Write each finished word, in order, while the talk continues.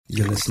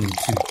You're listening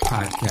to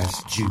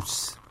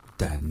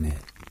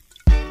podcastjuice.net.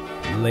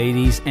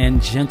 Ladies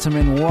and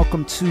gentlemen,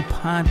 welcome to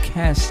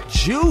Podcast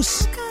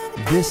Juice.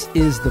 This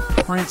is the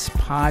Prince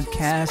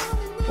Podcast.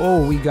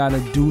 Oh, we got a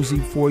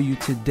doozy for you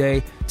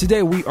today.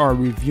 Today we are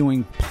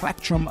reviewing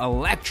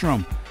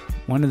PLECTRUMELECTRUM,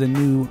 one of the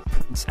new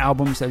Prince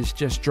albums that has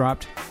just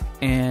dropped.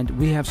 And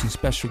we have some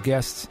special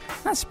guests.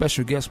 Not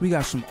special guests, we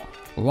got some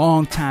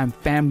longtime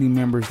family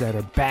members that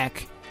are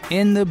back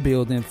in the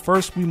building.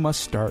 First, we must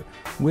start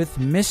with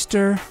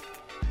Mr.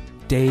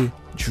 Day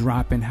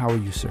Droppin'. How are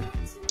you, sir?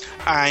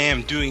 I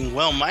am doing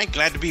well, Mike.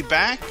 Glad to be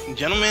back.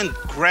 Gentlemen,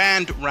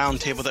 grand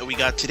roundtable that we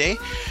got today.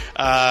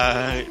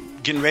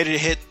 Getting ready to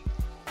hit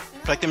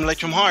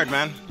PLECTRUMELECTRUM hard,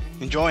 man.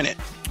 Enjoying it.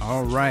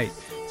 All right.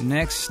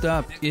 Next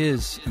up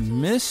is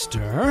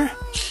Mr.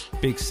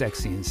 Big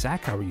Sexy and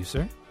Zach. How are you,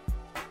 sir?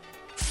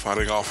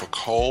 Fighting off a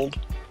cold,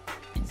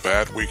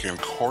 bad week in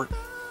court,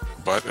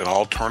 but it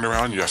all turned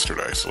around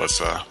yesterday. So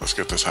let's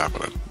get this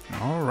happening.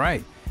 All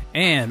right.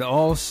 And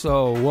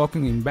also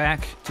welcoming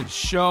back to the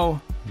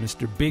show,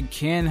 Mr. Big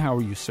Ken. How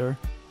are you, sir?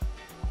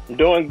 I'm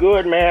doing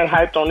good, man.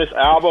 Hyped on this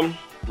album.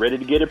 Ready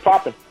to get it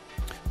popping.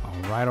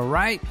 All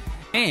right.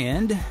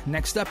 And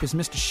next up is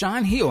Mr.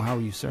 Sean Hill. How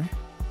are you, sir?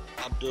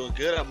 I'm doing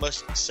good. I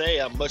must say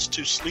I'm much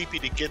too sleepy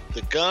to get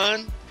the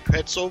gun.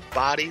 Pretzel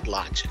Body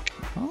Logic.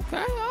 Okay,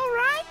 all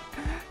right.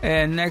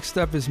 And next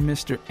up is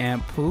Mr.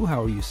 Ampu.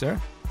 How are you, sir?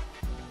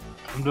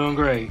 I'm doing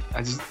great.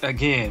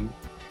 Again,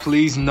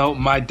 please note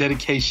my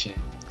dedication.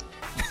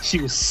 She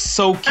was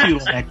so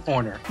cute on that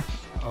corner.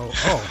 Oh.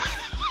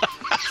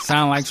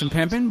 Sound like some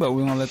pimping, but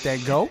we're going to let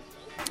that go.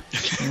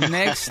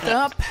 Next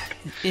up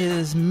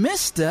is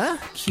Mr.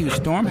 Q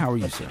Storm. How are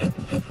you, sir?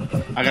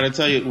 I got to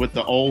tell you, with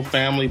the old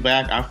family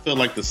back, I feel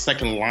like the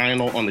second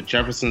Lionel on the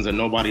Jeffersons that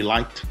nobody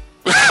liked.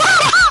 Wow.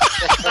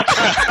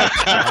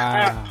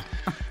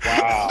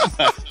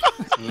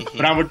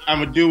 But I'm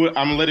gonna do it.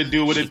 I'm gonna let it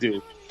do what it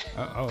do.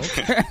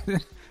 Okay.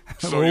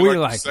 So Well, you we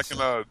like like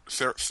the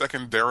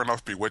second Darren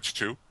off Bewitched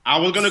too? I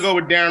was gonna go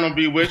with Darren on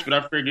Bewitched, but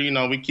I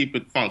figured, we keep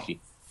it funky.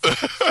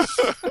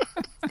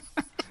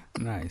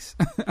 Nice.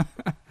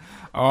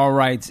 All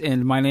right.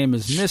 And my name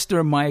is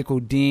Mr. Michael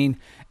Dean,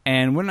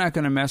 and we're not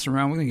going to mess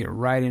around. We're going to get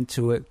right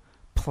into it.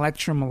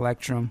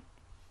 PLECTRUMELECTRUM,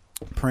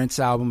 Prince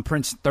album,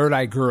 Prince Third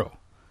Eye Girl.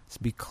 Let's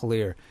be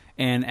clear.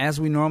 And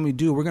as we normally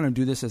do, we're going to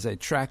do this as a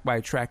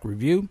track-by-track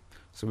review.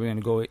 So we're going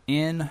to go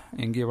in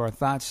and give our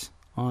thoughts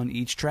on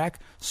each track.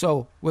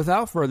 So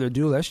without further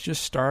ado, let's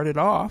just start it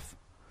off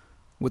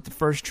with the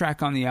first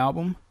track on the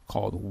album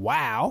called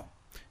Wow.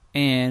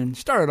 And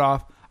start it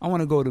off, I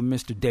want to go to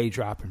Mr. Day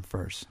Droppin'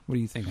 first. What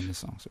do you think on this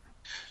song, sir?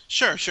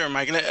 Sure,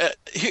 Mike.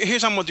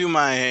 Here's how I'm going to do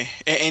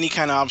any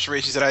kind of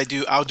observations that I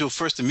do. I'll do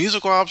first the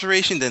musical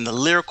observation, then the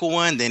lyrical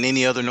one, then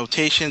any other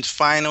notations.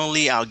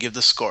 Finally, I'll give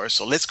the score.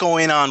 So let's go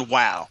in on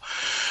Wow.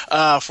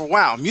 For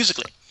Wow,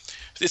 musically,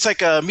 it's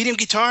like a medium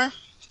guitar.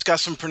 It's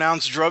got some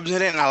pronounced drums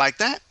in it, and I like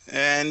that.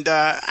 And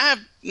I have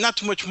not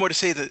too much more to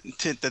say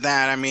to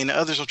that. I mean,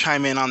 others will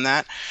chime in on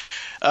that.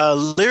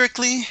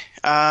 Lyrically,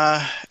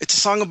 it's a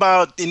song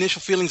about the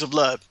initial feelings of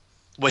love,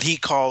 what he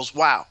calls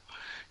wow.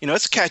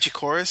 It's a catchy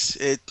chorus.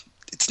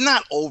 It's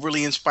not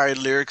overly inspired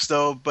lyrics,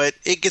 though, but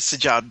it gets the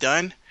job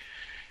done.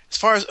 As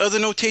far as other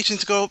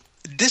notations go,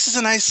 this is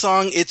a nice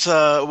song. It's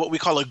what we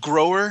call a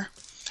grower.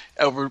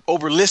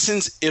 Over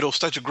listens, it'll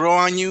start to grow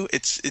on you.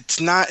 It's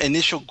not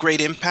initial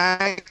great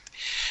impact.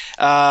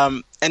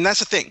 And that's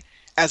the thing.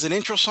 As an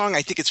intro song,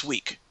 I think it's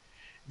weak.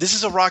 This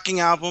is a rocking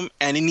album,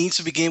 and it needs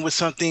to begin with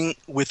something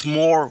with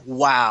more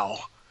wow.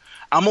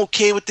 I'm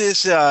okay with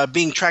this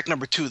being track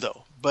number 2,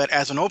 though. But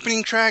as an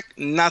opening track,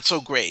 not so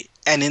great.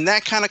 And in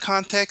that kind of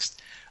context,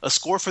 a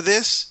score for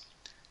this,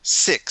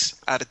 6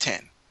 out of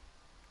 10.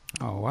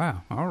 Oh,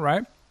 wow. All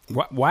right.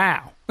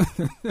 Wow.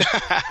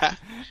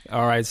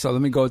 All right, so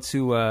let me go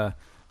to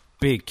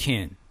Big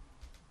Ken.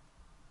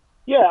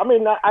 Yeah, I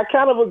mean, I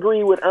kind of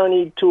agree with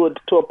Ernie to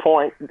a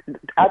point.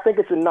 I think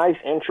it's a nice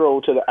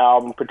intro to the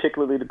album,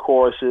 particularly the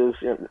choruses,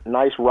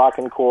 nice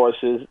rocking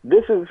choruses.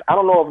 This is, I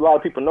don't know if a lot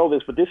of people know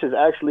this, but this is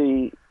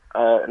actually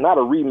not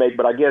a remake,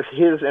 but I guess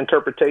his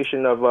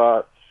interpretation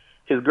of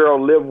his girl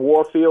Liv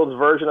Warfield's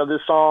version of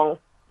this song.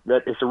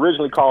 That it's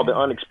originally called The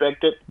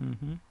Unexpected.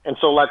 Mm-hmm. And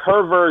so, like,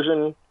 her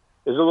version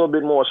is a little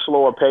bit more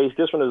slower paced.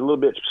 This one is a little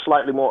bit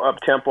slightly more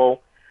up-tempo.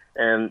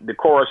 And the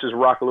choruses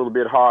rock a little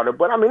bit harder,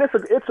 but I mean it's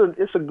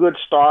a good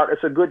start.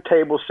 It's a good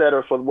table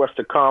setter for what's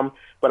to come.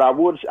 But I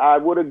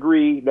would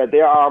agree that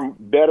there are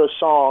better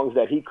songs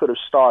that he could have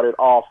started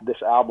off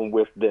this album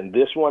with than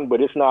this one.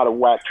 But it's not a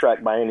whack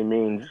track by any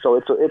means, so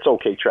it's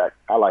okay track.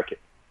 I like it.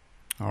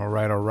 All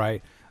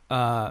right.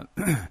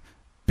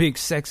 Big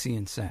Sexy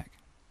and Sack.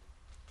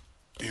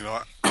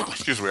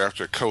 Excuse me. I have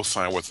to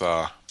co-sign with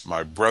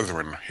my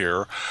brethren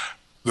here.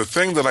 The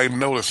thing that I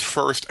noticed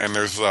first, and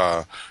there's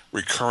a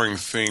recurring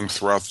theme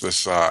throughout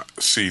this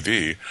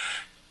CD,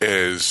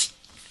 is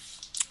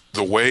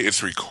the way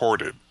it's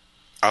recorded.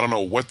 I don't know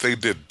what they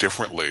did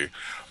differently,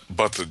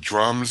 but the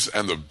drums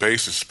and the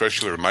bass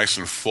especially are nice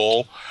and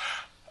full.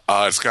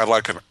 It's got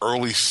like an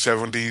early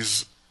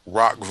 70s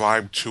rock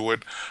vibe to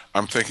it.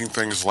 I'm thinking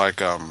things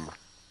like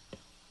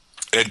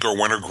Edgar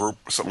Winter Group,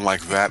 something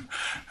like that,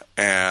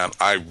 and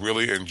I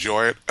really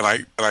enjoy it.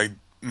 And I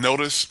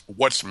notice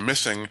what's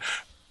missing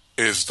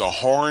is the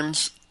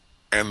horns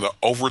and the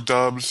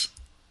overdubs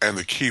and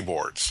the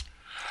keyboards.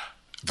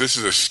 This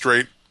is a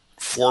straight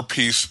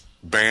 4-piece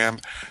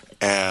band,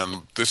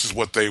 and this is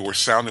what they were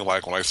sounding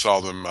like when I saw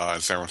them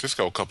in San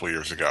Francisco a couple of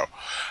years ago.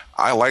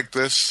 I like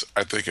this.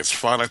 I think it's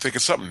fun. I think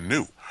it's something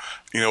new.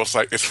 You know, it's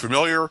like it's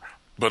familiar,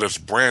 but it's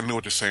brand new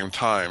at the same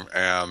time,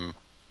 and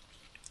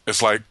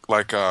it's like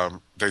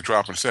They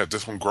Drop and said,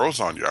 this one grows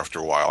on you after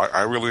a while.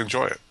 I really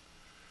enjoy it.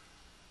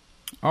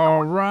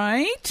 All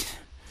right.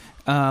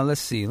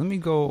 Let's see. Let me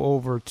go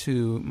over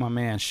to my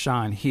man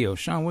Sean Hill.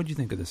 Sean, what did you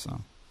think of this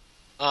song?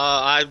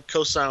 I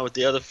co-sign with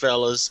the other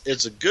fellas.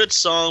 It's a good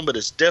song, but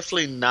it's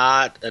definitely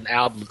not an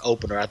album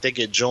opener. I think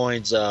it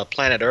joins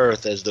Planet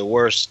Earth as the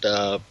worst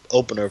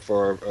opener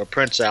for a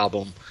Prince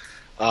album.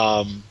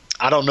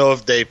 I don't know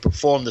if they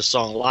performed the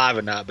song live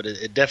or not, but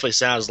it definitely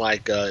sounds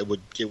like it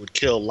would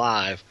kill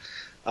live.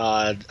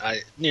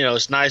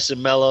 It's nice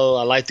and mellow.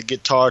 I like the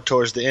guitar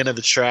towards the end of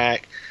the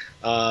track.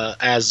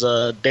 As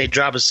Dave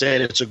Dropper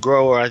said, it's a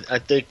grower. I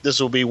think this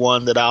will be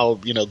one that I'll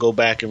go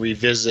back and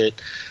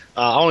revisit.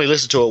 I only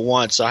listened to it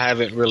once, so I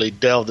haven't really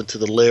delved into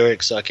the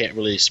lyrics, so I can't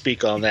really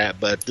speak on that.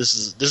 But this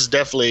is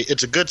definitely,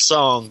 it's a good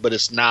song, but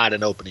it's not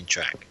an opening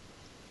track.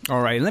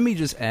 All right, let me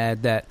just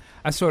add that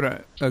I sort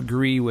of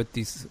agree with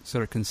this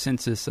sort of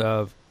consensus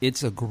of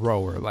it's a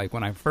grower. Like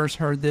when I first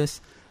heard this,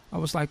 I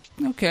was like,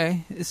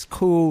 okay, it's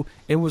cool.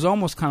 It was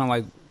almost kind of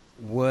like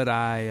what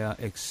I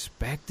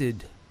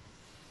expected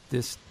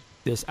this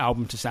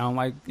album to sound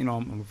like.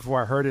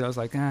 Before I heard it, I was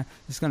like,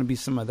 it's going to be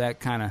some of that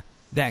kind of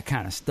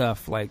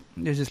stuff. Like,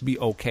 it'll just be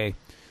okay.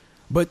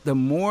 But the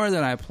more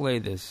that I play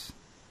this,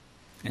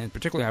 and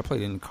particularly I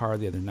played it in the car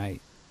the other night,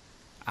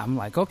 I'm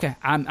like, okay,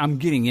 I'm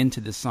getting into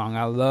this song.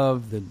 I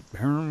love the...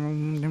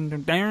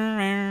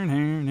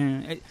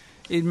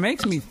 It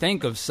makes me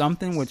think of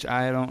something which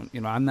I don't...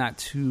 I'm not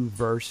too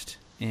versed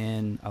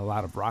in a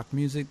lot of rock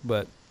music,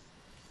 but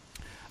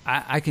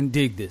I can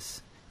dig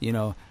this.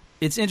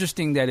 It's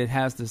interesting that it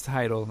has this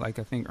title, like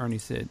I think Ernie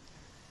said,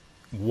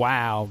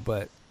 wow,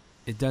 but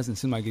it doesn't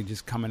seem like it's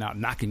just coming out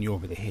knocking you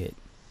over the head.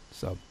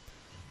 So,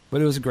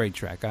 but it was a great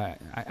track.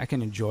 I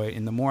can enjoy it,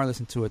 and the more I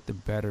listen to it, the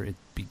better it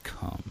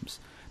becomes.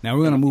 Now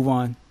we're going to move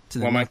on to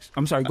the next.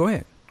 I'm sorry. Go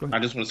ahead. I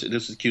just want to say,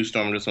 this is Q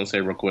Storm. I just want to say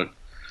real quick.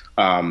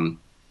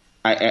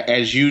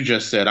 As you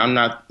just said, I'm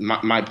not.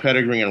 My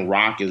pedigree in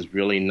rock is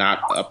really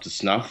not up to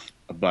snuff.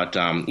 But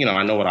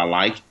I know what I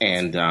like,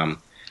 and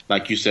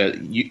like you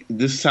said,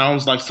 this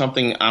sounds like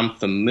something I'm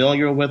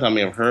familiar with. I may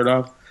have heard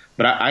of.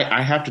 But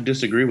I have to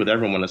disagree with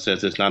everyone that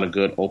says it's not a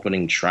good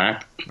opening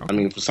track. Okay. I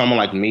mean, for someone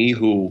like me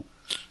who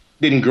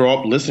didn't grow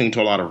up listening to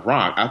a lot of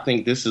rock, I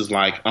think this is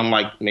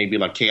unlike maybe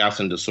like Chaos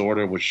and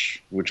Disorder,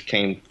 which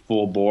came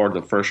full bore,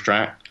 the first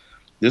track.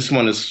 This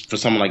one is, for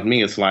someone like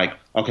me, it's like,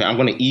 okay, I'm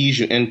going to ease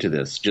you into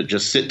this.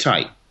 Just sit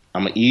tight.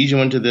 I'm going to ease you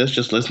into this.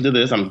 Just listen to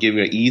this. I'm going to give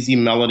you an easy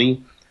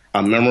melody,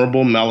 a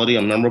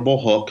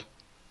memorable hook.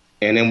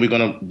 And then we're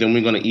going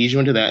to ease you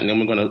into that. And then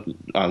we're going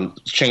to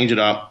change it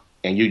up.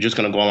 And you're just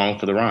going to go along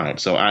for the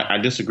ride. So I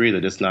disagree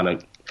that it's not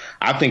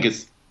I think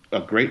it's a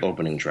great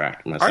opening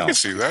track myself. I can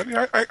see that.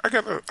 Yeah,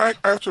 I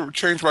have to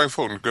change my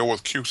vote and go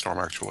with Q Storm,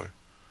 actually.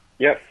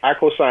 Yep, I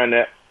co-sign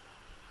that.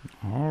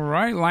 All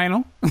right,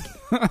 Lionel.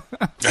 I'm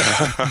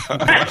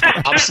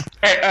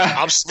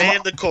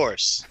staying the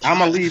course. I'm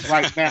going to leave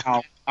right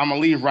now. You're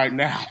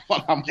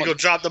going to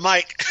drop the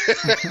mic.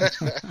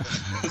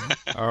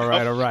 All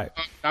right.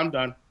 I'm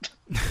done.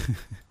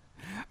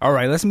 All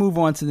right, let's move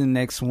on to the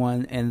next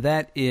one, and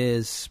that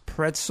is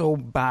Pretzel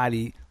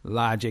Body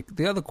Logic.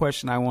 The other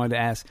question I wanted to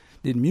ask,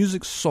 did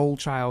Music Soul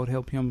Child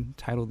help him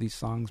title these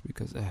songs?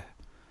 Because,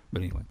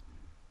 but anyway.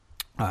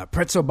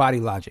 Pretzel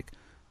Body Logic.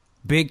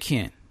 Big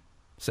Ken,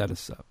 set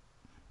us up.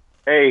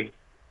 Hey,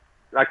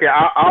 okay,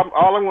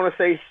 all I'm going to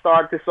say,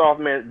 start this off,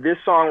 man, this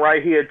song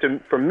right here,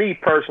 for me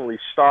personally,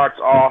 starts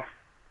off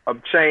a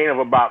chain of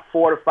about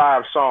 4 to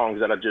 5 songs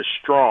that are just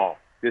strong.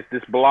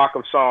 This block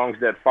of songs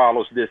that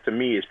follows this, to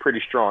me, is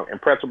pretty strong.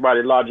 And Pretzel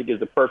Body Logic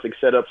is the perfect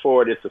setup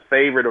for it. It's a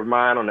favorite of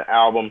mine on the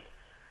album.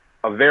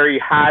 A very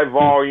high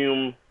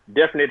volume,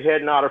 definite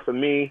head nodder for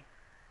me.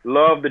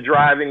 Love the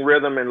driving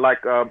rhythm. And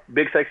like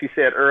Big Sexy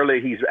said earlier,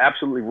 he's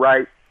absolutely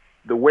right.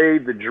 The way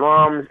the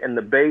drums and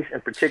the bass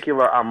in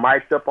particular are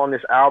mic'd up on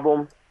this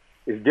album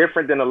is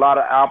different than a lot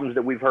of albums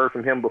that we've heard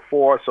from him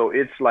before. So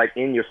it's like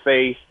in your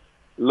face.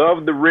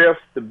 Love the riff,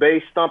 the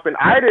bass thumping.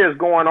 Ida is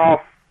going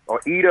off, or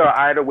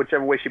Ida,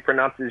 whichever way she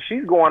pronounces it,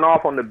 she's going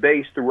off on the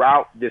bass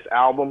throughout this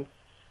album,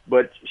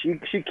 but she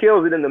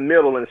kills it in the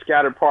middle and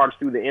scattered parts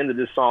through the end of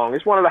this song.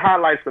 It's one of the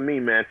highlights for me,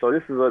 man. So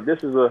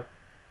this is a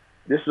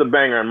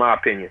banger in my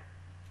opinion.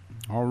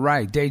 All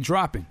right, Day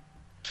Dropping.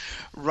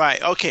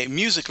 Right. Okay.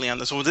 Musically on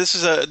this one, this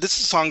is a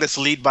song that's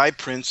lead by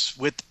Prince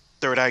with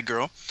Third Eye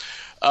Girl.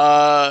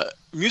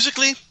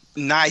 Musically,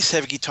 nice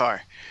heavy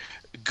guitar,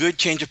 good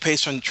change of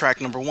pace on track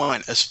number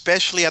 1,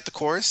 especially at the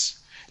chorus.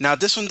 Now,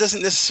 this one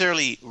doesn't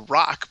necessarily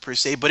rock per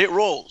se, but it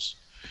rolls.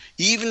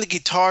 Even the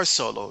guitar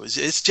solo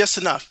it's just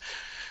enough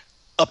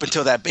up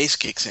until that bass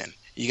kicks in.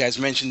 You guys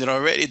mentioned it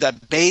already.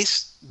 That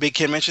bass, Big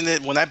Kid mentioned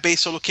it. When that bass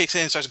solo kicks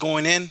in and starts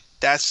going in,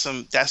 that's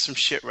some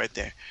shit right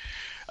there.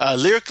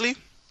 Lyrically,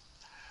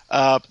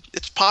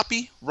 it's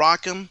poppy,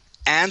 rock'em,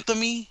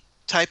 anthem-y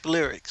type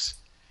lyrics.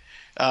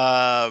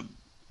 For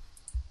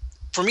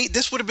me,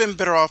 this would have been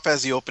better off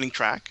as the opening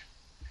track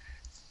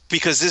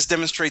because this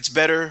demonstrates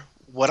better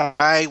what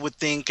I would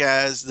think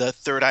as the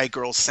Third Eye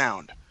Girl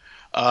sound.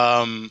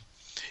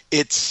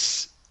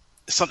 It's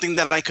something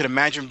that I could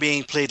imagine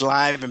being played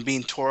live and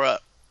being tore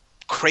up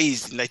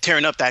crazy, like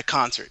tearing up that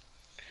concert.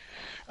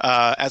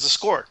 As a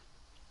score,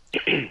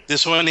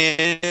 this one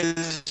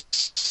is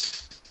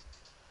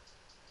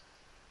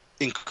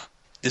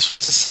this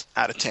was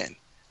out of 10.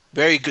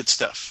 Very good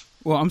stuff.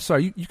 Well, I'm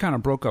sorry, you kind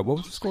of broke up. What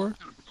was the score?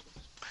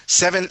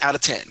 7 out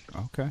of 10.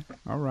 Okay,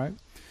 all right.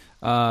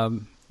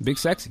 Big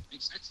Sexy.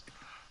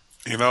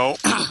 You know,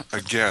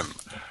 again,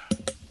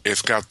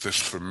 it's got this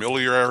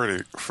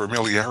familiarity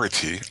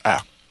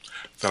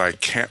that I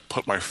can't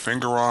put my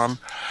finger on,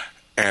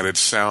 and it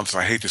sounds,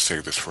 and I hate to say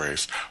this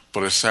phrase,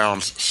 but it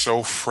sounds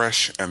so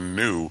fresh and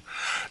new,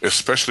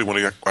 especially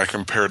when I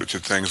compared it to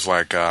things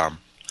like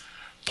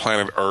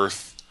Planet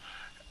Earth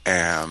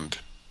and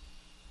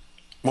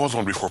what was the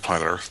one before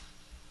Planet Earth?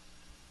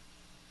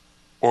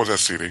 What was that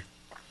CD?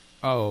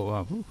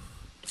 Oh,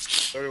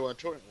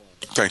 3121.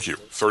 Thank you.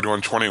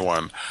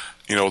 3121.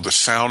 You know, the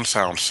sound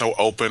sounds so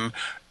open.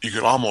 You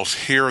can almost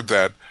hear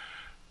that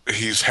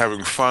he's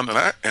having fun. And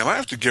I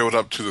have to give it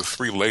up to the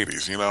three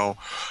ladies. You know,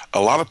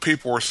 a lot of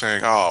people were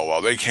saying, oh,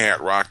 well, they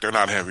can't rock. They're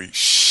not heavy.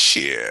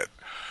 Shit.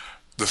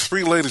 The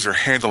three ladies are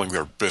handling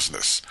their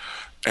business.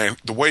 And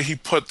the way he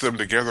put them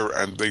together,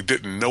 and they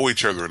didn't know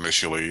each other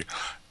initially,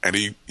 and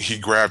he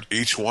grabbed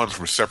each one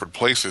from separate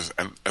places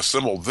and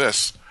assembled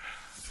this.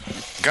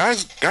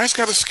 Guys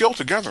got a skill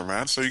together,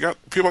 man. So you got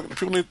people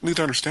need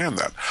to understand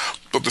that.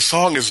 But the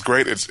song is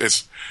great.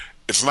 It's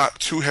not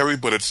too heavy,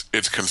 but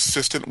it's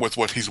consistent with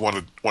what he's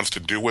wants to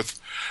do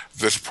with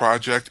this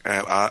project.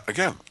 And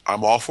again,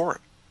 I'm all for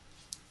it.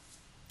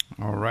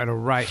 All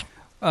right.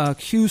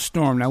 Q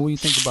Storm. Now, what do you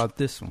think about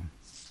this one?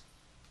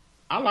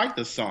 I like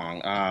the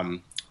song.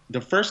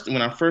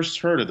 When I first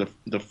heard it,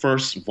 the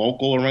first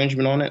vocal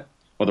arrangement on it,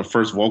 or the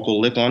first vocal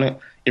lick on it,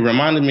 it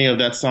reminded me of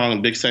that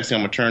song, Big Sexy,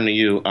 I'm Gonna Turn to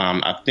You.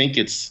 I think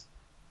it's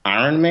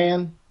Iron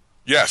Man.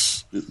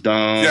 Yes.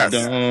 Dun,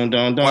 dun,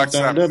 dun, dun,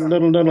 dun, dun,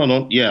 dun, dun,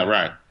 dun. Yeah,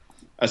 right.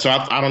 So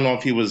I don't know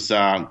if he was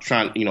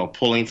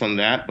pulling from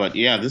that, but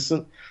yeah, this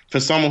is,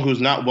 for someone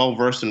who's not well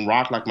versed in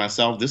rock like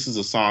myself, this is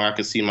a song I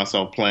could see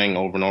myself playing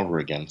over and over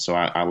again. So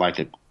I like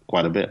it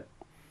quite a bit.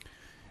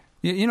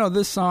 You know,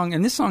 this song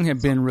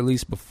had been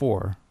released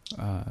before,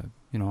 on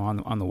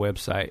the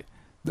website.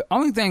 The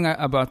only thing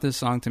about this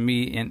song to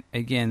me, and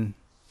again,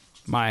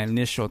 my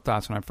initial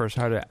thoughts when I first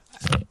heard it,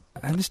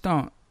 I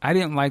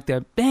didn't like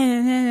that,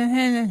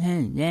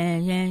 and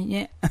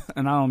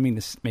I don't mean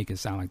to make it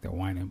sound like they're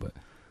whining, but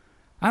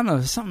I don't know,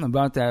 there's something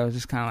about that. I was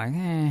just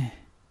kind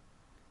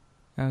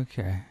of like,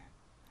 okay.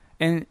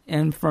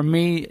 And for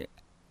me,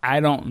 I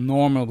don't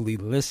normally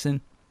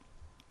listen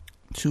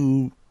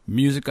to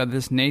music of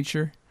this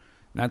nature.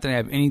 Not that I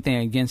have anything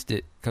against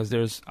it, because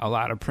there's a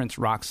lot of Prince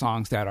rock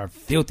songs that are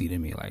filthy to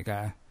me. Like,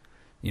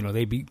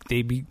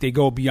 they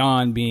go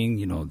beyond being,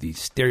 the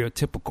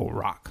stereotypical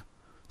rock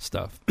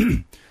stuff.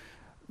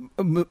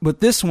 But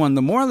this one,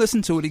 the more I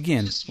listen to it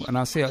again, and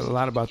I'll say a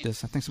lot about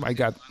this, I think somebody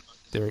got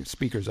their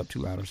speakers up too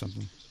loud or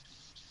something.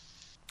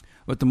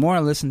 But the more I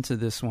listen to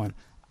this one,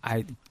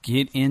 I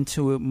get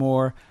into it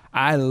more.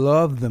 I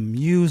love the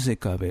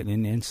music of it,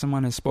 and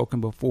someone has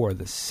spoken before,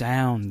 the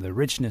sound, the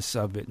richness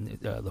of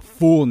it, the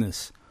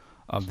fullness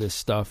of this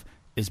stuff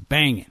is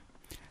banging.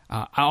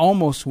 I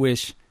almost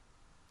wish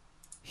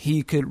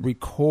he could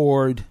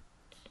record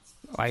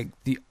like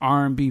the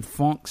R&B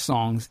funk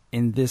songs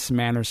in this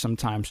manner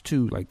sometimes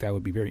too. Like, that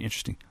would be very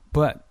interesting.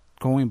 But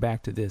going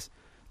back to this,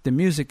 the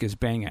music is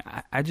banging.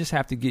 I just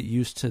have to get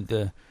used to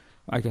the,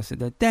 like I said,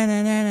 the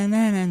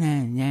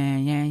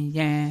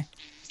yeah.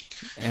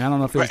 And I don't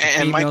know if it's the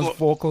females'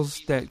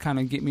 vocals that kind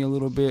of get me a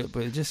little bit,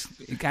 but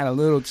it got a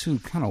little too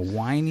kind of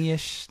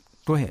whiny-ish.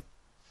 Go ahead.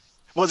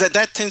 Well,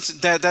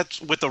 that's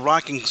with the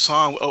rocking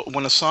song.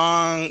 When a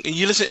song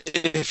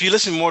if you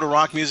listen more to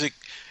rock music,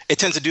 it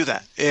tends to do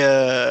that.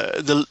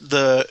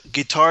 The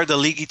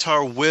lead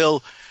guitar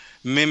will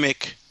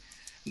mimic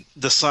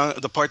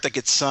the part that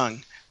gets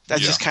sung. That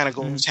just kind of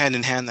goes hand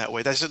in hand that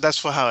way. That's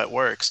for how it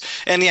works.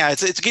 And yeah,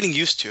 it's getting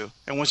used to.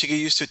 And once you get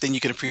used to it, then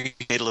you can appreciate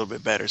it a little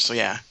bit better. So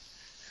yeah.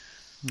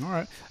 All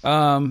right.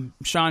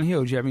 Sean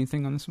Hill, do you have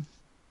anything on this one?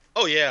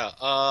 Oh yeah.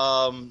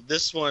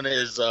 This one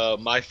is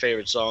my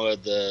favorite song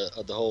of the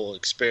whole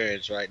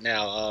experience right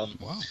now.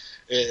 Wow.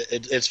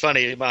 It's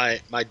funny.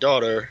 My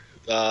daughter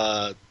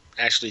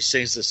actually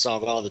sings this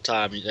song all the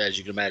time. As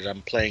you can imagine,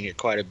 I'm playing it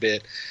quite a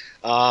bit.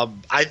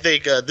 I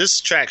think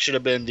this track should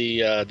have been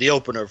the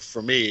opener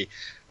for me.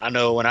 I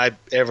know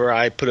whenever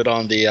I put it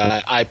on the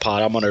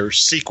iPod, I'm going to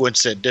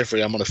sequence it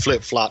differently. I'm going to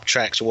flip-flop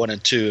tracks 1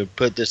 and 2 and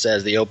put this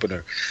as the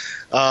opener.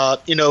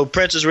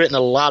 Prince has written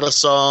a lot of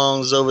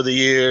songs over the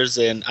years,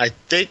 and I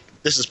think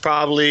this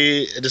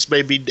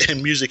may be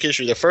in music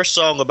history, the first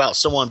song about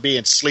someone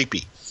being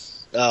sleepy.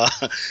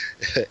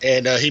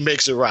 And he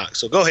makes it rock.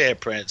 So go ahead,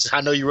 Prince.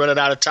 I know you're running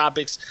out of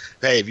topics.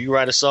 Hey, if you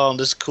write a song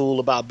that's cool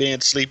about being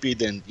sleepy,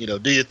 then,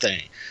 do your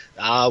thing.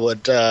 I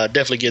would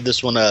definitely give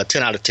this one a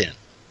 10 out of 10.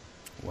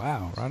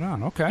 Wow, right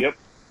on. Okay. Yep.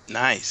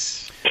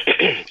 Nice.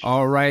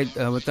 All right.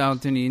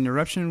 Without any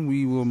interruption,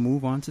 we will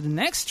move on to the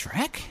next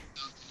track.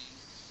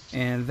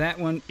 And that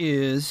one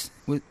is,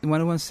 what do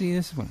I want to see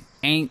this one?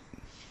 Ain't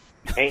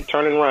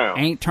Turning Around.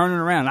 Ain't Turning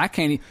Around. I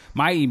can't,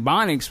 my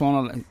Ebonics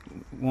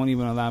won't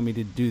even allow me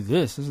to do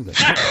this. This is the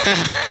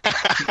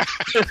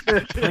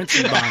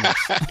Prince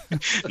Ebonics.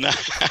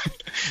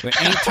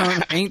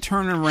 But ain't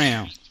turning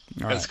around.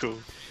 All right. That's cool.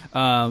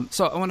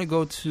 So I want to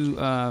go to,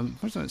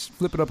 first let's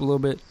flip it up a little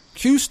bit.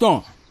 Q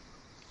Storm.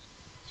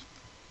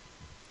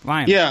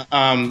 Lionel. Yeah,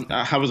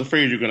 I was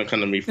afraid you were going to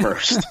come to me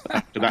first.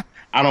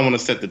 I don't want to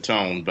set the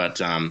tone, but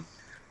again,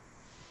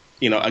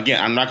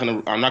 I'm not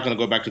going to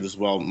go back to this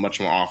much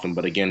more often.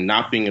 But again,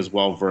 not being as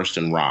well versed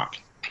in rock,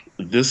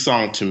 this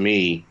song to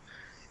me,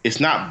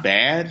 it's not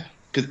bad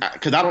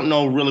because I don't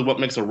know really what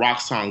makes a rock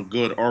song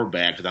good or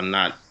bad because I'm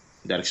not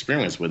that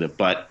experienced with it.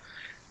 But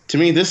to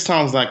me, this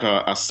sounds like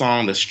a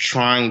song that's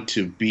trying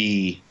to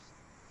be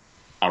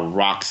a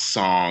rock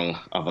song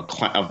of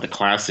the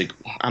classic.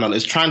 I don't know.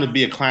 It's trying to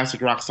be a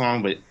classic rock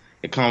song, but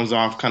it comes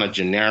off kind of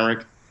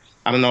generic.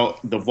 I don't know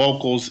the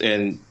vocals,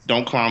 and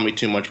don't clown me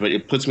too much, but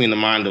it puts me in the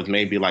mind of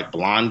maybe like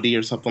Blondie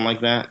or something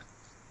like that.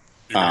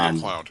 You're gonna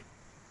get clowned.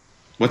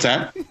 What's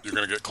that? You're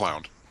gonna get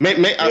clowned. I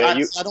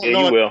don't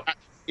know. You will.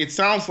 It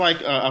sounds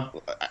like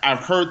I've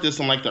heard this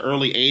in like the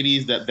early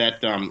 '80s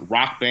that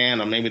rock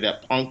band or maybe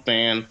that punk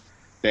band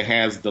that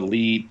has the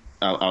lead.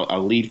 A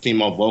lead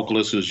female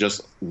vocalist who's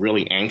just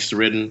really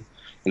angst-ridden,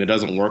 and it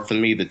doesn't work for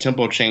me. The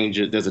tempo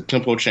change, there's a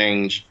tempo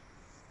change.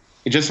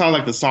 It just sounds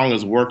like the song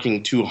is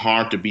working too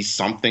hard to be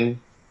something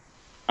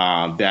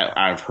that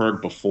I've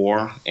heard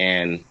before.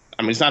 And,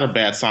 I mean, it's not a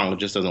bad song. It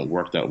just doesn't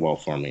work that well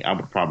for me. I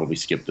would probably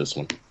skip this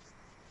one.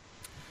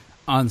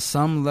 On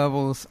some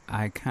levels,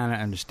 I kind of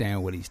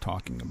understand what he's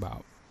talking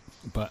about.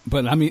 But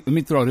let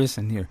me throw this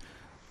in here.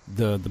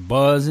 The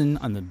buzzing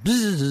on the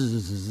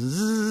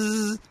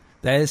bzzz,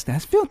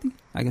 that's filthy.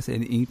 Like I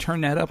said, you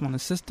turn that up on the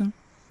system.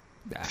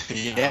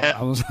 Yeah.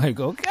 I was like,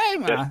 okay,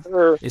 man.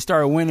 It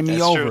started winning me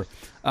over.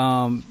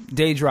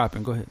 Day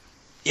dropping. Go ahead.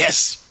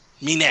 Yes,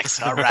 me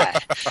next. All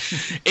right.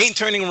 Ain't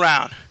Turning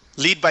Around.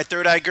 Lead by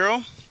Third Eye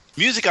Girl.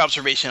 Music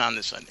observation on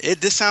this one.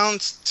 This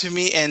sounds to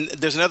me, and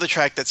there's another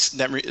track that's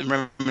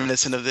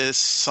reminiscent of this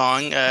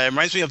song. It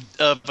reminds me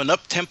of an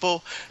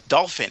up-tempo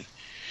Dolphin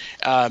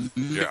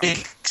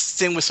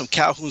mixed in with some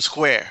Calhoun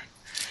Square.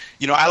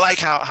 I like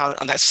how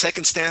on that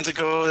second stanza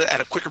goes at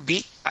a quicker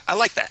beat. I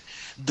like that.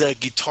 The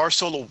guitar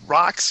solo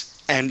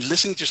rocks, and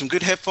listening to some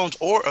good headphones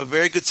or a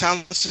very good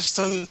sound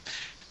system,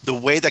 the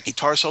way that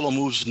guitar solo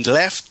moves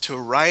left to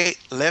right,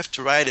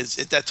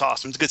 that's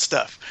awesome. It's good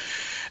stuff.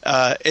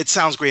 It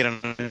sounds great on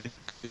a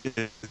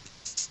good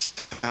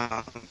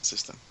sound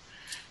system.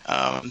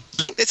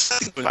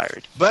 It's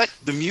inspired, but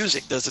the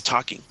music does the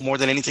talking more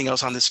than anything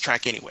else on this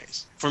track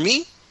anyways. For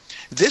me,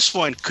 this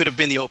one could have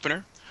been the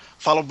opener,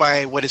 followed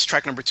by what is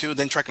track number 2,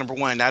 then track number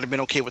 1. I'd have been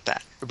okay with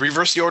that.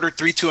 Reverse the order,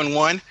 3, 2, and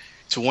 1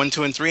 to 1,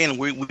 2, and 3, and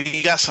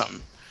we got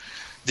something.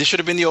 This should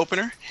have been the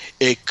opener.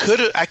 I could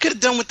have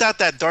done without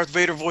that Darth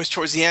Vader voice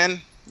towards the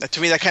end.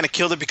 To me, that kind of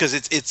killed it because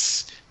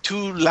it's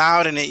too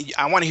loud, and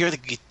I want to hear the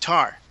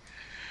guitar.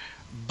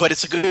 But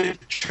it's a good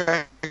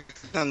track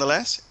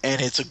nonetheless,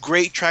 and it's a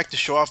great track to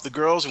show off the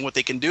girls and what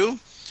they can do.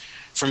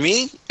 For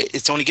me,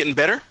 it's only getting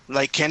better.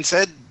 Like Ken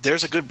said,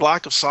 there's a good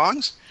block of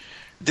songs.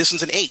 This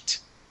one's an 8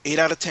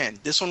 out of 10.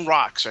 This one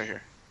rocks right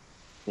here.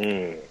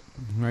 All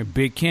right,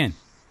 Big Ken.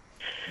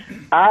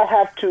 I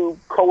have to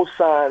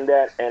co-sign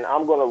that, and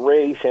I'm going to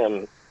raise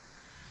him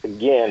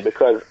again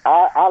because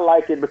I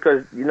like it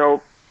because,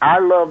 I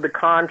love the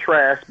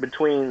contrast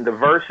between the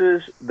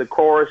verses, the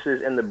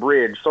choruses, and the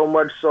bridge, so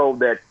much so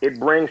that it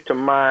brings to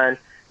mind.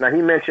 Now,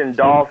 he mentioned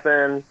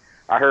Dolphin.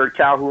 I heard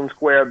Calhoun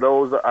Square.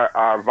 Those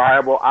are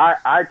viable.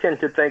 I tend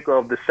to think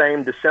of The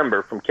Same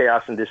December from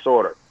Chaos and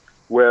Disorder,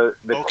 where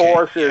the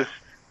chorus is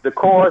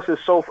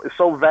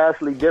so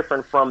vastly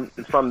different from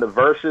the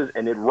verses,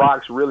 and it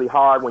rocks really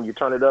hard when you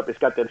turn it up. It's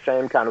got that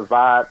same kind of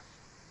vibe.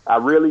 I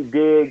really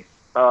dig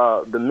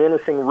the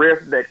menacing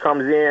riff that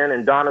comes in,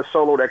 and Donna's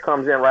solo that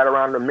comes in right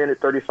around the minute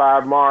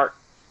 35 mark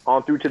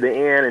on through to the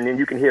end, and then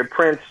you can hear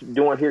Prince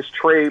doing his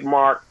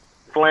trademark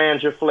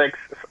flange effects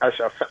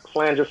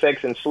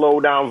and slow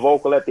down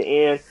vocal at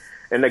the end.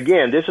 And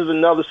again, this is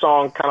another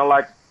song kind of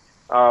like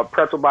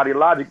Pretzel Body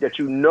Logic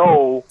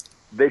that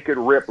they could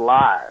rip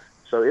live.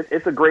 So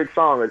it's a great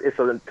song. It's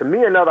to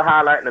me another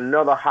highlight and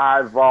another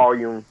high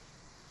volume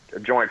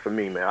joint for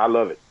me, man. I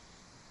love it.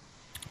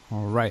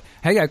 All right.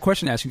 Hey, I got a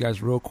question to ask you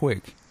guys real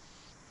quick.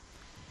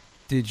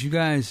 Did you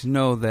guys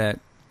know that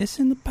it's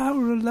in the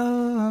power of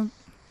love?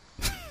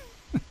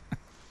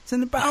 It's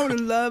in the power to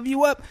love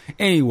you up.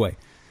 Anyway,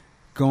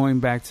 going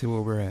back to where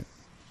we're at.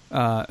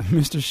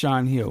 Mr.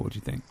 Sean Hill, what do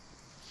you think?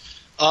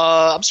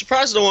 I'm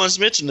surprised no one's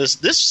mentioned this.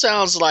 This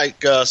sounds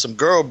like some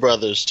Girl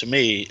Brothers to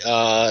me.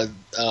 I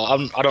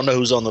don't know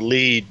who's on the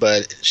lead,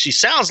 but she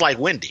sounds like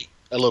Wendy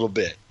a little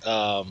bit.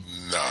 No.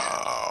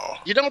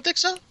 You don't think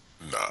so?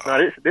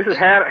 No. This is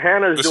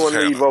Hannah's doing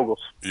lead vocals.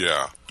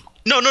 Yeah.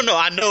 No.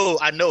 I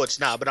know it's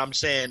not, but I'm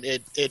saying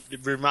it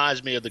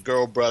reminds me of the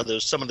Girl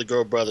Brothers, some of the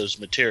Girl Brothers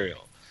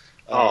material.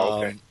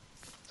 Oh, okay.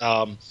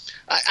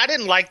 I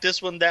didn't like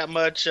this one that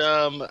much.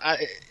 I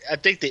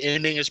think the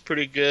ending is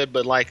pretty good,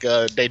 but like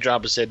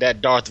Daydropper said, that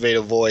Darth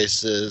Vader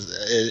voice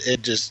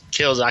it just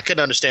kills it. I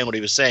couldn't understand what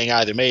he was saying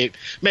either. May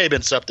have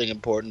been something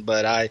important,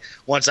 but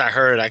once I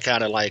heard it, I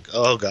kind of like,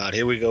 oh god,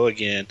 here we go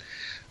again.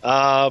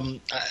 I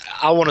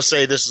want to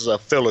say this is a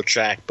filler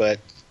track,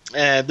 but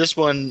this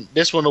one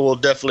will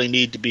definitely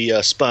need to be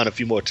spun a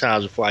few more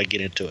times before I get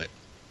into it.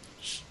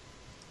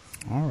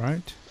 All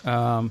right.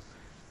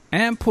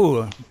 And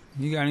Poola,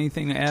 you got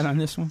anything to add on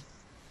this one?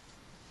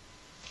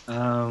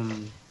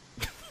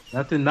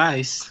 Nothing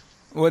nice.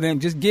 Well,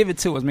 then just give it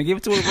to us, man. Give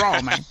it to us raw,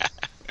 man.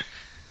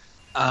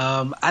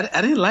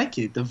 I didn't like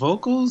it. The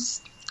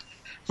vocals.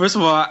 First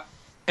of all,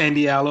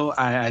 Andy Allo,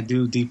 I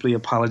do deeply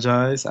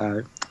apologize.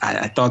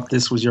 I thought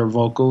this was your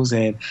vocals,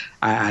 and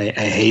I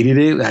hated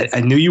it.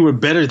 I knew you were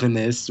better than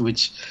this,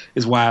 which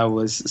is why I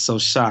was so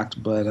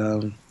shocked.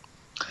 But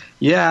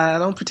yeah, I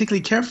don't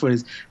particularly care for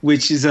this,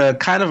 which is a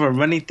kind of a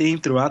running theme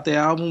throughout the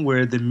album,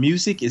 where the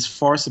music is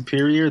far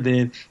superior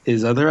than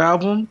his other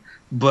album.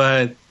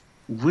 But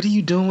what are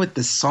you doing with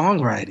the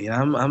songwriting?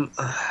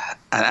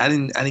 I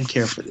didn't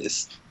care for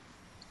this.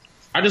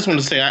 I just want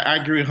to say I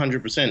agree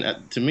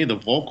 100%. To me, the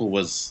vocal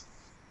was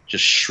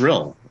just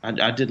shrill.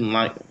 I didn't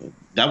like.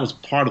 That was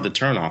part of the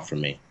turnoff for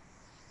me.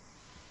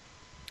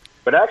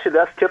 But actually,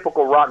 that's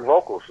typical rock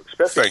vocals,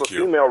 especially Thank for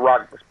you. female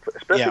rock,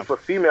 Yeah. for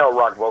female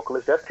rock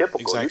vocalists. That's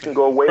typical. Exactly. You can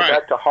go way Right.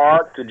 back to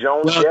Hart, to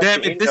Jones. Well, Jett,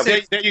 damn to it, any this of them.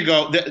 is- There you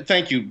go.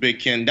 Thank you, Big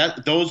Ken.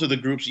 Those are the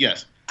groups.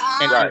 Yes.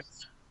 And, Right.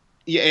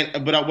 Yeah,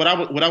 but what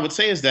I would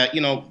say is that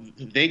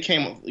they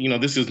came.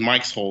 This is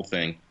Mike's whole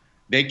thing.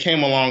 They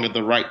came along at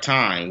the right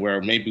time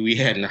where maybe we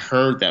hadn't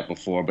heard that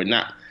before, but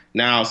not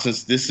now.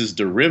 Since this is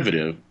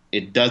derivative,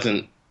 it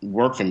doesn't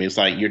work for me. It's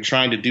like you're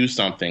trying to do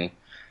something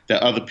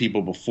that other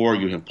people before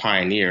you have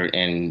pioneered,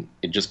 and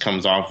it just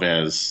comes off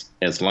as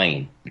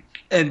lame.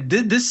 And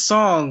this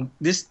song,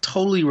 this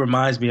totally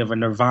reminds me of a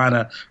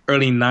Nirvana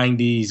early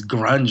 '90s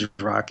grunge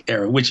rock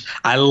era, which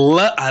I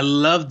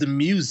love the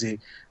music,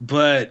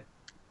 but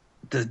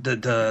the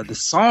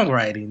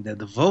songwriting,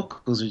 the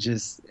vocals are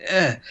just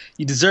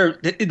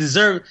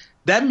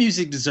that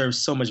music deserves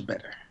so much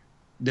better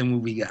than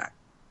what we got.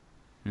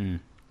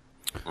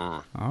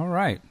 All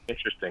right.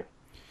 Interesting.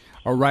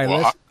 All right.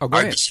 Well, go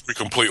I ahead. disagree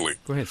completely.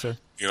 Go ahead, sir.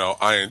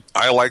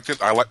 I liked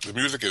it. I like the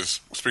music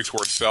speaks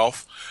for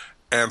itself,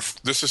 and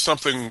this is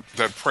something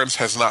that Prince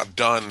has not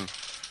done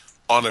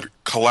on a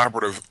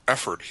collaborative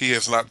effort. He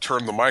has not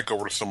turned the mic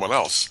over to someone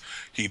else.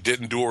 He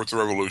didn't do it with the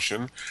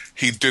Revolution.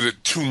 He did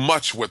it too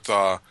much with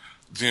the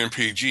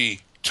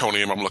MPG.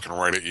 Tony, I'm looking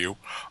right at you.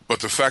 But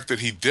the fact that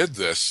he did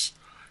this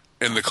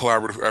in the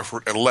collaborative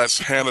effort and lets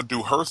Hannah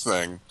do her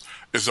thing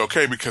is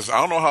okay, because I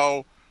don't know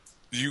how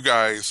you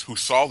guys who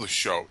saw the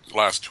show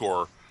last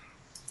tour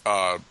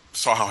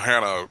saw how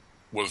Hannah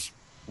was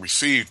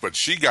received, but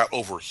she got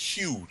over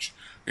huge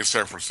in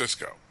San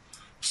Francisco.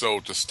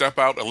 So to step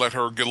out and let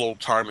her get a little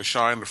time to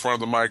shine in the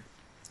front of the mic,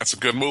 that's a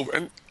good move,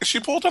 and she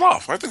pulled it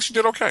off. I think she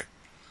did okay.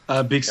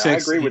 Big Yeah, I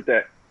Sexy, agree with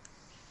that.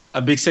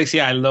 a Big Sexy.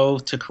 I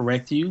loathe to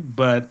correct you,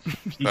 but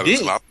That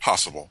is not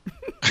possible.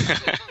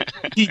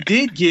 he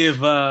did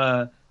give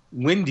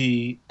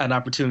Wendy an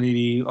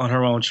opportunity on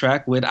her own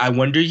track with "I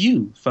Wonder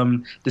You"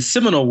 from the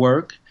seminal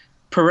work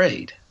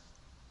Parade,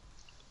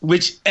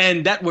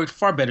 and that worked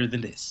far better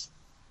than this.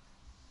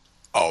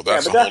 Oh,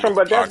 that's but a whole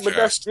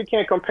that's you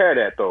can't compare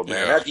that though,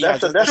 man. Yeah.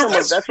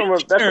 That's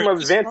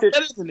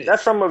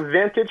from a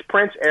vintage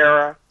Prince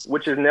era,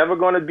 which is never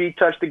going to be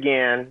touched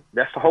again.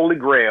 That's the Holy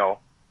Grail.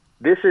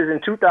 This is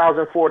in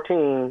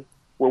 2014,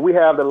 where we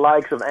have the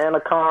likes of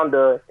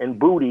Anaconda and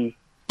Booty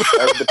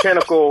as the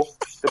pinnacle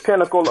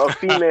of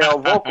female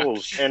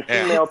vocals and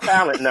female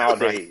talent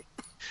nowadays.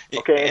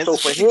 Okay, and so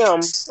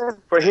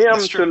for him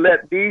to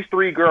let these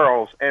three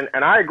girls, and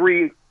I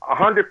agree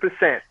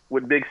 100%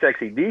 with Big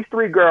Sexy, these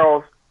three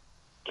girls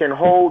can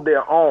hold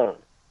their own.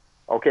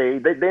 Okay,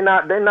 he's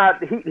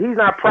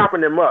not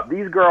propping them up.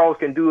 These girls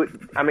can do it.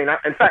 I mean,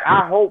 in fact,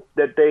 I hope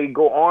that they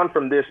go on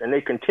from this and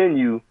they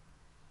continue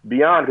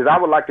beyond, because I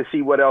would like to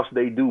see what else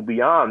they do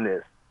beyond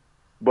this.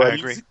 But I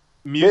agree.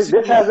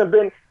 there hasn't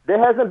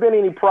been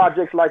any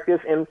projects like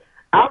this, and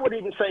I would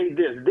even say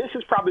this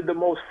is probably the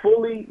most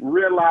fully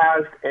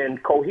realized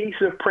and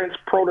cohesive Prince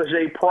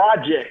protege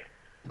project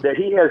that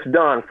he has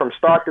done from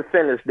start to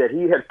finish, that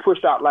he has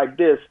pushed out like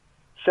this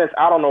since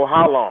I don't know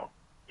how long.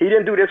 He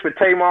didn't do this with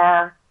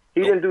Tamar.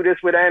 He didn't do this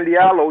with Andy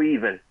Allo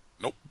even.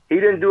 Nope. He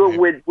didn't do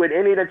it with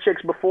any of the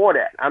chicks before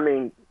that. I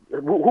mean,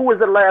 who was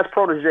the last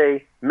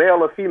protege,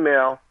 male or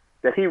female,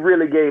 that he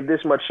really gave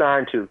this much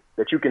shine to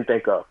that you can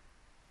think of?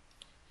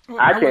 Well,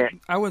 I can't.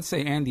 I would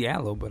say Andy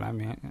Allo, but I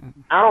mean,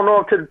 I don't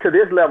know to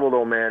this level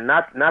though, man.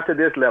 Not to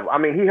this level. I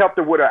mean, he helped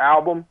her with her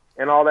album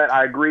and all that.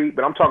 I agree,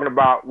 but I'm talking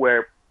about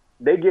where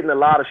they getting a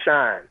lot of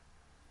shine.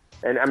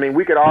 And I mean,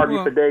 we could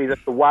argue for days as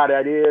to why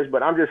that is,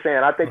 but I'm just saying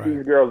I think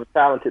these girls are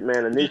talented,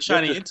 man. And you're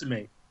trying to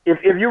intimate.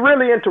 If you're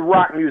really into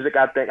rock music,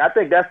 I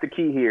think that's the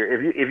key here.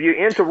 If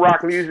you're into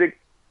rock music,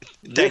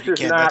 this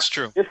is not. That's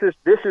true. This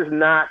is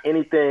not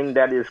anything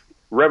that is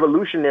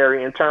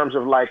revolutionary in terms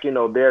of like, you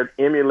know, they're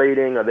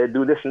emulating or they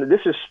do this. And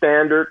this is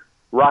standard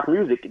rock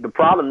music. The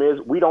problem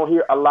is we don't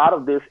hear a lot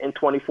of this in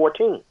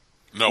 2014.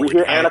 No, we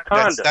hear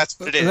Anaconda. That's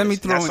what it is. Let me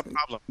throw that's in, the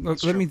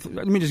problem.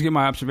 let me just give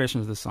my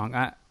observations of the song.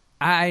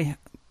 I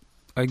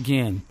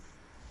again,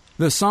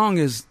 the song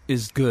is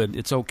good.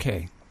 It's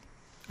okay.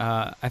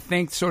 I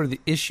think sort of the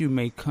issue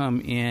may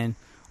come in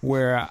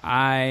where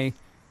I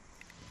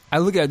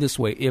look at it this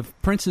way. If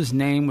Prince's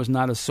name was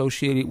not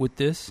associated with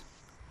this,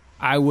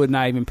 I would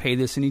not even pay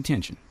this any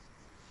attention.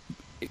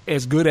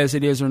 As good as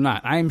it is or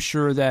not. I am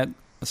sure that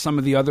some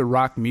of the other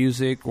rock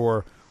music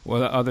or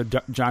the other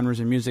genres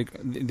of music,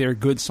 there are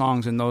good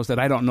songs in those that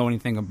I don't know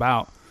anything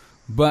about.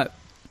 But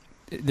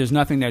there's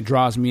nothing that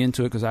draws me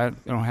into it because I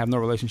don't have no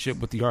relationship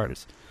with the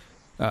artist.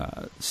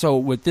 So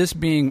with this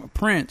being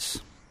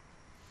Prince,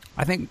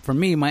 I think for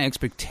me, my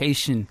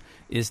expectation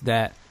is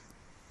that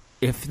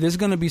if there's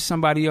going to be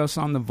somebody else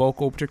on the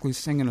vocal, particularly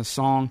singing a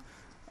song,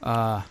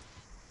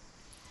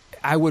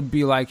 I would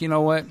be like, you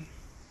know what?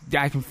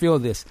 I can feel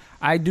this.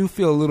 I do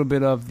feel a little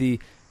bit of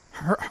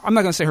I'm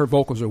not going to say her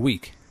vocals are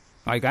weak.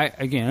 Like, let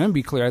me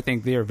be clear. I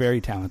think they are very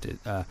talented.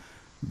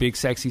 Big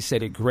Sexy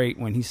said it great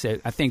when he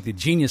said, I think the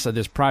genius of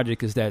this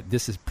project is that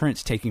this is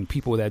Prince taking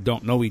people that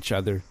don't know each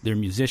other, they're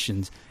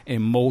musicians,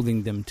 and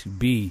molding them to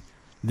be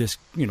this,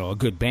 you know, a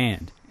good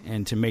band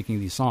and to making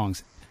these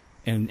songs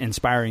and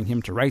inspiring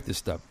him to write this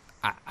stuff.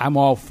 I'm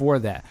all for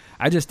that.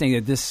 I just think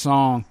that this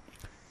song,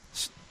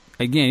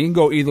 again, it can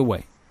go either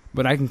way.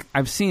 But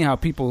I've seen how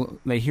people,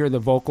 they hear the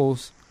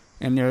vocals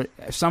and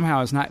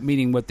somehow it's not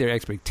meeting what their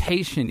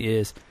expectation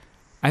is.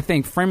 I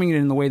think framing it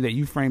in the way that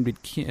you framed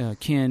it,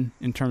 Ken,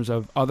 in terms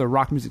of other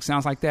rock music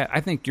sounds like that,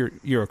 I think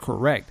you're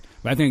correct.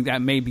 But I think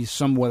that may be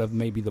somewhat of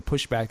maybe the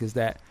pushback is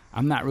that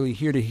I'm not really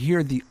here to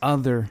hear the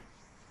other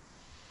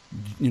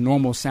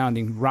normal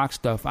sounding rock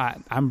stuff.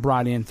 I'm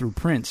brought in through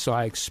Prince, so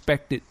I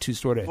expect it to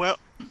sort of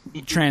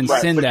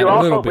transcend that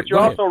a little bit. But you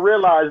also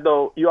realize,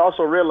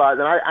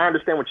 and I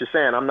understand what you're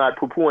saying. I'm not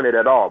poo-pooing it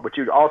at all. But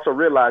you also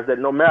realize that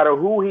no matter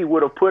who he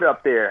would have put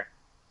up there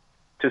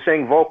to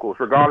sing vocals,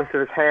 regardless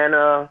if it's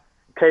Hannah,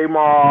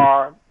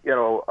 Tamar,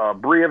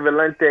 Bria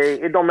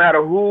Valente, it don't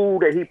matter who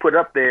that he put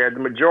up there, the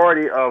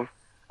majority of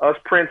us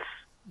Prince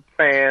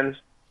fans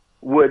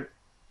would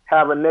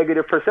have a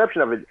negative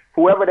perception of it.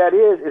 Whoever that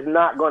is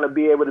not going to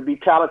be able to be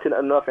talented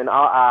enough in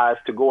our eyes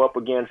to go up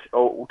against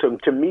or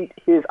to meet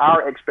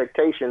our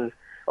expectations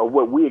of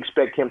what we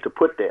expect him to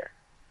put there.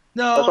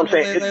 No,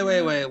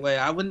 wait.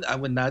 I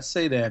would not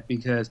say that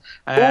because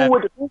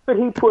who could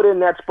he put in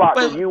that spot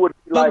that you would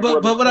like?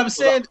 But what I'm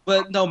saying,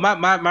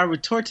 my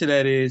retort to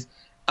that is,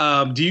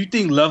 do you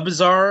think Love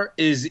Bizarre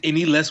is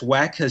any less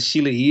whack because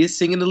Sheila E. is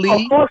singing the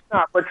lead? Of course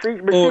not. But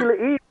Sheila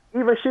E.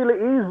 Even Sheila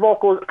E.'s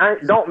vocals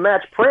don't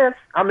match Prince.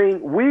 I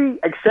mean, we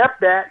accept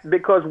that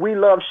because we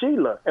love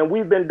Sheila, and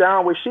we've been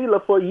down with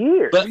Sheila for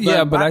years.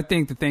 But I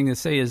think the thing to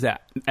say is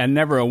that I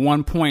never at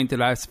one point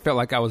that I felt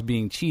like I was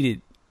being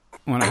cheated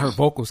when her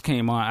vocals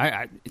came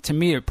on. To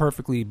me, it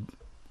perfectly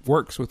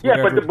works with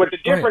whatever. Yeah, but the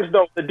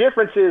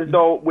difference is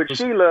with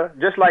Sheila,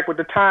 just like with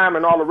The Time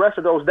and all the rest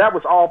of those, that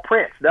was all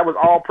Prince. That was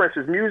all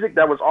Prince's music.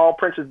 That was all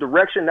Prince's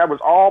direction. That was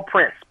all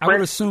Prince. I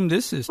would assume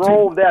this is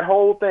drove that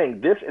whole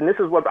thing. This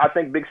is what I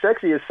think Big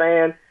Sexy is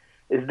saying.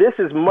 Is this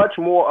is much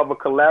more of a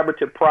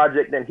collaborative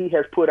project than he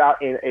has put out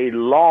in a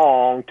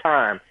long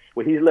time,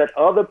 where he's let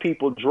other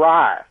people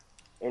drive.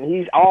 And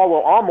he's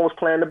almost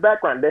playing the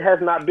background. There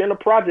has not been a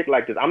project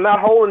like this. I'm not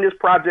holding this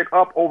project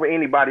up over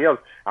anybody else.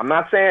 I'm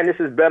not saying this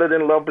is better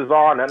than Love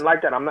Bizarre, nothing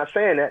like that. I'm not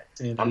saying that.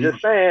 Mm-hmm. I'm just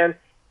saying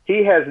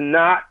he has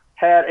not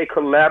had a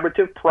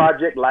collaborative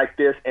project like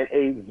this in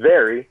a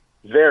very,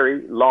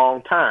 very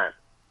long time.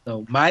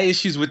 So my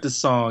issues with the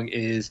song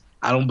is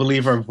I don't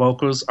believe her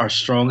vocals are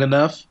strong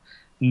enough,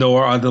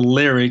 nor are the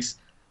lyrics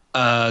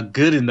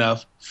good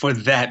enough for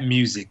that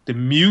music. The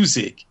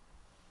music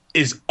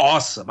is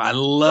awesome. I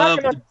love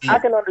the beat. I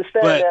can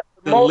understand that.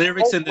 The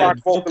lyrics and the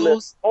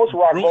vocals. Most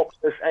rock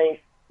vocalists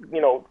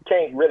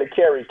can't really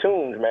carry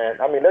tunes, man.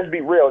 I mean, let's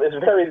be real. There's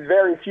very,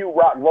 very few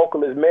rock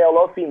vocalists, male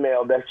or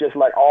female, that's just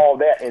like all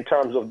that in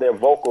terms of their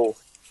vocal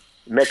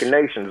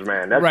machinations,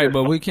 man. That's right,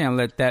 but we can't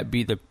let that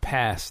be the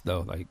past,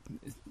 though.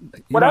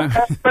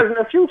 That's present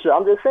and future.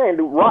 I'm just saying,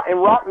 in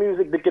rock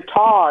music, the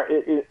guitar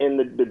and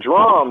the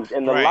drums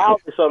and the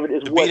loudness of it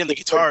is the what beat and the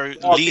guitar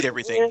lead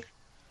everything.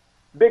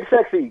 Big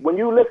Sexy, when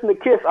you listen to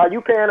Kiss, are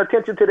you paying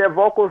attention to their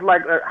vocals?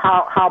 Like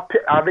how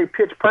are they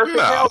pitch perfect?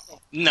 No.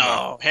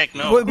 No, heck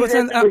no. But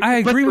I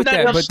agree with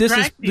that. But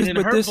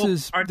this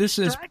is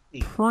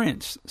distracting.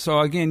 Prince.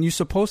 So again, you're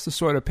supposed to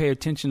sort of pay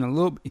attention a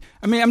little.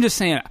 I mean, I'm just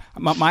saying.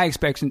 My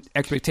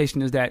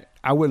expectation is that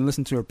I wouldn't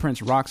listen to a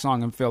Prince rock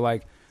song and feel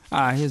like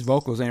his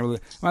vocals ain't really.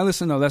 When I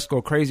listen to Let's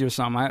Go Crazy or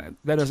something,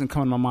 that doesn't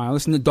come to my mind. I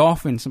listen to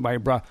Dolphin. Somebody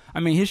brought. I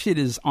mean, his shit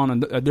is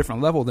on a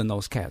different level than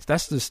those cats.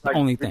 That's just the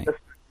only thing.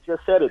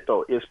 Just said it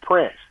though. It's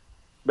Prince.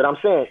 But I'm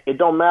saying it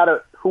don't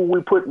matter who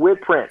we put with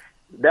Prince.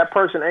 That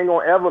person ain't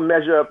gonna ever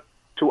measure up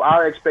to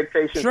our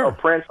expectations of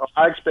Prince or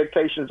our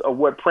expectations of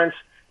what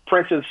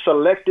Prince's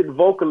selected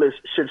vocalist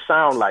should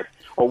sound like,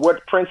 or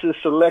what Prince's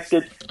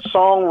selected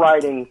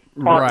songwriting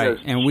partners.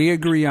 Right, and we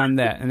agree on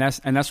that, and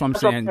that's what I'm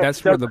saying.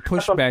 That's where the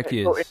pushback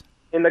is. So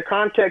in the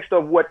context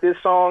of what this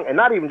song, and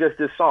not even just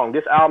this song,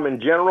 this album in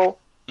general,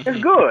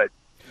 is good.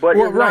 But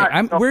well, it's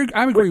right, not,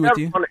 I agree with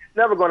you. It's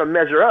never going to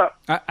measure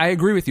up. I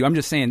agree with you. I'm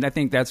just saying. I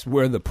think that's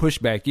where the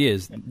pushback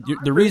is.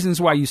 The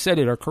reasons why you said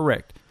it are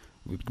correct.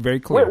 Very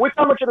clear. We're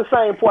coming to the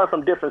same point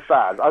from different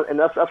sides, and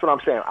that's what I'm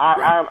saying.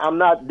 I'm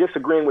not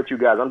disagreeing with you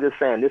guys. I'm just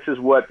saying this is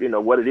what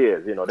it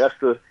is.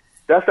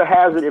 That's the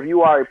hazard if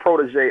you are a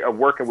protege of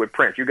working with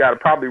Prince. You got to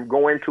probably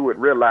go into it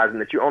realizing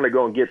that you're only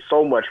going to get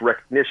so much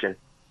recognition,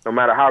 no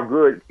matter how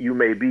good you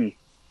may be.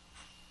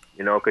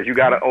 Because you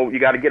got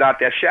to get out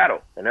that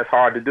shadow, and that's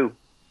hard to do.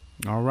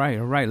 All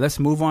right. Let's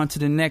move on to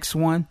the next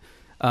one.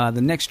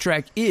 The next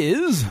track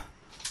is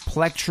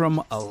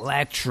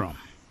PLECTRUMELECTRUM.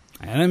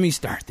 And let me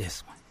start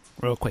this one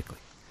real quickly.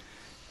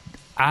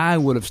 I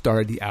would have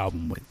started the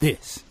album with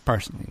this,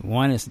 personally.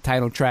 One is the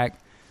title track.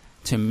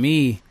 To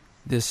me,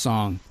 this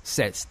song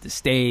sets the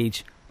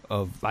stage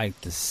of, like,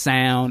 the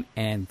sound.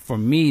 And for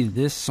me,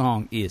 this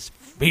song is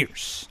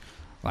fierce.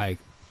 Like,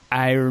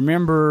 I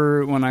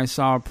remember when I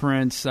saw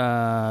Prince,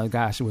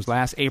 it was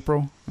last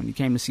April when he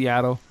came to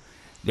Seattle.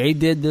 They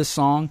did this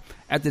song.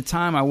 At the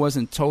time, I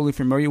wasn't totally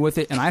familiar with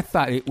it, and I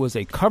thought it was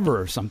a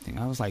cover or something.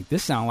 I was like,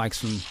 this sounds like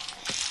some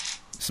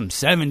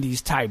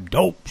 70s type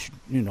dope,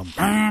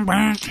 bang,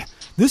 bang.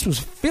 This was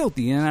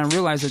filthy, and I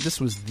realized that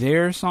this was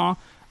their song.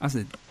 I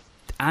said,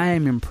 I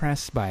am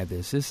impressed by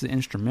this. This is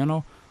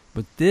instrumental,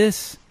 but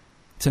this,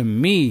 to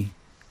me,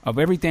 of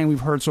everything we've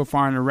heard so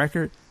far on the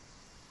record,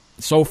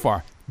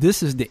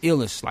 this is the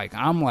illest. Like,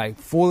 I'm like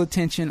full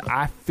attention.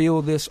 I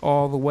feel this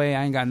all the way.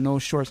 I ain't got no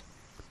shorts.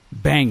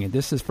 Banging.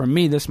 This is, for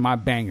me, this is my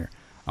banger.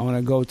 I want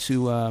to go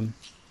to, I'm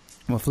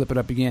going to flip it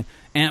up again.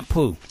 Aunt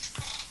Pooh.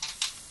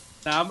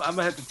 Now, I'm going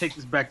to have to take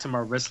this back to my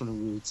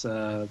wrestling roots.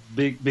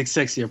 Big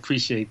Sexy,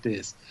 appreciate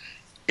this.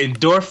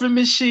 Endorphin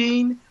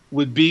Machine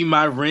would be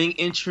my ring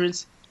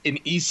entrance in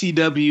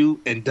ECW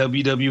and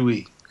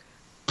WWE.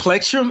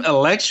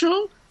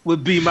 PLECTRUMELECTRUM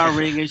would be my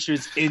ring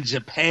entrance in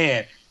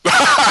Japan.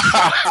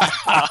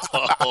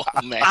 Oh,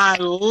 man. I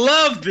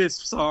love this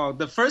song.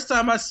 The first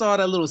time I saw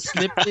that little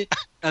snippet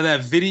of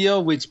that video,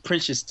 which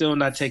Prince is still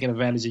not taking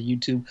advantage of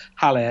YouTube,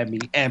 holla at me,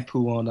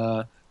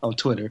 Ampu on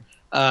Twitter.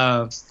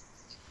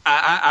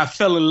 I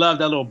fell in love,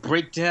 that little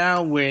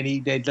breakdown where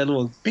that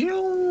little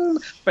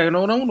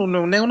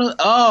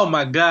oh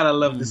my God, I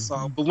love this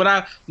song. But when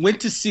I went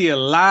to see it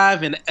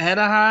live in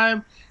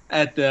Anaheim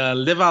at the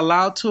Live Out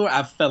Loud tour,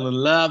 I fell in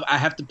love. I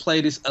have to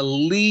play this at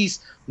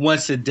least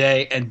once a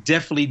day and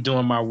definitely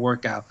during my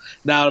workout.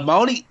 Now, my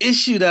only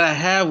issue that I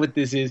have with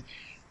this is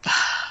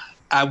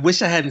I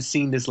wish I hadn't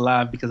seen this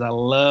live because I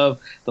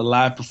love the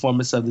live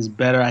performance of this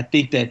better. I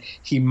think that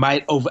he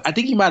might have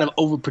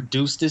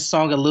overproduced this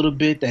song a little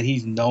bit that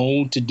he's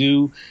known to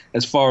do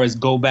as far as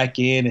go back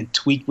in and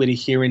tweak with it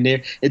here and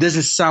there. It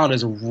doesn't sound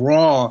as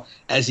raw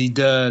as he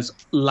does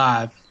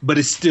live, but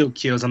it still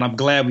kills, and I'm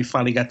glad we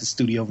finally got the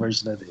studio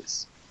version of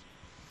this.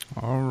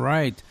 All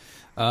right.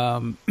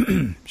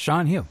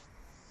 Sean Hill.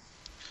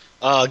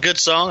 Good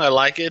song. I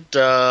like it.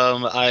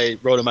 I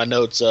wrote in my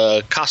notes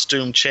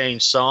costume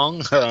change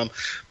song.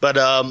 But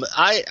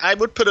I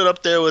would put it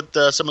up there with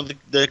some of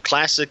the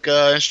classic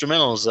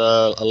instrumentals.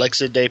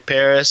 Alexia de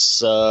Paris,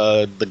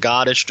 the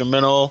God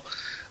instrumental,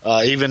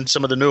 even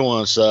some of the new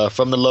ones,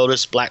 From the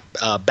Lotus, Back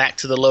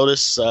to the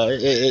Lotus.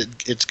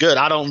 It's good.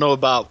 I don't know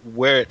about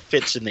where it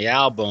fits in the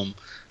album,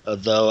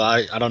 though.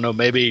 I don't know.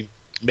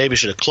 Maybe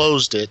should have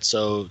closed it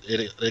so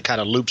it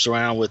kind of loops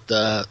around with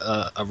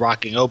a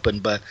rocking open,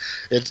 but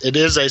it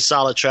is a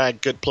solid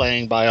track. Good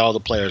playing by all the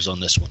players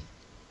on this one.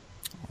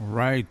 All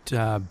right,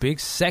 Big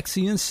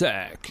Sexy and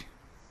Sack.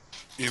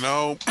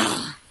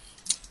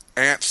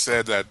 Ant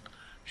said that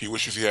he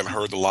wishes he hadn't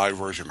heard the live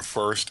version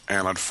first,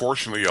 and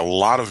unfortunately a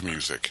lot of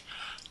music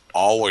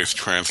always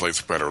translates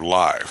better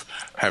live.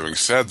 Having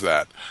said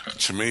that,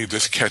 to me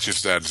this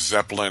catches that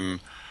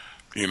Zeppelin,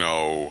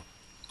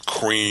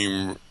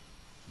 Cream,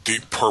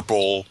 Deep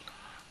Purple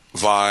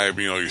vibe.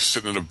 You're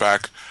sitting in the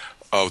back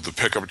of the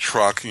pickup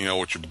truck,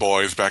 with your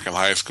boys back in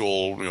high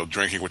school,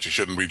 drinking what you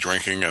shouldn't be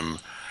drinking.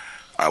 And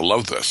I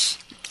love this.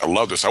 I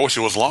wish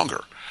it was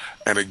longer.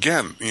 And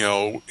again,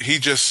 he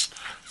just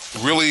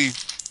really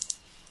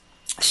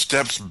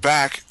steps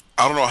back.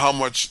 I don't know how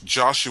much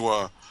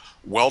Joshua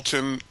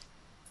Welton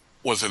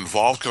was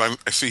involved, because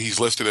I see he's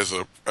listed as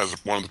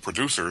one of the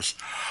producers,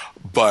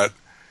 but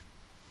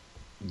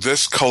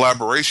this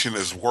collaboration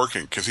is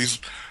working because he's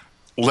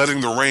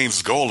letting the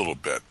reins go a little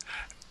bit,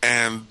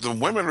 and the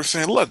women are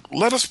saying, "Look,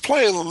 let us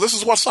play. This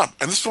is what's up,"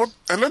 and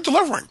and they're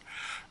delivering.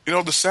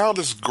 The sound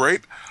is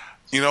great.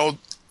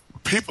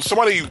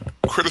 Somebody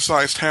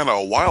criticized Hannah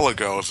a while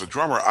ago as a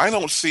drummer. I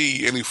don't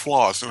see any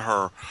flaws in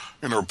her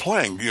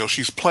playing.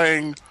 She's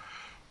playing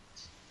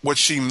what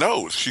she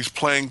knows. She's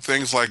playing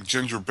things like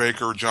Ginger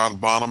Baker, John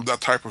Bonham, that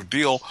type of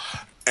deal,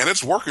 and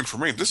it's working for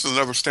me. This is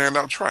another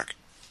standout track.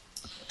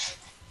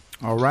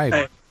 All right.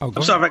 Hey, I'm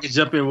sorry if I can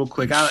jump in real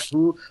quick.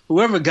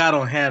 Whoever got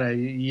on Hannah,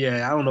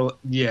 I don't know.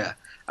 Yeah,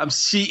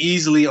 she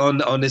easily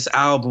on this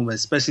album,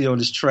 especially on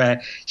this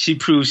track. She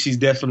proves she's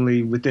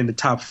definitely within the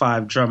top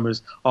 5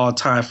 drummers all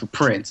time for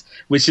Prince,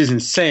 which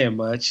isn't saying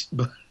much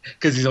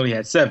because he's only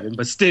had 7,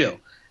 but still.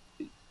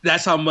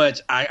 That's how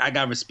much I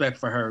got respect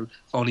for her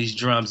on these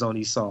drums, on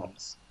these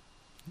songs.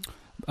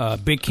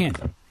 Big Ken.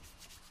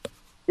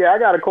 Yeah, I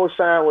got to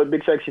co-sign what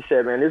Big Sexy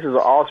said, man. This is an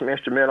awesome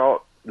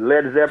instrumental.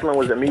 Led Zeppelin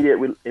was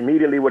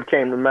immediately what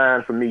came to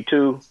mind for me,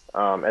 too,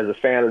 as a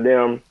fan of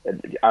them.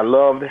 I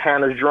loved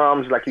Hannah's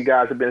drums, like you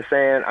guys have been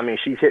saying. I mean,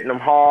 she's hitting them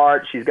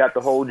hard. She's got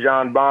the whole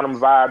John Bonham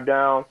vibe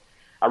down.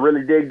 I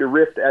really dig the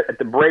riff at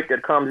the break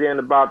that comes in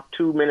about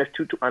 2 minutes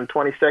and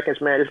 20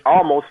 seconds, man. It's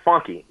almost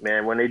funky,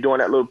 man, when they're doing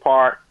that little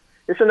part.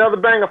 It's another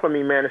banger for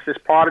me, man. It's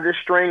just part of this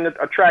string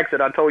of tracks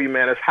that I told you,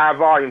 man. It's high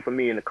volume for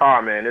me in the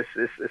car, man.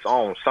 It's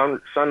on.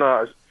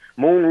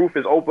 Moonroof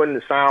is open.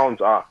 The sounds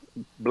are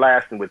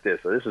blasting with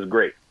this. So this is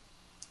great.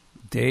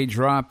 Day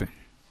dropping.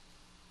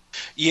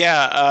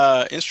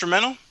 Yeah,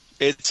 instrumental.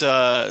 It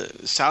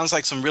sounds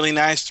like some really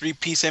nice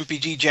 3-piece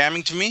MPG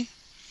jamming to me.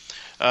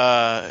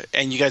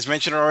 And you guys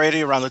mentioned it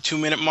already around the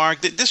 2-minute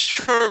mark. This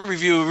short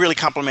review really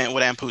complimented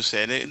what Ampu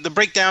said. The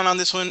breakdown on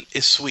this one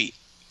is sweet.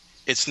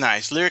 It's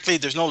nice. Lyrically,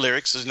 there's no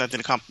lyrics. There's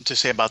nothing to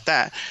say about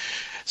that.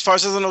 As far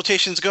as other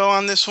notations go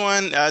on this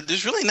one,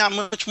 there's really not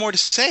much more to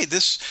say.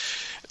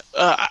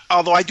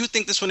 Although I do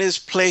think this one is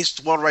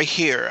placed well right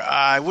here.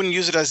 I wouldn't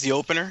use it as the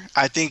opener.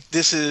 I think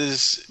this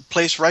is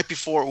placed right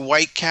before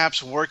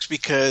Whitecaps works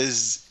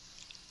because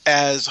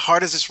as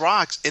hard as this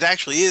rocks, it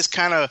actually is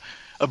kind of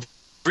a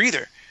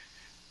breather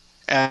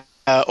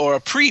or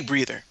a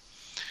pre-breather.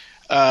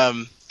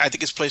 I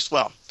think it's placed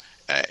well.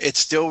 It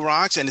still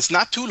rocks, and it's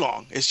not too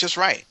long. It's just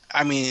right.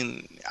 I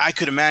mean, I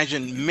could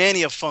imagine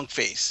many a funk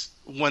face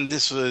when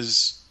this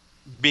was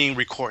being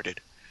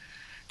recorded.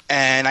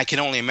 And I can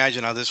only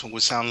imagine how this one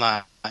would sound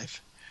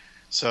live.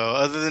 So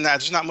other than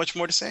that, there's not much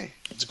more to say.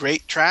 It's a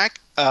great track.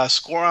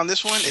 Score on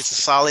this one, it's a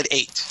solid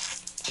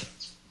 8.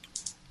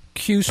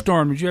 Q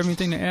Storm, did you have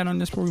anything to add on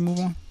this before we move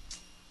on?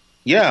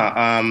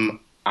 Yeah,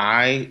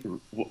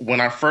 when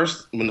the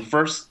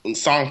first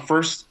song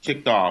first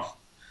kicked off,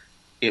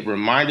 it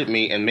reminded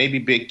me, and maybe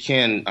Big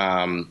Ken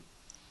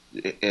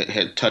it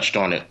had touched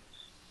on it.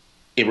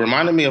 It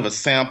reminded me of a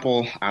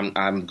sample.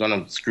 I'm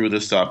gonna screw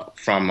this up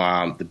from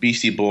the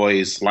Beastie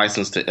Boys'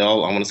 "License to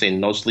Ill." I want to say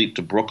 "No Sleep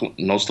Till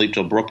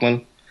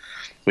Brooklyn,"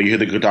 where you hear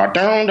the guitar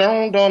down,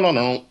 down, down, down,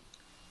 down.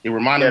 It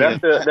reminded me.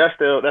 That's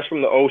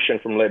from the Ocean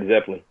from Led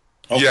Zeppelin.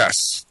 Okay.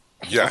 Yes.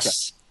 Okay.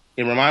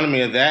 It reminded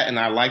me of that, and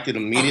I liked it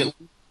immediately.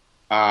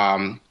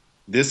 I'm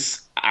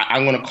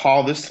going to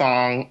call this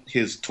song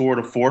his tour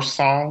de force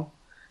song.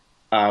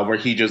 Where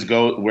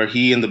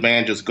he and the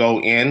band just go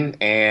in,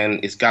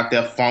 and it's got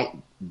that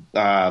funk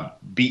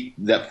beat,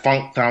 that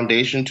funk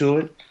foundation to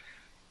it.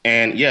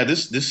 And yeah,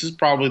 this is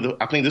probably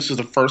I think this is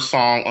the first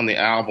song on the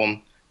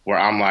album where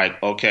I'm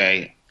like,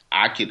 okay,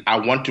 I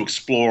want to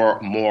explore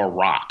more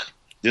rock.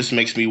 This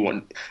makes me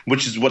want,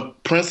 which is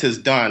what Prince has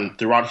done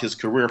throughout his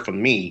career for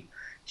me.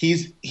 He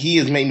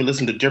has made me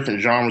listen to different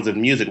genres of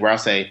music where I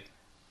say,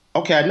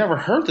 okay, I never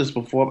heard this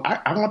before.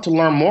 I want to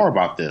learn more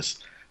about this.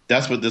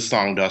 That's what this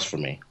song does for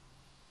me.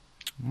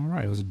 All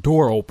right, it was a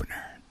door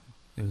opener.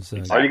 It was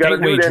all you got to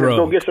do then is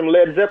go get some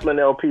Led Zeppelin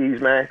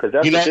LPs, man, because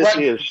that's what this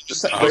is.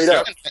 Straight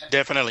up.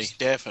 Definitely.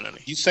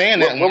 You saying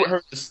that?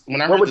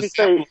 What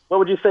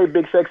would you say,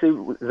 Big Sexy?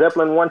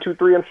 Zeppelin 1, 2,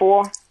 3, and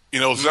 4?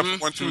 Zeppelin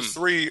 1, 2,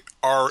 3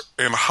 are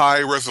in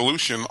high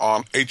resolution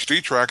on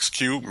HD tracks.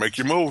 Q, make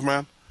your move,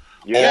 man.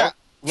 Yeah.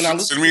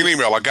 Send me an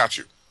email. I got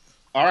you.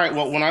 All right.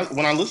 Well, when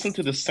I listened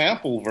to the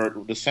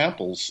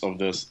samples of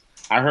this,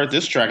 I heard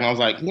this track and I was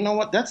like, you know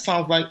what? That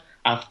sounds like.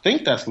 I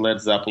think that's Led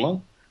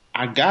Zeppelin.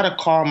 I gotta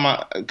call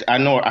I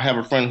know I have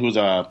a friend he's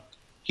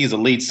a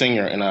lead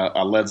singer in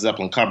a Led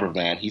Zeppelin cover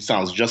band. He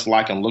sounds just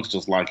like him, looks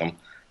just like him.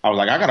 I was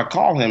like, I gotta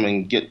call him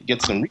and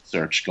get some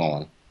research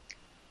going.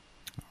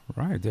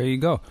 All right, there you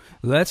go.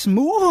 Let's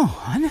move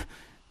on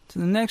to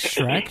the next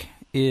track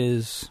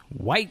is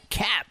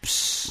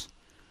Whitecaps.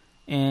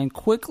 And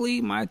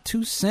quickly, my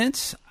 2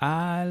 cents.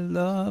 I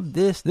love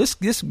this. This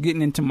is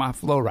getting into my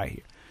flow right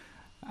here.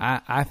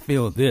 I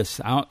feel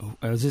this.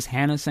 Is this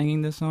Hannah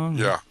singing this song?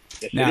 Yeah.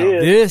 Yes, now,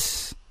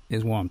 this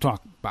is what I'm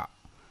talking about.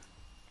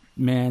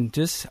 Man,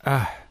 this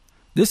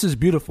is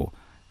beautiful.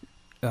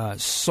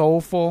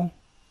 Soulful,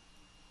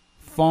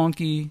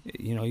 funky.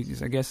 You know, I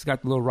guess it's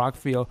got the little rock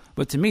feel.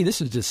 But to me,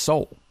 this is just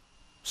soul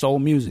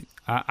music.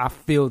 I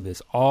feel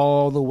this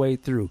all the way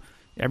through.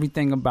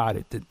 Everything about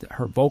it.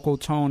 Her vocal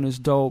tone is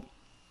dope.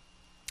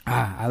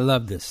 I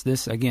love this.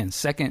 This, again,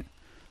 second.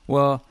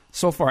 Well,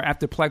 so far,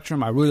 after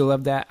Plectrum, I really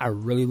love that. I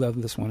really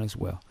love this one as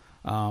well.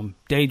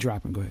 Day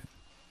Dropping, go ahead.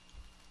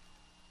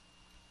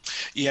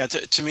 Yeah,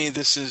 to me,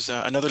 this is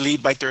another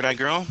lead by Third Eye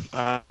Girl.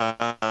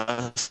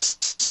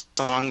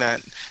 Song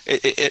that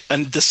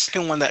and the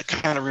second one that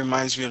kind of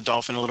reminds me of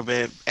Dolphin a little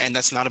bit, and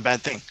that's not a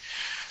bad thing.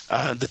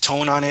 The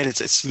tone on it,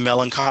 it's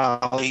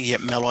melancholy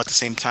yet mellow at the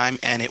same time,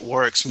 and it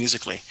works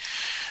musically.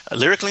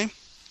 Lyrically,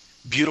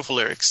 beautiful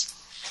lyrics.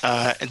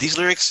 And these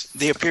lyrics,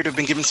 they appear to have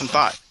been given some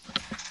thought.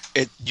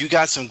 You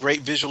got some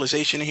great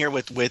visualization here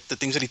with the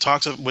things that he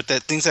talks about, with the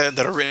things that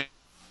are written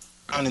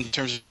down in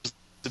terms of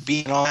the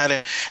beat and all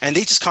that, and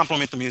they just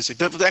complement the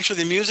music.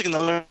 Actually, the music and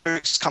the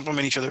lyrics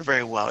complement each other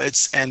very well.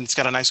 It's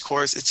got a nice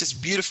chorus. It's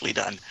just beautifully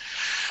done.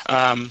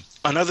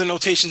 Another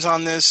notations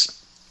on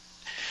this,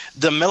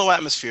 the mellow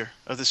atmosphere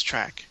of this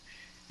track.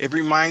 It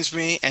reminds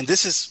me, and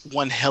this is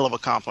one hell of a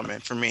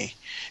compliment for me,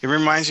 it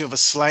reminds me of a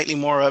slightly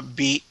more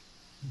upbeat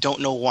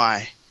Don't Know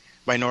Why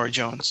by Norah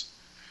Jones.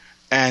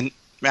 And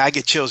man, I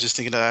get chills just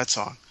thinking of that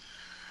song.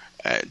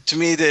 To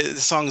me, the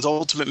song is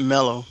ultimate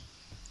mellow.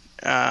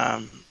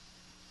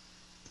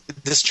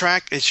 This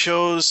track, it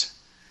shows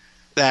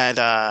that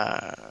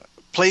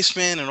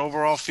placement and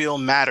overall feel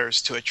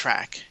matters to a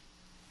track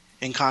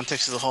in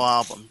context of the whole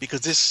album,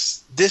 because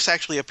this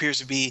actually appears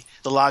to be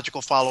the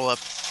logical follow-up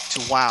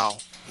to Wow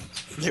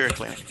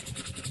lyrically.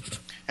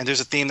 And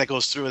there's a theme that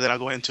goes through that I'll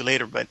go into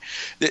later, but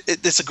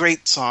it's a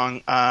great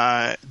song.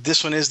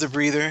 This one is the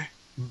breather,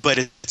 but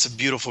it's a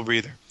beautiful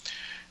breather.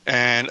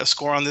 And a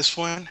score on this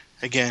one,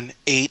 again,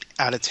 8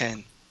 out of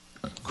 10.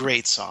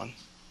 Great song.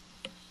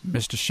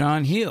 Mr.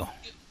 Sean Hill.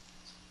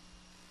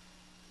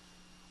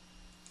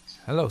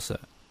 Hello, sir.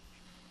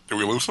 Did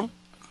we lose him?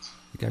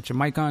 You got your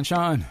mic on,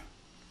 Sean.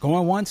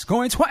 Going once,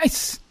 going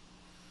twice.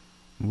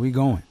 We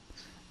going.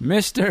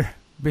 Mr.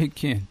 Big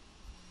Ken.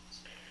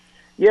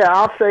 Yeah,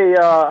 I'll say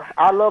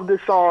I love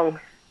this song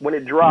when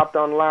it dropped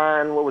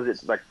online. What was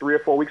it, like 3 or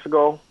 4 weeks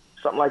ago?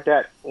 Something like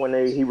that. When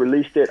he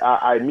released it,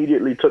 I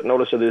immediately took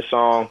notice of this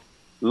song.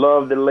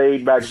 Love the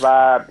laid-back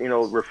vibe. You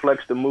know,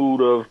 reflects the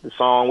mood of the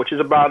song, which is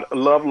about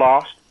love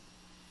lost.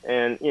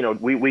 And, you know,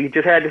 we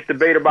just had this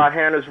debate about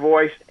Hannah's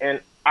voice.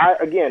 And,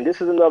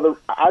 this is another,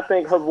 I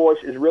think her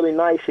voice is really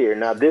nice here.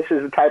 Now, this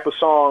is the type of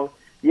song,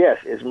 yes,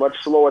 it's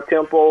much slower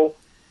tempo.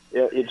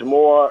 It's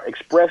more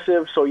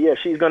expressive. So, yeah,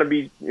 she's going to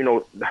be, you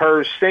know,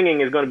 her singing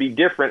is going to be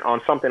different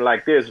on something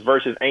like this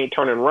versus Ain't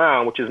Turning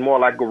Around, which is more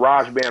like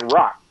garage band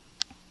rock.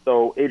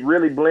 So it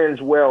really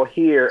blends well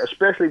here,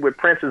 especially with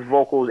Prince's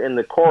vocals in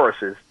the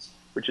choruses,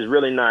 which is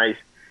really nice.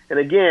 And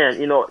again,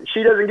 you know,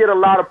 she doesn't get a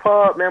lot of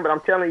pub, man, but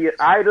I'm telling you,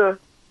 Ida,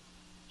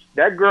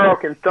 that girl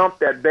can thump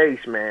that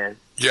bass, man.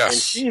 Yes.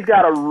 And she's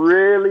got a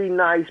really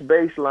nice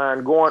bass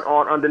line going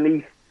on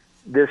underneath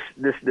this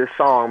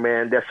song,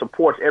 man, that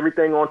supports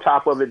everything on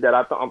top of it that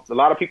a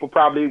lot of people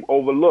probably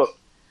overlook.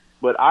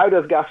 But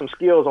Ida's got some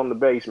skills on the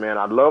bass, man.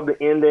 I love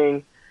the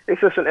ending. It's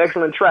just an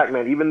excellent track,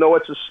 man. Even though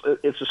it's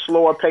a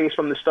slower pace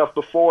from the stuff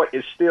before,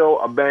 it's still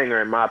a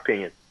banger in my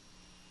opinion.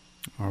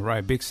 All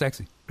right, Big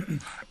Sexy.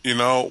 You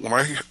know, when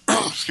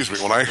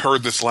I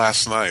heard this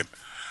last night,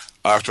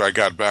 after I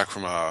got back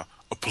from a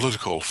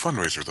political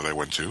fundraiser that I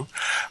went to,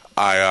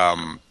 I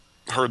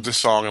heard this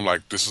song and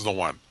like, this is the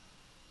one.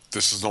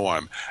 This is the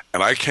one.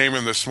 And I came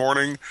in this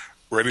morning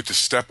ready to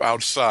step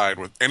outside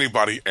with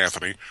anybody,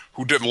 Anthony,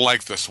 who didn't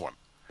like this one.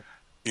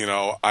 You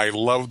know, I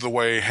loved the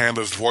way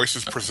Hannah's voice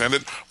is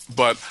presented,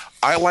 but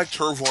I liked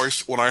her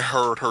voice when I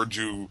heard her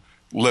do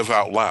Live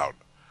Out Loud.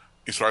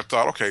 So I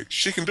thought, okay,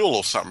 she can do a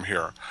little something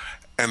here.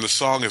 And the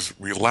song is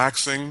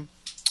relaxing.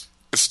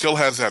 It still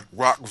has that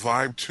rock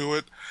vibe to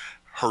it.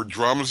 Her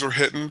drums are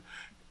hitting.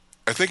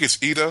 I think it's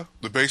Ida,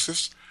 the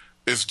bassist,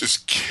 is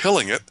just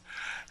killing it.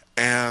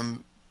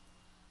 And,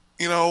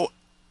 you know,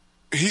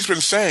 he's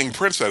been saying,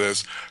 Prince that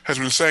is, has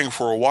been saying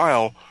for a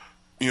while,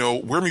 you know,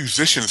 we're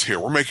musicians here.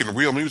 We're making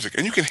real music.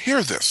 And you can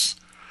hear this.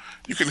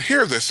 You can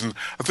hear this. And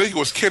I think it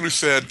was Ken who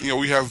said, you know,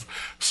 we have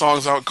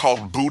songs out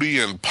called Booty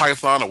and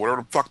Python or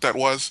whatever the fuck that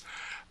was.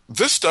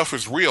 This stuff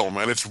is real,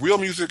 man. It's real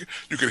music.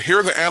 You can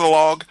hear the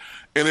analog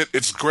in it.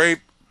 It's great.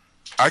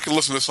 I can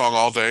listen to this song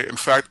all day. In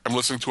fact, I'm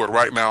listening to it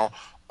right now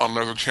on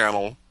another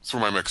channel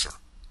through my mixer.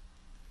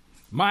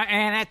 My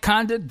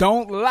anaconda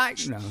don't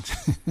like no.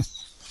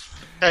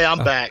 Hey,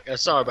 I'm back.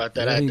 Sorry about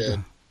that. I had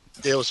to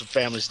deal with some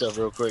family stuff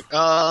real quick.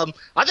 I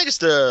think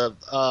it's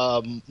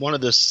I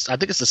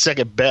think it's the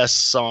second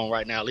best song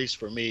right now, at least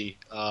for me.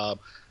 I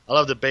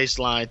love the bass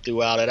line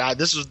throughout it.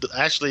 This was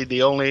actually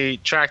the only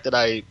track that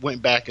I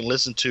went back and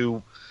listened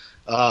to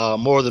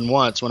more than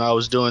once when I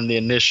was doing the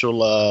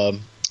initial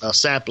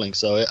sampling.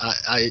 So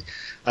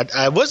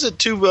I wasn't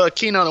too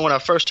keen on it when I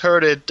first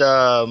heard it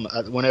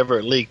whenever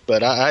it leaked,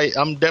 but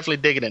I'm definitely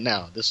digging it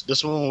now.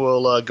 This one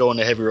will go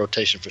into heavy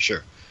rotation for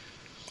sure.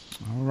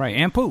 All right,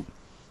 and Poop.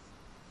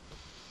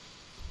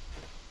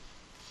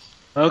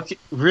 Okay,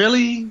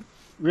 really,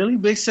 really,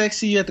 Big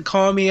Sexy, you have to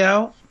call me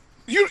out.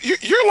 You're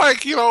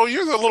like,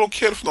 you're the little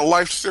kid from the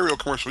Life cereal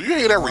commercial. You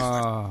hate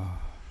everything.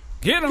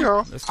 Get him. You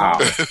know. Let's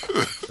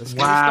get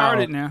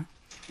started now.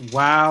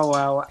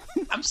 Wow.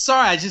 I'm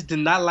sorry, I just did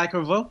not like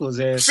her vocals.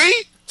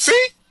 See?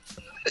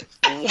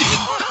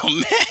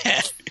 Oh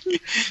man.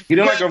 You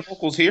don't like her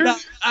vocals here? No,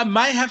 I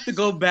might have to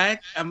go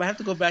back. I might have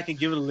to go back and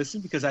give it a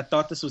listen because I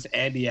thought this was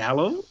Andy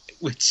Allo,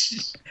 which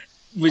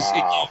You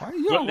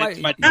don't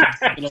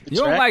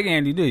like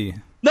Andy, do you?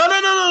 No.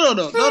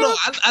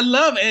 I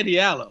love Andy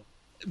Allo,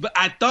 but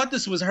I thought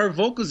this was her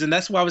vocals, and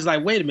that's why I was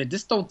like, wait a minute,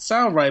 this don't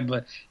sound right.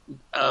 But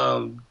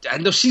I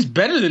know she's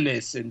better than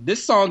this, and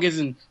this song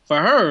isn't for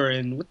her.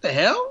 And what the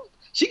hell?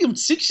 She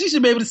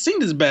should be able to sing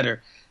this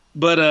better.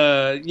 But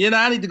I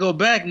need to go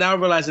back now,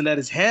 realizing that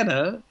it's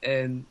Hannah,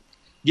 and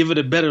give it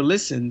a better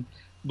listen.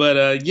 But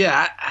I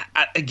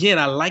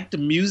like the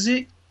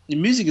music. The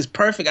music is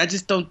perfect. I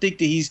just don't think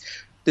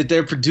that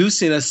they're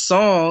producing a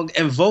song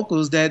and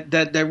vocals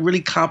that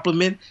really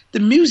complement the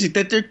music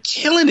that they're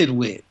killing it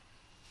with.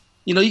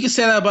 You can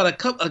say that about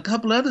a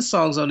couple other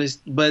songs on this,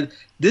 but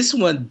this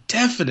one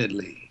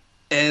definitely.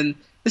 And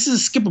this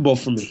is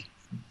skippable for me.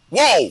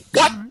 Whoa!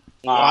 What?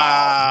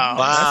 Wow.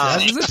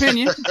 That's his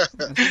opinion.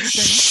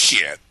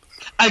 Shit.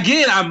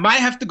 Again, I might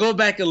have to go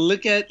back and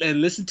look at and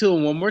listen to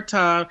it one more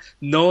time,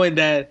 knowing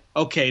that,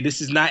 okay,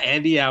 this is not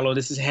Andy Allo,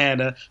 this is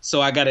Hannah,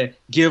 so I got to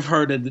give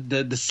her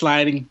the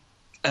sliding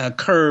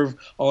curve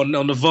on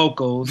the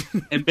vocals,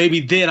 and maybe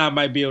then I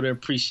might be able to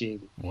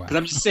appreciate it. Because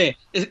I'm just saying,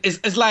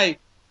 it's like,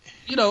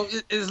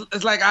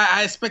 it's like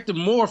I expected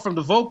more from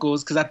the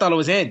vocals because I thought it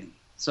was Andy.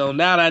 So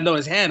now that I know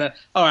it's Hannah,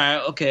 all right,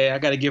 okay, I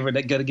got to give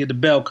the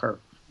bell curve.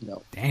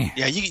 Damn.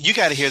 Yeah, you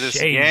got to hear this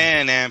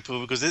again,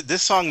 Ampu, because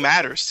this song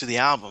matters to the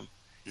album.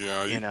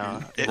 Yeah,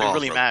 it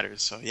really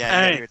matters. So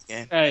yeah, you gotta hear it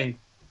again. Hey,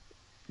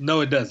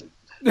 no, it doesn't.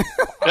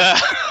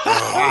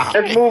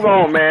 Let's move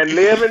on, man.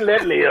 Live and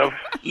let live.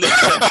 Is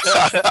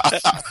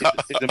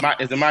it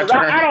my turn?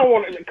 I don't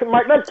want to.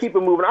 Mike, let's keep it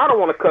moving. I don't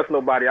want to cuss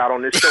nobody out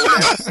on this show, man.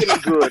 It's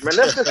getting good, man.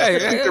 Let's just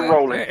keep it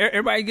rolling.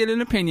 Everybody get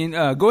an opinion.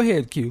 Go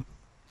ahead, Q.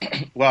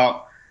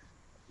 Well,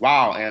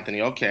 wow,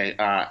 Anthony. Okay,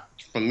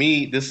 for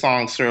me, this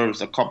song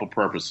serves a couple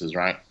purposes,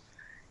 right?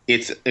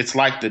 It's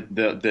like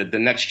the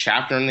next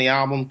chapter in the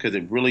album because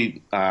it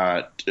really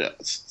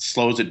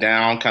slows it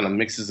down, kind of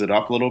mixes it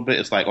up a little bit.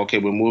 It's like, okay,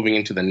 we're moving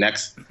into the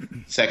next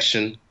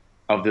section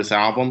of this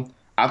album.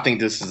 I think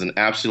this is an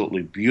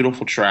absolutely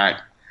beautiful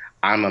track.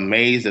 I'm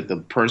amazed that the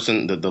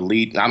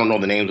lead, I don't know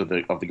the names of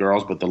the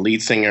girls, but the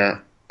lead singer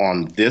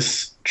on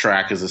this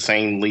track is the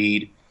same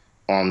lead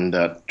on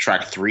the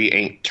track 3,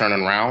 Ain't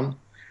Turning Round.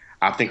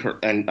 I think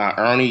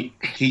Ernie,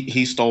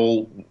 he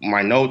stole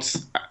my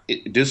notes.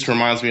 This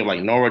reminds me of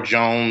like Norah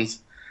Jones.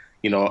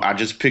 I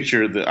just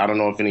picture I don't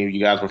know if any of you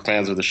guys were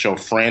fans of the show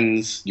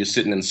Friends. You're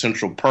sitting in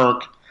Central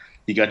Perk.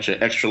 You got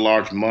your extra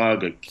large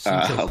mug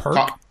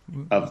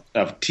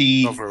of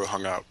tea.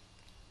 Hung out.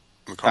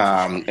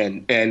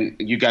 And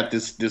you got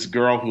this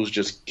girl who's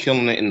just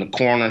killing it in the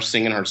corner,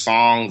 singing her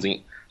songs. And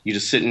you're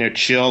just sitting there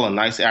chill, a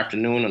nice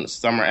afternoon, on a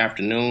summer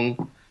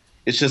afternoon.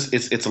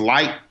 It's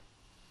light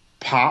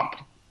pop.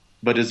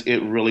 But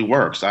it really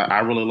works. I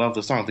really love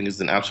the song. I think it's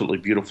an absolutely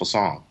beautiful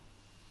song.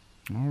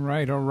 All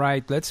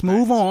right. Let's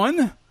move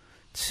on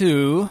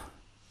to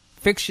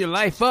Fix Your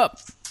Life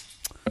Up.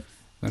 I'm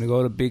going to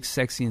go to Big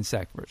Sexy and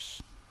Sackverse.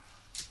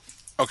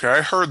 Okay,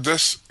 I heard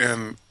this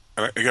and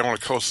again, I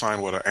want to co-sign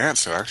what Ant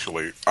said,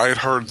 actually. I had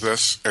heard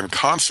this in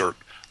concert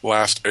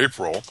last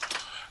April,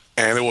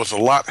 and it was a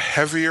lot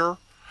heavier.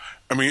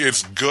 I mean,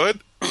 it's good.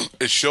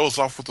 It shows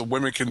off what the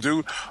women can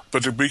do,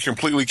 but to be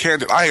completely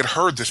candid, I had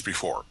heard this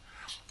before.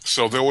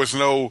 So there was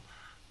no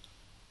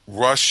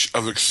rush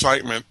of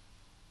excitement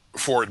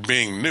for it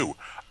being new.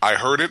 I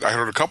heard it. I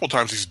heard it a couple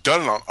times. He's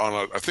done it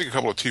on I think a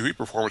couple of TV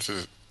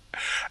performances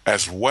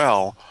as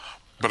well.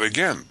 But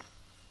again,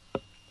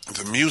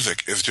 the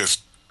music is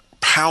just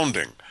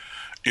pounding.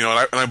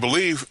 And I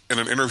believe in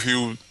an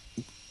interview,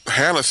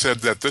 Hannah said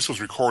that this was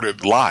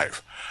recorded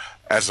live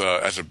as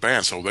a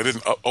band, so they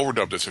didn't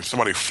overdub this. If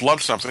somebody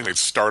flubbed something, they'd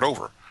start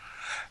over.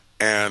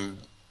 And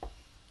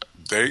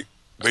they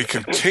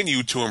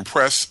continue to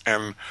impress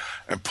and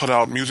put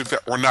out music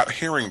that we're not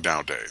hearing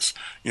nowadays.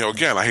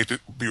 Again, I hate to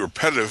be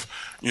repetitive.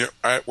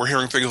 We're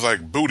hearing things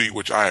like Booty,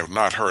 which I have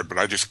not heard, but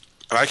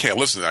I can't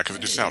listen to that because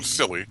it just sounds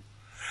silly.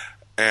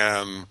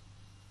 And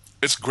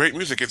it's great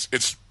music.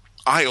 It's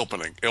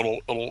eye-opening.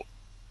 It'll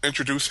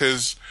introduce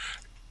his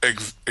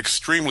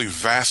extremely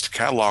vast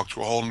catalog to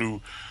a whole new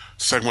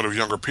segment of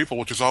younger people,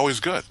 which is always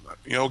good.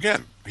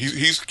 Again,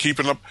 he's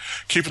keeping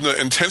the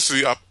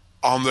intensity up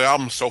on the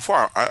album so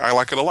far. I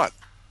like it a lot.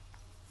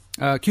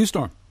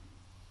 Q-Storm.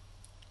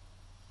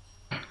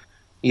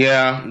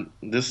 Yeah,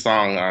 this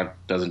song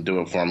doesn't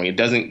do it for me. It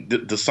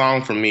doesn't. The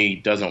song for me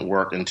doesn't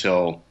work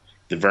until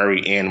the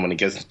very end when it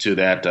gets to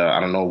that. I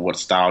don't know what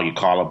style you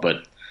call it,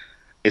 but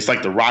it's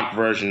like the rock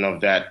version of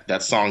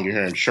that song you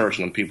hear in church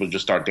when people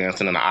just start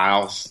dancing in the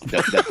aisles. I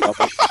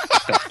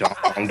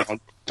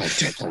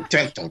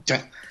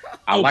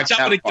like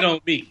that. Get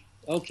on me.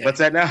 Okay. What's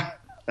that now?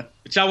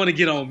 But y'all want to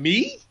get on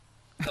me?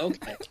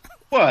 Okay.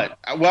 What?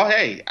 Well,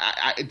 hey,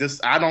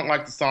 I don't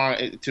like the song.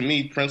 To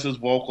me, Prince's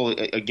vocal,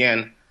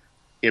 again,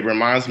 it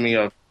reminds me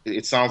of,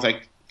 it sounds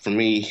like, for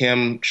me,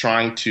 him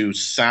trying to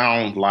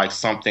sound like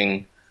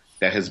something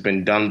that has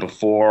been done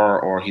before,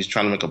 or he's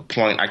trying to make a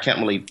point. I can't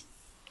really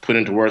put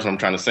into words what I'm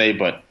trying to say,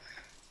 but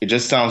it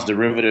just sounds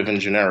derivative and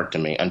generic to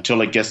me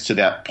until it gets to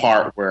that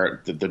part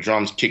where the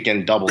drums kick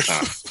in double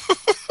time.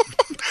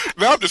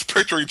 Now I'm just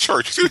picturing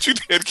church. See what you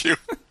did, Q?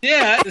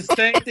 Yeah, the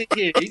same thing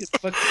here. You just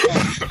fucking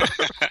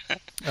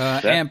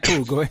and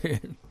Pooh, go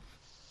ahead.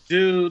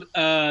 Dude,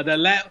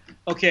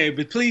 okay,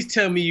 but please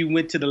tell me you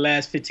went to the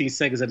last 15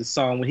 seconds of the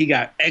song when he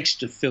got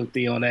extra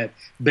filthy on that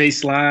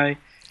bass line.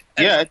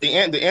 Yeah, at the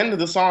end of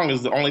the song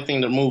is the only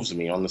thing that moves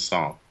me on the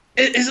song.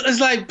 It's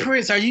like,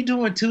 Prince, are you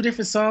doing two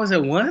different songs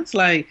at once?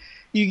 Like,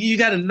 you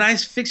got a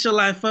nice Fix Your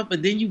Life Up,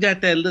 and then you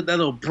got that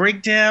little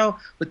breakdown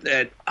with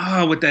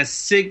that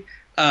sick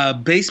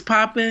bass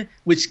popping,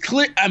 which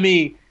clear. I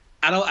mean,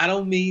 I don't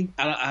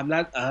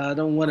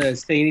want to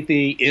say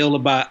anything ill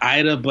about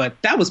Ida, but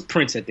that was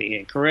Prince at the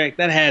end, correct?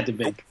 That had to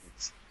be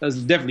Prince. That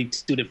was definitely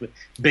two different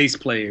bass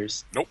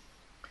players. Nope.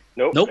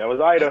 That was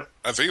Ida.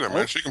 That's Ida,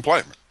 man. She can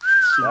play, man.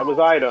 That was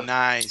Ida.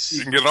 Nice.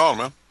 She can get it on,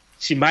 man.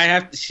 I might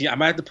have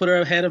to put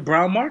her ahead of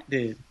Brown Mark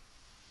then.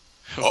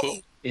 Uh-oh.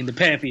 In the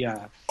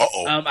pantheon.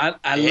 Uh-oh.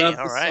 I love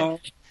the song,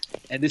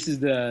 and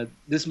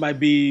this might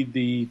be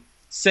the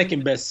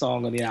second best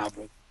song on the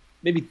album,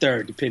 maybe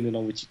third, depending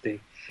on what you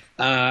think.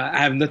 I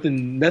have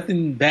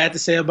nothing bad to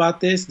say about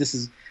this.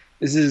 This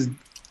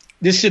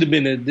should have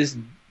been this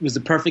was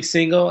the perfect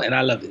single, and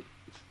I love it.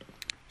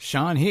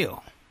 Sean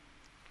Hill.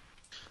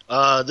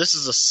 This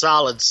is a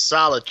solid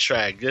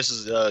track. This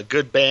is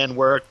good band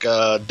work.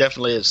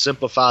 Definitely it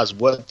simplifies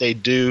what they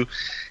do.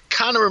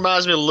 Kind of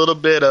reminds me a little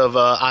bit of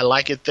I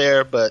Like It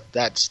There, but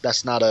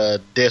that's not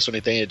a diss or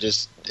anything.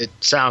 It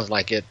sounds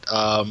like it.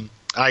 I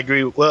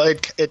agree. Well,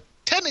 it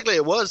technically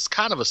it was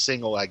kind of a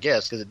single, I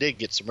guess, because it did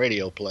get some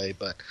radio play.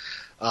 But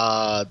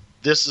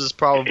this is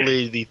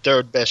probably the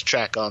third best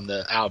track on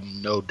the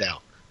album, no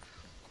doubt.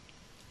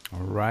 All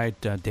right,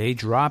 Day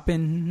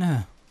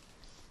Dropping.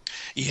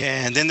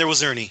 Yeah, and then there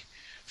was Ernie.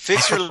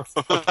 Fix Your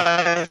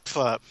Life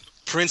Up.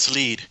 Prince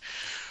lead.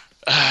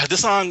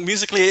 This song,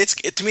 musically,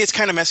 to me, it's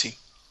kind of messy.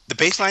 The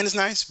bass line is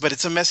nice, but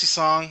it's a messy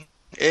song.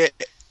 It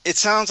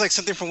sounds like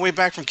something from way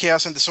back from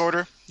Chaos and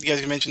Disorder. You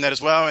guys mentioned that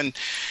as well. And,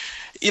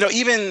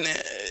 even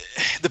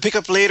the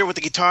pickup later with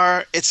the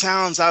guitar, it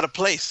sounds out of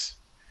place.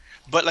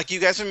 But like you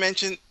guys have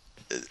mentioned,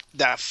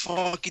 that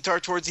funk guitar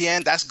towards the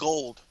end, that's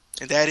gold.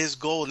 And that is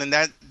gold. And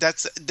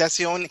that's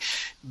the only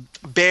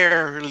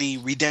barely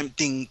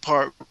redeeming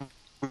part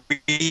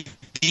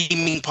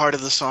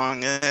of the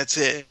song. And that's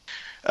it.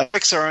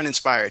 Lyrics are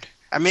uninspired.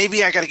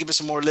 Maybe I got to give it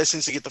some more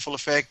listens to get the full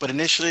effect. But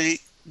initially,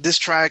 this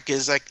track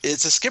is like,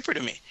 it's a skipper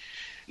to me.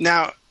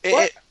 Now,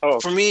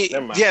 for me,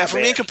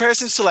 in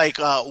comparison to like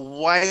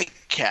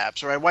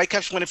Whitecaps, right?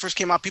 Whitecaps, when it first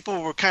came out,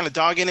 people were kind of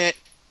dogging it.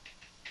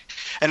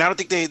 And I don't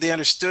think they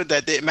understood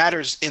that it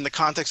matters in the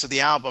context of the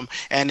album.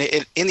 And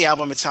in the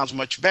album, it sounds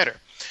much better.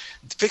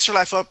 Fix Your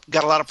Life Up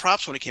got a lot of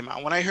props when it came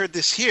out. When I heard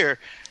this here,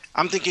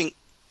 I'm thinking,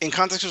 in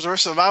context with the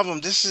rest of the album,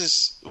 this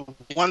is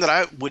one that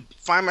I would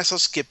find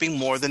myself skipping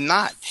more than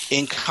not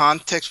in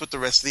context with the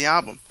rest of the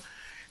album.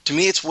 To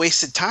me, it's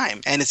wasted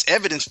time. And it's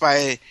evidenced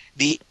by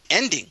the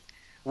ending,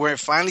 where it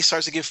finally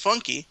starts to get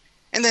funky,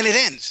 and then it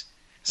ends.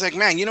 It's like,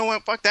 man, you know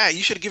what? Fuck that.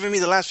 You should have given me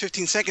the last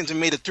 15 seconds and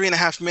made a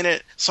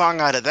 3.5-minute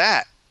song out of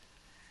that.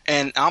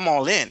 And I'm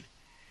all in.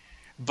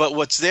 But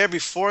what's there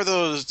before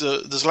those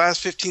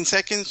last 15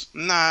 seconds,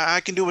 nah, I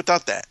can do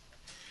without that.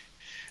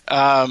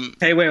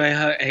 Hey, wait.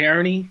 Hey,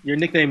 Ernie, your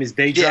nickname is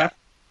Day Drop?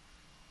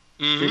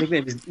 Mm-hmm. Your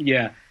nickname is,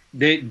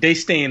 they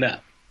staying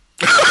up.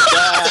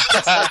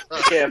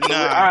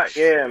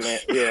 Man.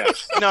 Yeah.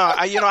 No,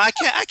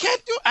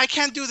 I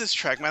can't do this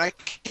track, man. I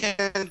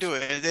can't do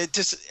it. It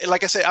just,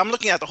 like I said, I'm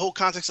looking at the whole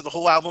context of the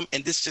whole album,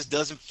 and this just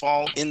doesn't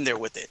fall in there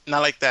with it. Not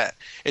like that.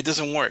 It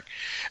doesn't work.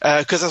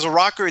 Because as a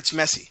rocker, it's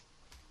messy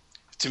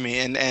to me,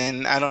 and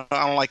I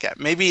don't like that.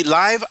 Maybe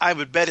live, I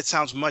would bet it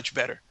sounds much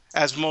better,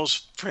 as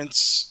most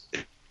Prince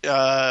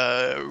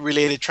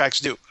related tracks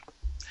do.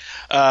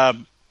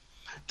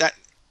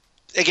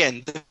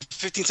 Again, the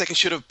 15 seconds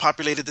should have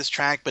populated this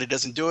track, but it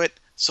doesn't do it.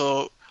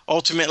 So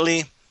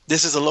ultimately,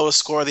 this is the lowest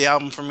score of the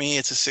album for me.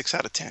 It's a 6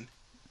 out of 10.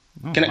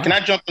 Oh, Can I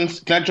jump in?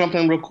 Can I jump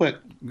in real quick?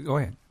 Go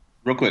ahead.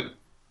 Real quick.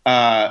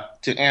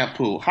 To Aunt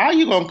Pooh, how are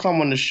you gonna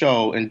come on the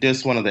show and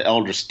diss one of the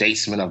elder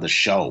statesmen of the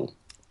show?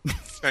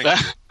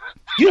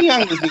 You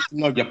youngsters need to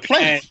know your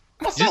place.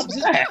 What's up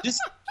with that?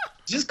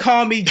 Just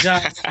call me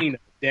John Cena.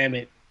 Damn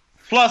it.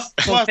 Plus,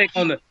 Take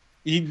on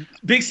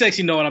Big Sex,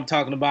 you know what I'm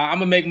talking about. I'm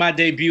gonna make my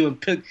debut and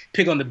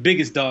pick on the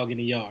biggest dog in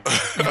the yard.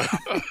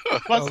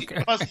 plus he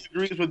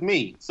agrees with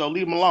me, so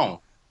leave him alone.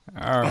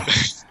 All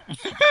right.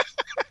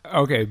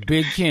 Okay,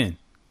 Big Ken.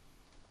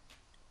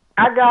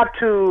 I got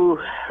to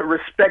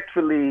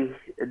respectfully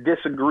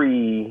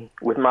disagree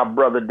with my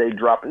brother Day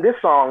Dropping. This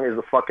song is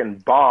a fucking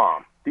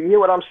bomb. Do you hear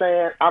what I'm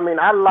saying? I mean,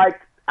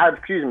 I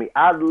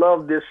I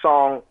love this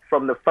song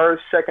from the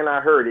first second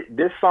I heard it.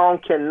 This song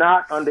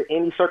cannot, under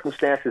any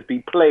circumstances, be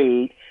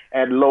played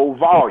at low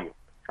volume.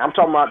 I'm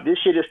talking about this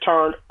shit is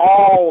turned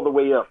all the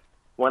way up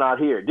when I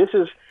hear it.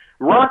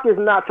 Rock is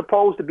not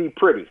supposed to be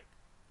pretty.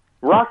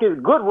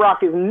 Good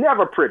rock is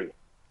never pretty.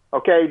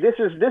 Okay, this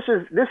is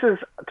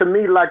to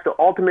me like the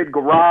ultimate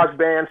garage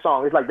band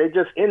song. It's like they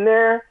just in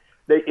there.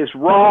 It's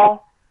raw.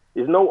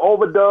 There's no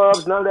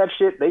overdubs, none of that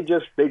shit. They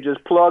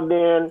just plugged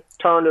in,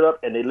 turned it up,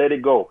 and they let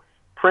it go.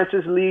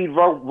 Prince's lead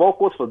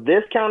vocals for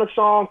this kind of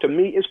song to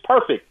me is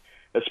perfect,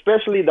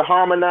 especially the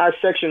harmonized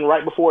section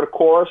right before the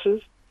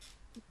choruses.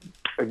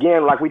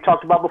 Again, like we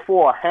talked about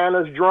before,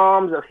 Hannah's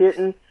drums are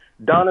hitting.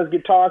 Donna's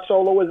guitar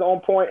solo is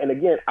on point, and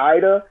again,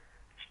 Ida.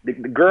 The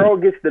girl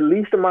gets the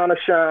least amount of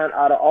shine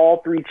out of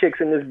all three chicks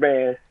in this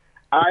band.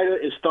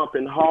 Ida is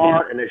thumping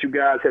hard, and as you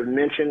guys have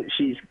mentioned,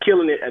 she's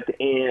killing it at the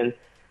end.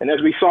 And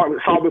as we saw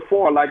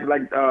before, like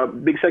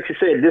Big Sexy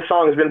said, this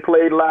song has been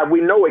played live.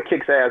 We know it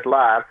kicks ass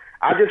live.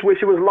 I just wish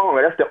it was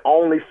longer. That's the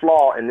only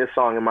flaw in this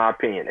song, in my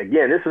opinion.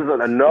 Again, this is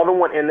another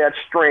one in that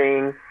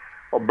string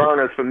of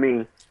burners for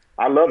me.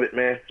 I love it,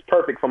 man. It's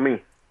perfect for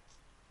me.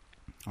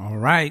 All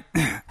right.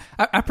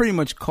 I pretty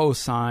much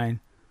co-sign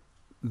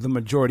the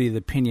majority of the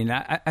opinion.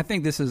 I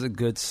think this is a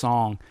good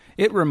song.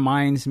 It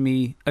reminds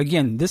me,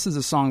 again, this is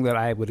a song that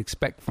I would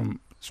expect from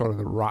sort of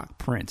the rock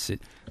Prince.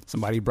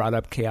 Somebody brought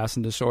up Chaos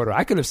and Disorder.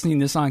 I could have seen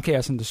this on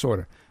Chaos and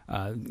Disorder.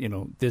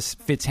 This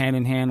fits hand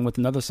in hand with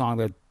another song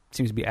that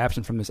seems to be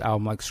absent from this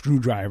album, like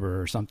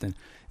Screwdriver or something.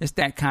 It's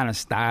that kind of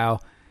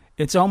style.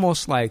 It's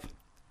almost like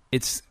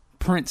it's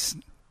Prince,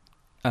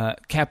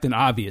 Captain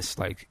Obvious.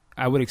 Like,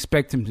 I would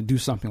expect him to do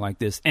something like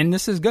this. And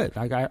this is good.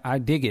 Like, I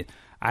dig it.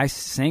 I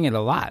sing it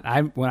a lot.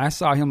 When I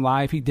saw him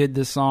live, he did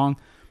this song,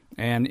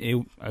 and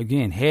it,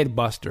 again, head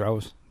buster. I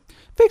was,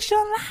 fix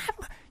your life.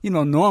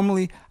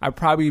 Normally I'd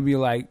probably be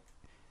like,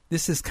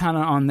 this is kind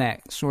of on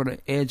that sort of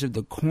edge of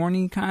the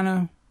corny kind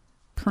of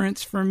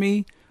Prince for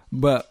me,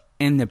 but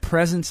in the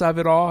presence of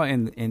it all,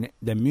 and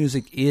the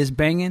music is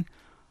banging.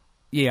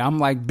 Yeah, I'm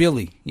like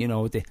Billy,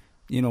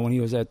 when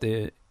he was at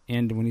the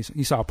end, when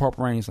he saw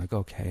Purple Rain, he's like,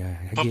 okay,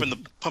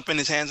 pumping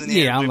his hands in the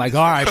air. Yeah, I'm like,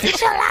 all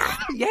right,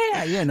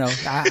 yeah,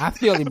 I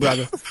feel it,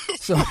 brother.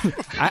 So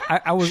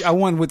I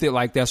went with it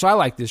like that. So I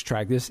like this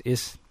track.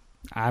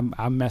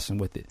 I'm messing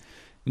with it.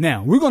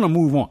 Now we're gonna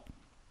move on.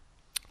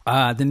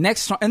 The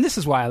next song, and this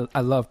is why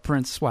I love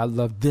Prince. This is why I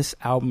love this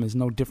album. Is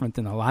no different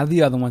than a lot of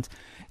the other ones.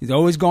 He's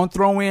always gonna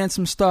throw in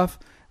some stuff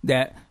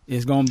that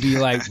is gonna be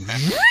like,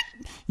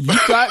 you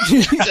thought,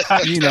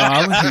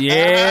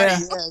 yeah.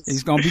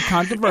 It's gonna be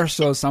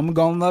controversial. Some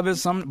gonna love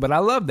it, but I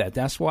love that.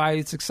 That's why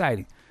it's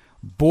exciting.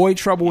 Boy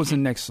Trouble was the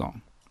next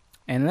song.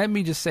 And let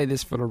me just say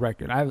this for the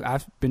record.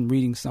 I've been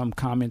reading some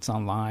comments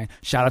online.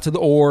 Shout out to the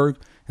org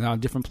and all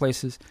different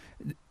places.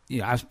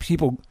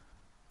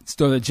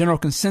 So the general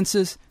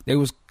consensus, they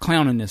was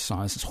clowning this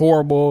song. This is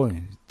horrible,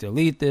 and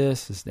delete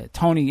this. It's that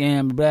Tony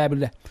M, blah, blah,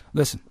 blah.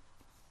 Listen,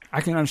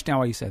 I can understand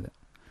why you said that.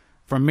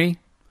 For me,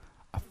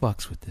 I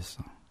fucks with this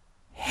song.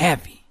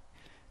 Heavy.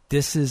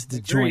 This is the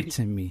joint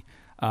to me.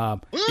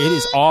 It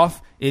is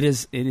off. It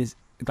is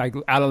like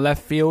out of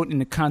left field in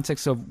the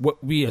context of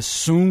what we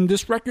assume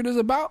this record is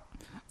about.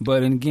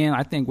 But again,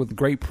 I think with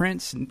great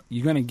Prince,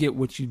 you're going to get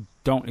what you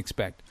don't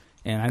expect.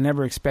 And I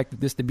never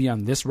expected this to be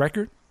on this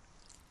record.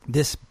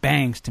 This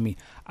bangs to me.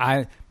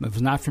 I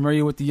was not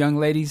familiar with the young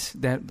ladies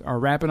that are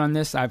rapping on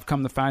this. I've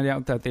come to find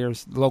out that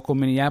there's local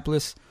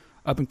Minneapolis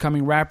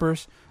up-and-coming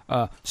rappers.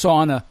 So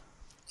on a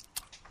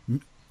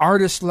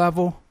artist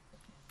level,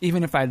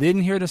 even if I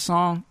didn't hear the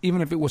song,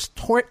 even if it was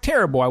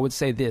terrible, I would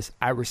say this.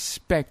 I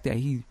respect that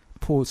he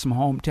pulled some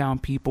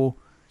hometown people,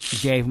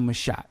 gave him a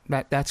shot.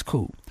 That's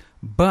cool.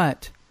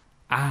 But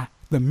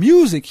the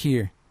music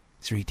here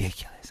is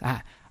ridiculous.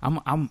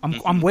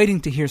 I'm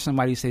waiting to hear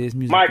somebody say this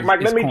music. Mike, is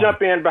let me corny.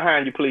 jump in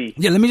behind you, please.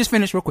 Yeah, let me just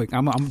finish real quick.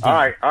 I'm done. All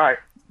right.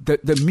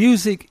 The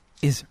music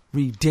is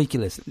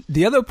ridiculous.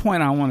 The other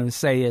point I wanted to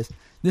say is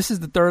this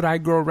is the Third Eye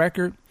Girl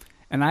record,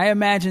 and I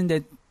imagine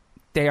that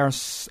they are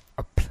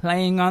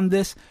playing on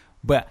this,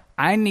 but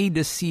I need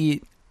to see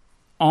it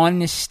on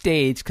the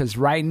stage because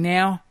right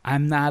now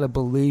I'm not a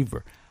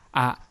believer.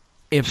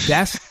 If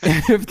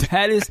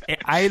that is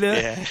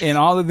Ida and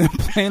all of them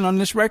playing on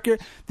this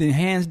record, then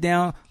hands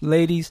down,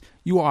 ladies,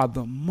 you are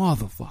the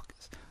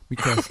motherfuckers.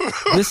 Because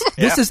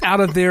this is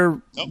out of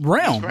their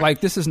realm. Right.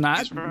 Like, this is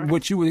not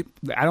what you would.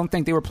 I don't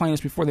think they were playing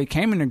this before they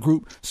came in the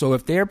group. So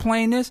if they're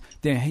playing this,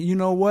 then you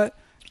know what?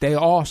 They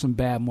are some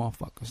bad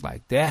motherfuckers.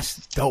 Like,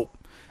 that's dope.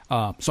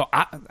 So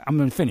I'm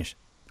gonna finish.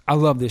 I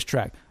love this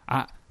track.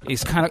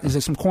 Is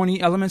there some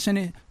corny elements in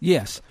it?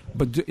 Yes,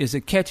 but is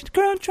it catchy?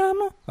 Girl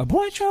trouble, a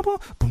boy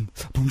trouble, boom,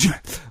 boom,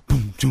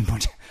 boom, boom, boom.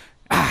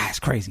 It's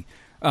crazy.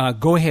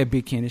 Go ahead,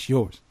 Big Ken, it's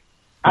yours.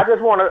 I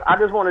just want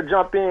to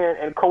jump in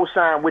and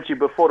co-sign with you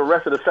before the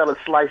rest of the fellas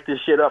slice this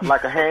shit up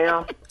like a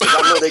ham.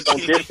 I know they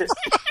gonna dish it.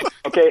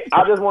 Okay,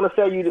 I just want to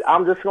tell you,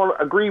 I'm just going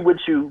to agree with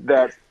you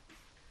that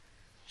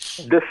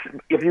this,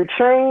 if you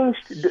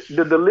changed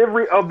the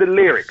delivery of the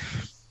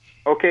lyrics,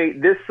 okay,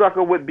 this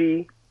sucker would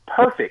be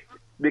perfect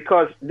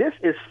because this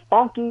is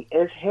funky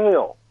as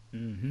hell.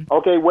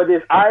 Okay, whether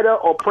it's Ida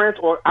or Prince,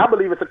 or I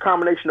believe it's a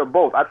combination of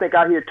both. I think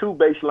I hear two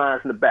bass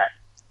lines in the back.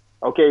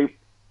 Okay,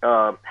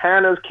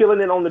 Hannah's killing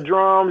it on the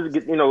drums.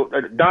 You know,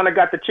 Donna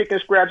got the chicken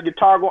scratch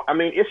guitar going. I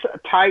mean, it's a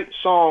tight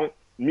song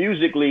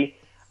musically.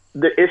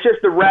 It's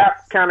just the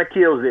rap kind of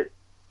kills it.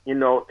 You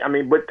know, I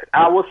mean, but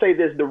I will say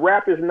this: the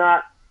rap is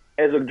not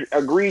as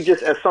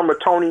egregious as some of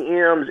Tony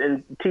M's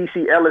and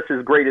T.C.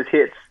 Ellis's greatest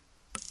hits.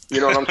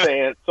 You know what I'm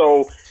saying?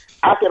 So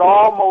I could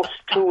almost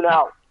tune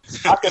out.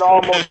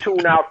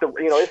 The,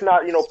 you know, it's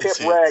not, you know, Pimp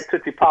Rag,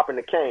 Tootsie Pop and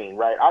the Cane,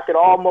 right? I could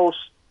almost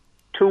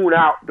tune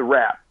out the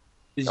rap,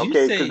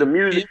 okay? Because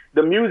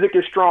the music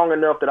is strong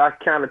enough that I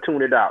kind of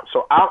tune it out.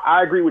 So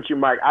I agree with you,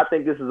 Mike. I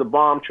think this is a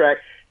bomb track.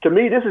 To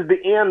me, this is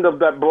the end of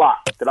that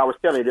block that I was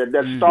telling you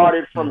that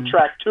started from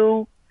track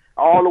 2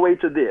 all the way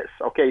to this.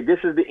 Okay, this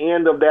is the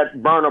end of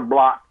that burner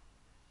block.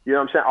 You know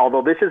what I'm saying?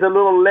 Although this is a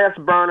little less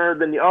burner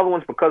than the other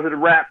ones because of the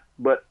rap,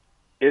 but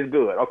it's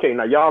good. Okay,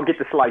 now y'all get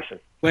the slicing.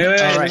 Wait.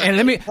 All right, and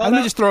let me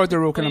just throw it there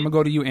real quick. I'm gonna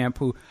go to you,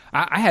 Ampu.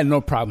 I had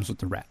no problems with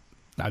the rap.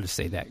 I'll just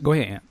say that. Go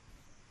ahead, Amp.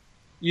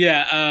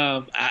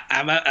 Yeah,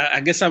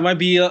 I guess I might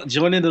be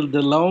joining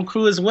the Lone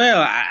Crew as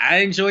well.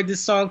 I enjoyed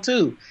this song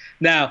too.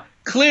 Now,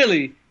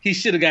 clearly, he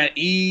should have got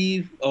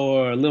Eve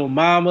or Lil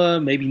Mama,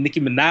 maybe Nicki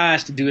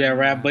Minaj to do that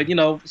rap. But, you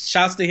know,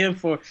 shouts to him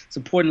for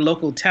supporting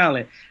local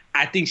talent.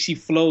 I think she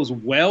flows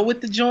well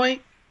with the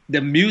joint.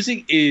 The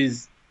music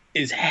is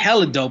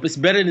hella dope. It's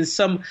better than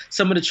some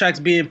of the tracks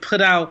being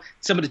put out,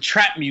 some of the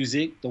trap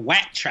music, the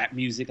whack trap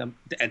music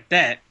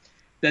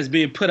that's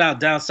being put out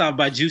down south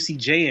by Juicy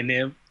J and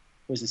them.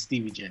 Where's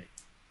Stevie J?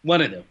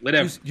 One of them,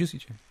 whatever. Juicy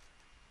J.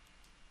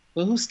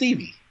 Well, who's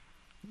Stevie?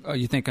 Oh,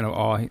 you're thinking of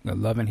all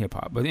Love and Hip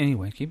Hop. But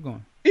anyway, keep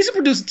going. He's a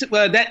producer.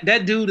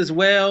 That dude as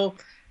well,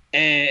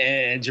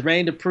 and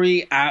Jermaine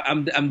Dupri.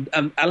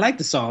 I like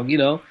the song. You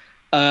know,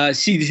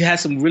 she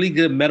has some really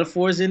good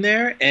metaphors in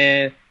there,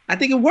 and I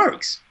think it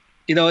works.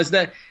 You know, it's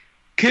that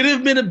could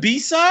have been a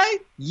B-side,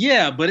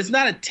 yeah, but it's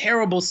not a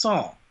terrible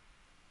song.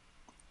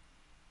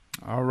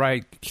 All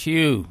right,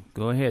 Q,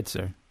 go ahead,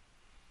 sir.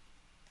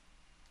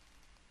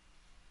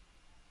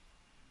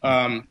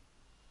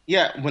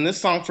 Yeah, when this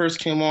song first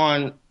came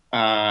on,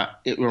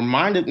 it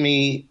reminded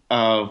me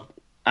of,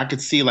 I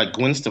could see like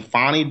Gwen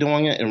Stefani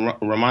doing it. It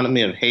reminded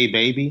me of Hey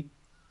Baby.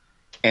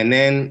 And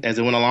then as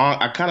it went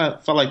along, I kind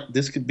of felt like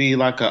this could be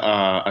like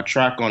a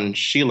track on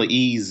Sheila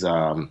E.'s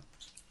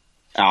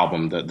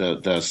album,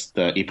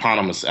 the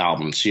eponymous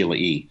album, Sheila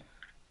E.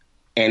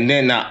 And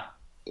then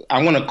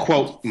I want to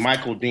quote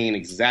Michael Dean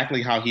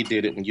exactly how he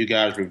did it when you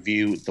guys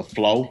reviewed The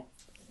Flow.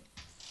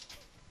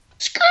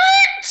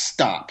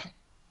 Stop.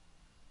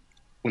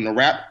 When the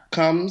rap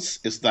comes,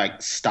 it's like,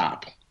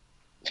 stop.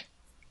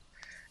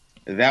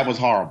 That was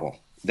horrible.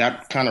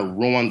 That kind of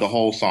ruined the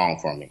whole song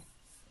for me.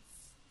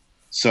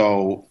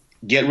 So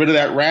get rid of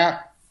that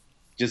rap.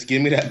 Just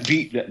give me that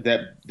beat,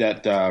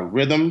 that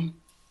rhythm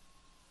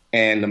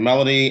and the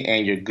melody,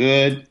 and you're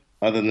good.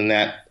 Other than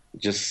that,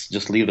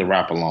 just leave the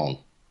rap alone.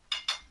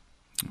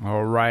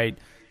 All right.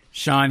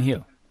 Sean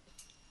Hill.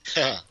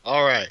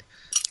 All right.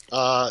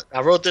 I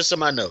wrote this in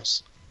my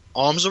notes.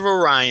 Arms of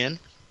Orion.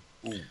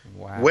 Ooh,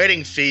 wow.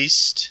 Wedding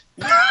Feast.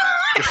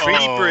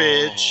 Graffiti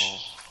Bridge.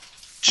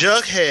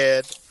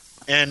 Jughead.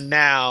 And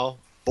now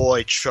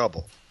Boy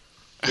Trouble.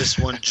 This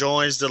one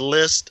joins the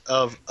list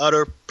of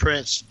utter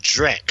Prince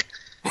Drek.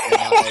 You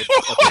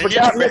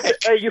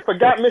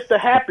forgot Mr.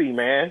 Happy,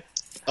 man.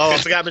 Oh, I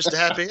forgot Mr.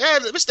 Happy. Hey,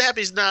 Mr.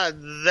 Happy's not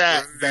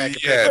that bad.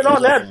 Put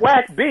on that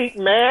whack beat,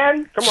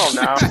 man. Come on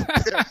now.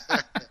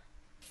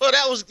 Well,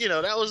 that was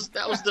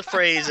the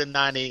phrase in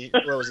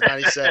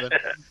 97.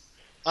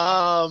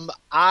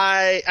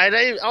 I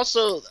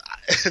also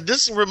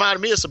this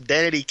reminded me of some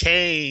Danity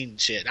Kane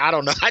shit. I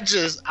don't know. I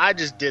just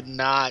did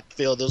not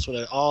feel this one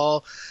at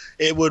all.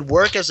 It would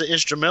work as an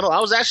instrumental. I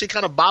was actually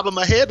kind of bobbing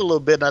my head a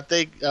little bit, and I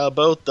think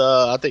both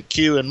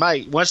Q and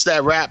Mike, once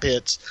that rap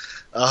hits,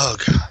 oh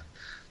god.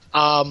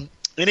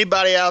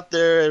 Anybody out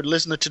there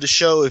listening to the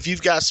show, if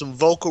you've got some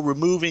vocal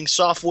removing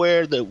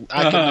software that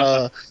I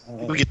can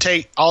we could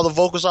take all the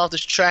vocals off this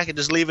track and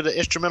just leave it an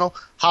instrumental,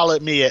 holler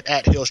at me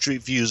at Hill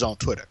Street Views on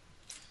Twitter.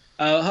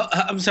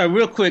 I'm sorry,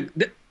 real quick.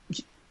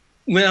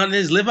 When on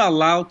his Live Out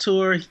Loud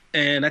tour,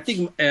 and I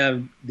think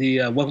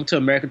the Welcome to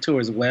America tour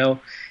as well,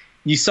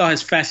 you saw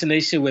his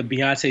fascination with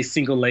Beyonce's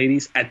Single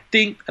Ladies. I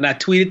think, and I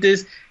tweeted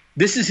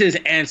this is his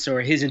answer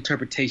or his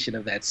interpretation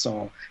of that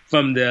song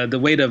from the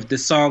way the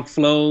song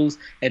flows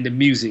and the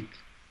music.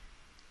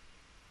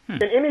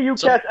 Can any of you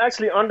cats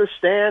actually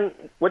understand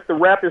what the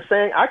rap is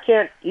saying? I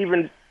can't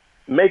even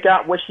make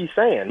out what she's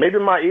saying. Maybe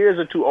my ears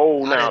are too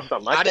old now or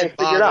something. I can't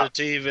figure it out. I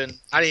didn't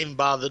even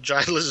bother to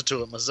try to listen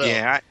to it myself.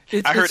 Yeah,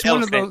 I heard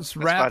one of those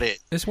rap.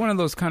 It's one of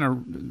those kind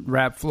of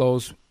rap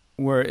flows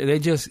where they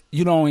just,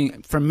 you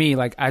don't, for me,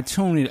 like I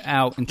tune it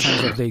out in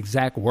terms of the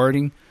exact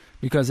wording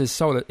because it's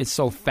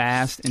so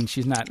fast and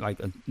she's not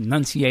like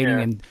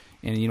enunciating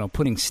and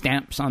putting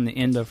stamps on the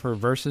end of her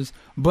verses.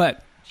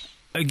 But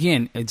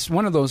again, it's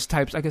one of those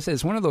types, like I said,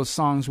 it's one of those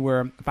songs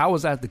where if I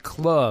was at the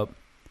club,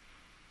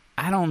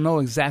 I don't know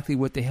exactly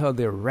what the hell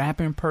they're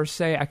rapping per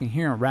se. I can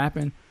hear them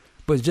rapping,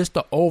 but just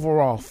the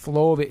overall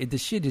flow of it, the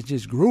shit is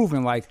just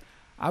grooving. Like,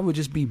 I would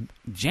just be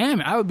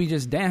jamming. I would be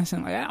just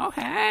dancing like,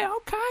 okay.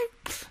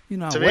 You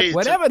know,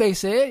 whatever they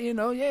said, you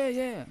know,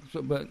 yeah.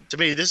 So, but to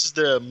me, this is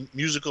the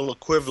musical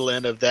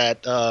equivalent of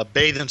that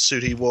bathing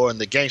suit he wore in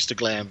the Gangsta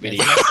Glam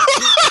video.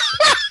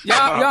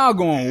 Y'all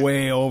going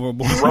way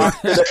overboard.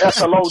 Rock to the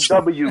SLOW.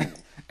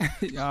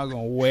 Y'all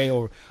going way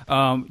over.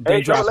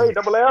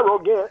 Double arrow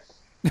again.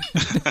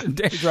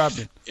 Day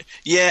dropping.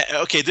 Yeah,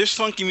 okay, there's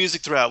funky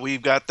music throughout.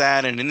 We've got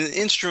that, and an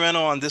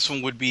instrumental on this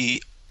one would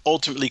be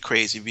ultimately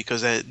crazy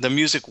because the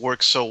music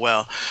works so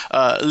well.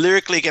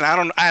 Lyrically, again,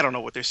 I don't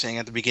know what they're saying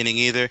at the beginning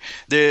either.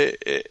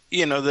 It's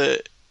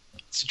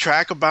a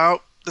track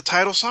about the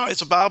title song.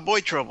 It's about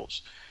boy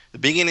troubles. The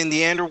beginning and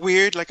the end are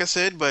weird, like I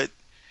said, but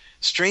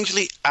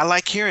strangely, I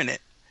like hearing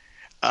it.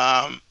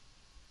 And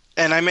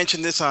I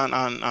mentioned this on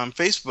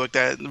Facebook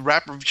that the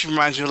rapper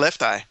reminds you of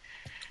Left Eye.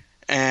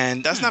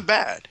 And that's not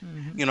bad.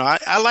 Mm-hmm. You know,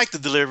 I like the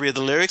delivery of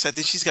the lyrics. I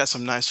think she's got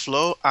some nice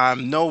flow.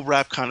 I'm no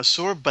rap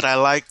connoisseur, but I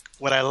like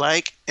what I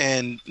like,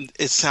 and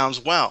it sounds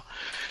well.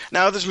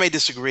 Now, others may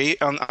disagree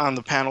on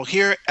the panel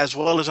here, as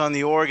well as on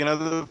the org and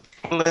other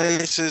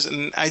places.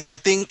 And I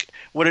think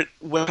what it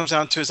comes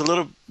down to is a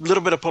little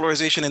bit of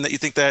polarization in that you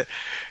think that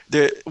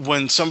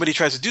when somebody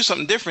tries to do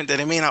something different,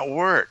 that it may not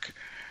work.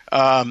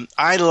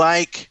 I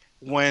like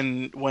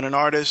when an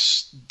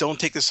artist don't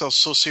take themselves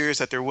so serious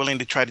that they're willing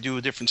to try to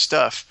do different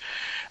stuff.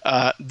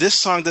 This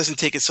song doesn't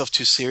take itself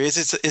too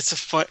serious.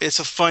 It's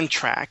a fun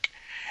track,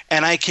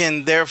 and I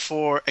can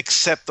therefore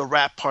accept the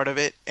rap part of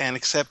it and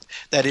accept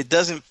that it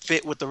doesn't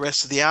fit with the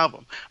rest of the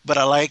album. But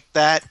I like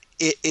that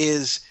it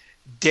is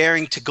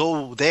daring to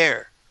go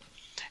there,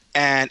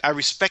 and I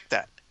respect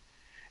that.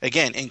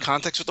 Again, in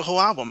context with the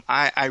whole album,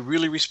 I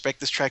really respect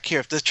this track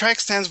here. If the track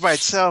stands by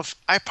itself,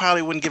 I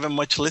probably wouldn't give it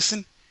much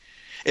listen.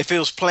 If it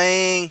was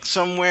playing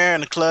somewhere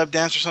in a club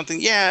dance or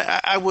something, yeah,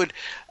 I would.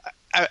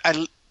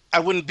 I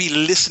wouldn't be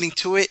listening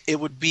to it. It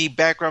would be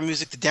background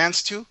music to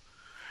dance to.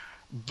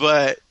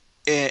 But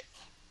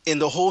in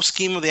the whole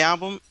scheme of the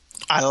album,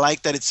 I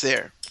like that it's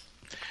there.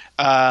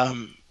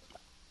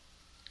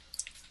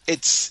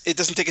 It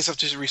doesn't take itself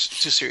too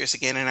serious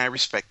again, and I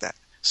respect that.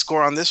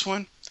 Score on this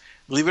one,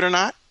 believe it or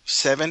not,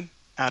 7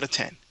 out of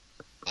 10.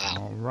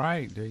 All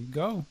right, there you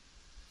go.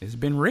 It's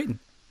been written.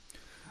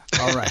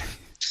 All right.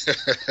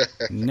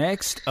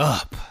 Next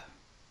up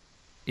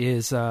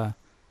is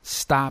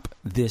Stop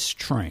This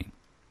Train.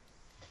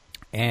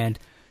 And,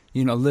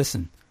 you know,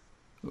 listen,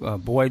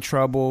 Boy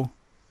Trouble,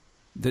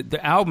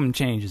 the album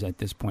changes at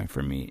this point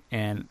for me.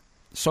 And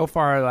so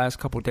far, the last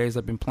couple of days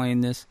I've been playing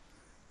this,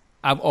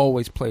 I've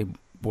always played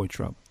Boy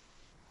Trouble.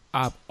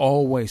 I've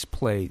always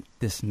played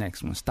this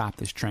next one, Stop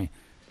This Train.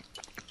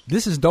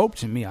 This is dope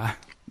to me.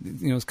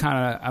 It's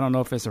kind of, I don't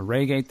know if it's a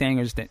reggae thing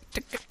or just that.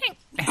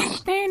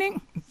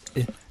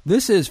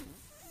 This is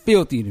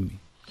filthy to me.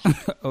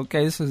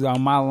 Okay, this is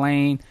on my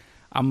lane.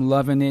 I'm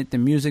loving it. The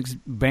music's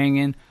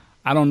banging.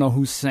 I don't know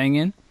who's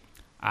singing.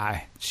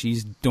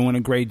 She's doing a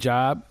great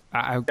job.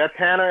 That's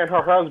Hannah and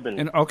her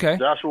husband. Okay.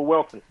 Joshua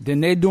Wilson. Then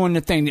they're doing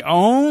the thing. The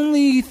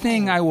only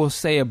thing I will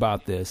say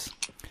about this,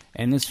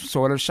 and this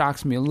sort of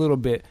shocks me a little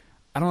bit,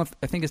 I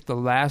think it's the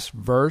last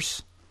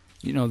verse.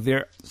 You know,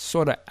 they're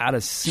sort of out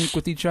of sync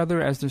with each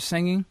other as they're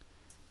singing.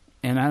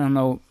 And I don't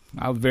know,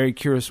 I was very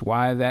curious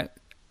why that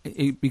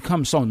it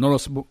becomes so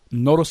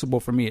noticeable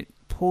for me. It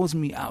pulls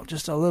me out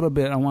just a little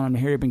bit. I want him to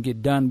hurry up and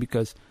get done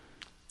because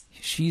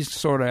she's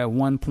sort of at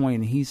one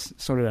point and he's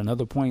sort of at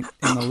another point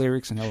in the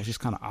lyrics, and that was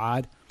just kind of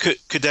odd.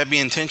 Could that be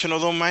intentional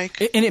though, Mike?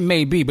 And it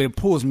may be, but it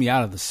pulls me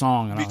out of the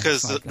song. And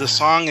because the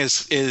song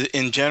is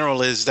in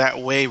general is that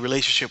way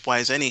relationship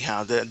wise.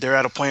 Anyhow, they're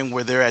at a point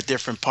where they're at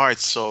different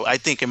parts. So I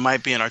think it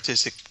might be an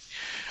artistic.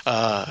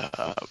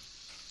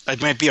 It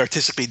might be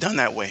artistically done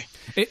that way.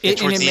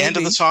 Towards the end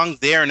of the song,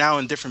 they are now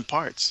in different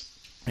parts.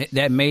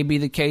 That may be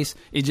the case.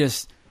 It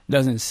just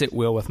doesn't sit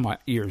well with my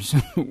ears,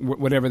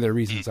 whatever their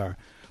reasons are.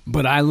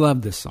 But I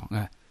love this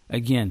song.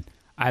 Again,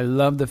 I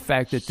love the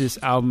fact that this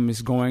album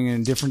is going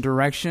in a different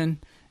direction,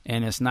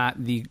 and it's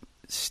not the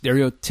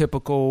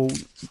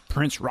stereotypical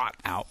Prince rock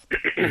out.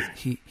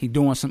 He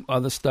doing some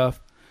other stuff,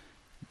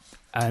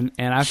 and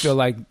I feel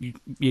like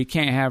you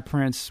can't have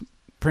Prince.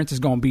 Prince is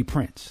going to be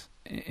Prince,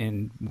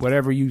 and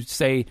whatever you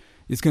say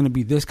is going to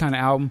be this kind of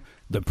album,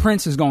 the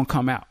Prince is going to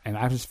come out. And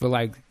I just feel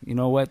like, you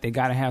know what, they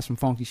got to have some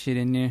funky shit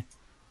in there.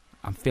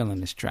 I'm feeling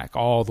this track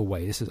all the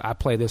way. I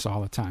play this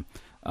all the time.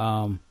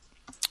 Aunt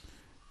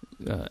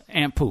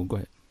Pooh, go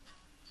ahead.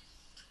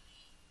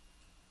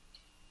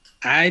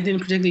 I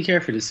didn't particularly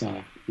care for this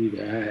song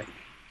either.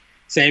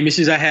 Same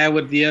issues I had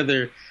with the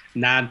other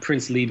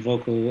non-Prince lead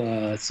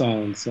vocal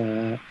songs.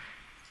 The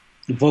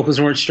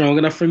vocals weren't strong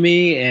enough for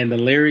me, and the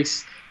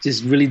lyrics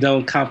just really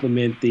don't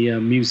complement the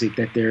music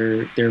that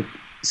they're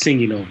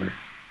singing over.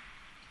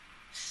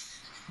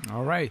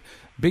 All right,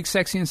 Big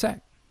Sexy and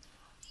Sack.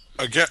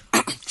 Again,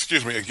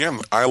 excuse me. Again,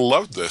 I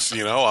love this.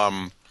 You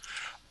know,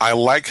 I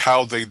like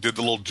how they did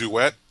the little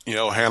duet. You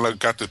know, Hannah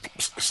got to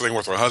sing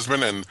with her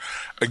husband, and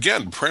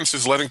again, Prince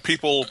is letting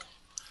people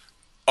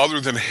other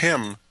than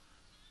him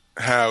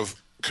have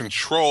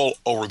control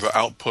over the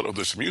output of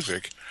this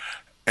music.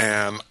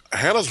 And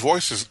Hannah's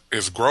voice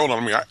is grown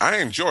on me. I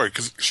enjoy it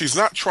because she's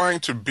not trying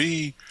to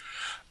be,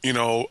 you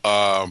know,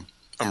 a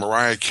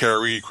Mariah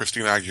Carey,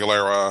 Christina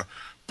Aguilera,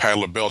 Patti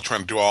LaBelle,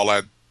 trying to do all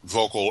that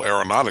vocal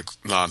aeronautic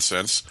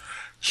nonsense.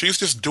 She's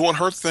just doing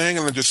her thing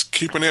and then just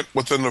keeping it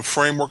within the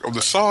framework of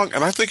the song.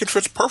 And I think it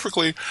fits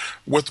perfectly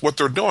with what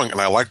they're doing.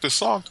 And I like this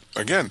song.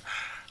 Again,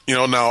 you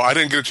know, now I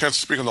didn't get a chance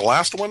to speak on the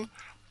last one,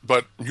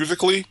 but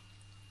musically,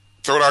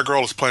 Third Eye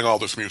Girl is playing all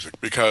this music.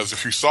 Because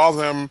if you saw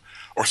them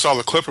or saw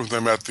the clip of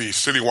them at the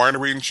City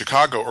Winery in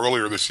Chicago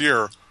earlier this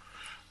year,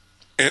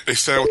 they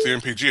sat with the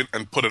MPG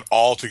and put it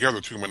all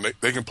together to them. And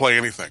they can play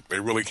anything. They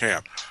really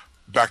can.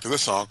 Back to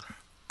this song.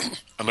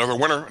 Another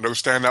winner, another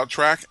standout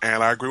track.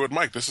 And I agree with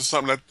Mike. This is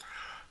something that,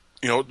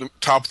 you know, the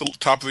top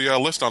of the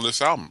list on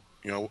this album.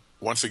 You know,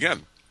 once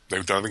again,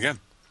 they've done it again.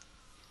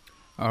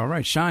 All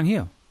right, Sean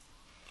Hill.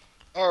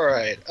 All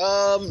right.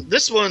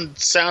 This one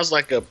sounds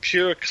like a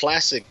pure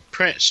classic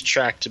Prince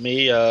track to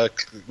me,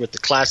 with the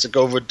classic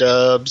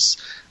overdubs,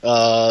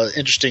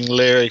 interesting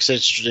lyrics,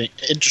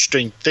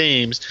 interesting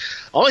themes.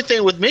 Only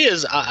thing with me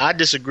is I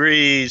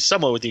disagree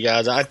somewhat with you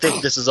guys. I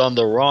think this is on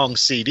the wrong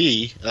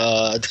CD.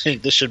 I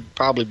think this should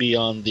probably be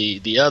on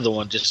the other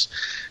one, just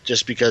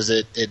because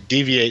it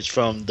deviates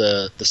from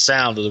the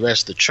sound of the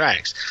rest of the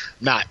tracks.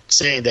 I'm not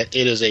saying that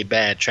it is a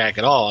bad track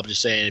at all. I'm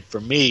just saying for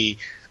me,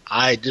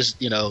 I just,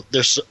 you know,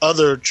 there's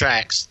other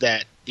tracks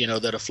that, you know,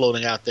 that are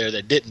floating out there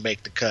that didn't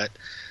make the cut.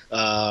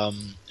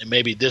 And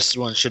maybe this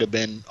one should have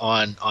been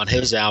on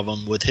his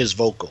album with his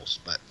vocals.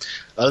 But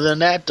other than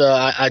that,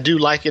 I do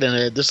like it.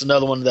 And this is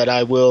another one that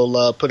I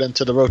will put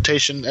into the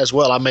rotation as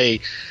well. I may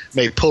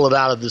pull it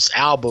out of this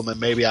album and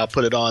maybe I'll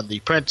put it on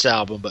the Prince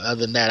album. But other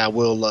than that, I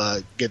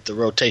will get the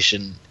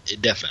rotation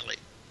definitely.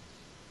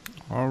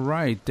 All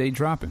right. Day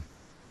dropping.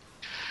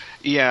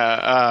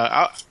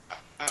 Yeah.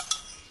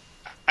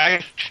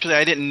 Actually,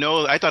 I didn't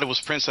know. I thought it was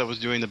Prince that was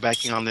doing the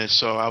backing on this,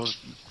 so I was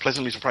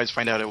pleasantly surprised to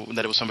find out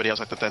that it was somebody else.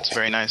 I thought that's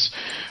very nice.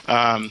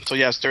 So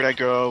yeah, Third Eye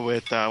Girl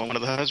with one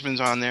of the husbands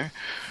on there.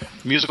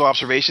 Musical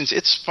observations.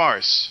 It's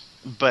sparse,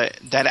 but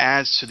that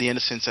adds to the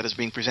innocence that is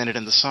being presented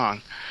in the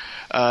song.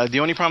 The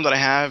only problem that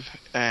I have,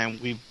 and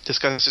we've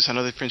discussed this on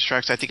other Prince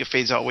tracks, I think it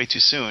fades out way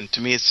too soon.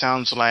 To me, it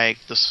sounds like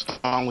the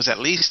song was at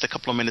least a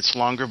couple of minutes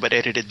longer, but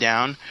edited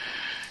down,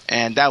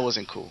 and that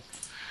wasn't cool.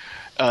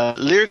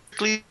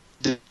 Lyrically,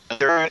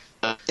 there are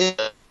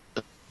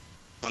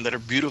that are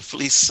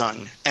beautifully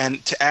sung.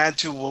 And to add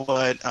to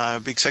what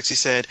Big Sexy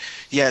said,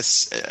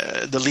 yes,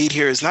 the lead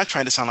here is not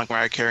trying to sound like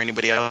Mariah Carey or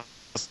anybody else.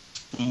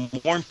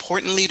 More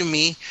importantly to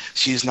me,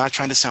 she's not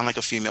trying to sound like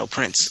a female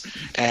Prince.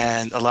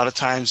 And a lot of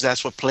times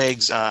that's what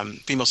plagues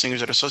female singers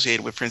that are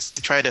associated with Prince.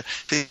 They try to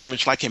think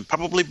much like him,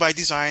 probably by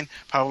design,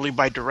 probably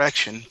by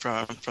direction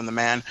from the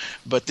man.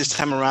 But this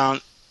time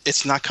around,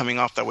 it's not coming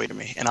off that way to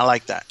me, and I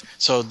like that.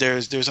 So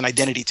there's an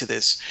identity to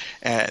this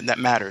that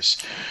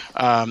matters.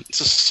 It's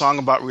a song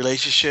about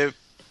relationship,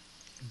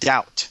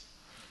 doubt,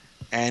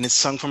 and it's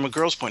sung from a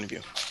girl's point of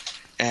view.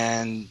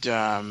 And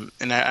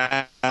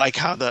I like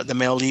how the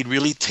male lead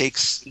really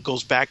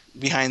goes back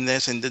behind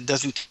this and it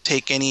doesn't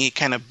take any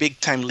kind of big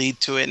time lead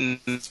to it, and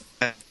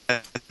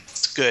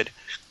that's good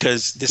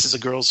because this is a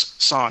girl's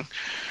song.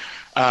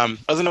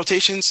 Other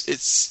notations,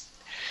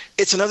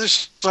 it's another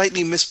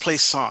slightly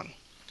misplaced song.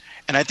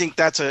 And I think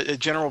that's a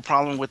general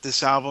problem with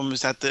this album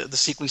is that the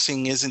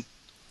sequencing isn't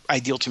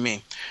ideal to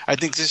me. I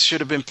think this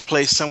should have been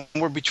placed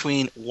somewhere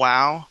between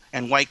Wow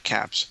and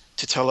Whitecaps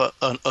to tell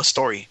a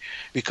story.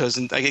 Because,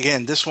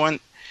 again, this one,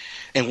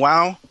 in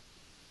Wow,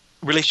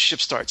 relationship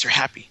starts, you're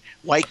happy.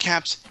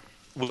 Whitecaps,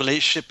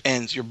 relationship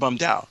ends, you're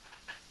bummed out.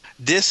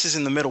 This is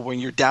in the middle when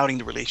you're doubting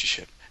the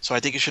relationship. So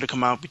I think it should have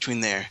come out between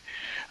there.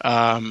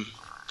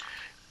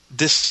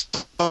 This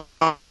song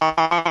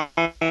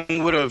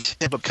would have,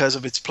 because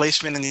of its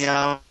placement in the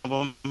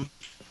album,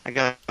 I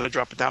got to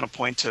drop it down a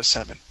point to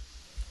 7.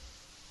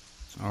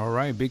 All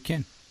right, Big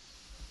Ken.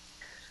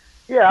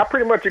 Yeah, I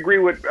pretty much agree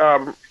with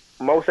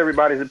most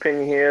everybody's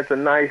opinion here. It's a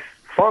nice,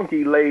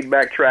 funky,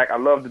 laid-back track. I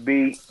love the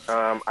beat.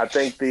 I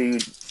think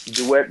the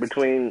duet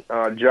between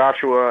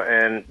Joshua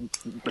and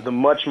the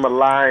much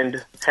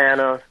maligned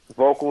Hannah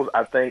vocals,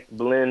 I think,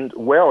 blend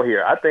well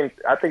here. I think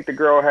the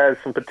girl has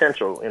some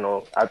potential. You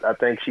know, I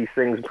think she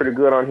sings pretty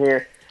good on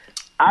here.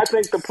 I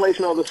think the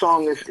placement of the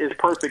song is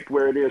perfect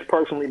where it is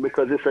personally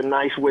because it's a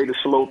nice way to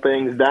slow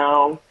things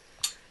down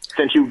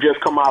since you've just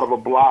come out of a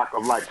block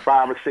of like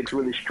 5 or 6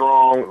 really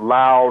strong,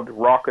 loud,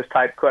 raucous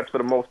type cuts for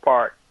the most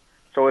part.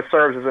 So it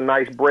serves as a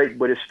nice break,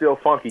 but it's still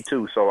funky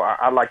too. So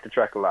I like the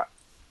track a lot.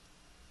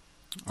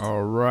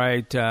 All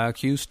right,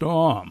 Q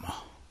Storm.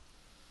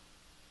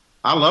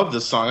 I love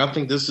this song. I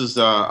think this is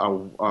a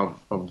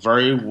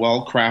very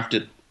well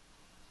crafted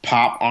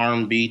pop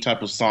R&B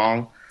type of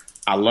song.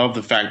 I love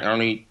the fact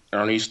Ernie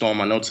stole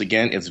my notes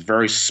again. It's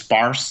very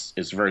sparse.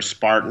 It's very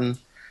Spartan.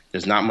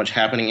 There's not much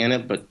happening in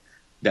it, but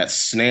that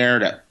snare,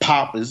 that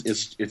pop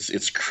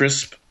it's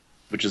crisp,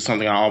 which is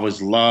something I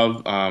always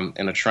love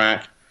in a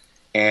track.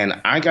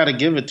 And I got to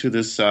give it to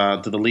this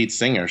to the lead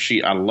singer.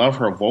 I love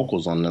her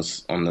vocals on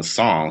this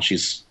song.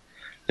 There's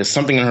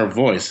something in her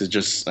voice. It's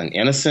just an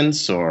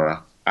innocence,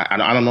 or I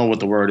don't know what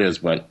the word is,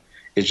 but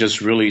it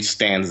just really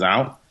stands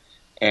out.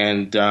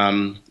 And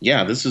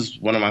this is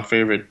one of my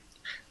favorite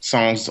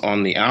songs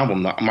on the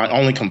album. My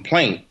only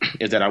complaint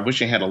is that I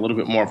wish it had a little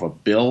bit more of a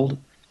build.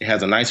 It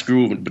has a nice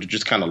groove, but it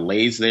just kind of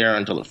lays there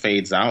until it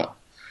fades out.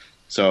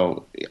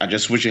 So I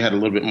just wish it had a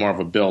little bit more of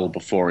a build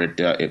before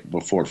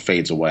it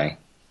fades away.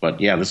 But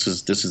yeah, this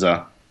is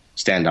a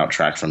standout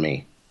track for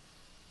me.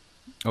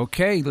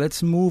 Okay,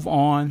 let's move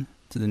on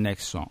to the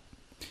next song.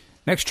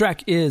 Next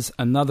track is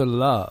Another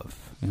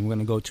Love, and we're going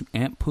to go to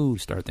Aunt Pooh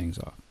to start things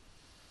off.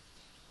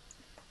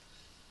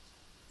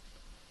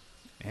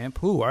 Aunt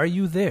Pooh, are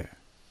you there?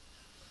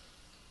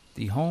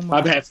 The home.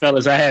 My bad,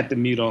 fellas. I had the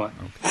mute on.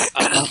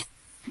 Okay.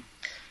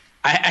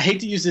 I hate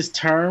to use this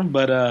term,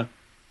 but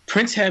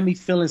Prince had me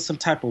feeling some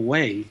type of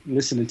way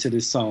listening to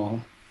this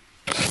song.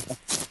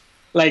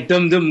 Like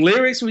them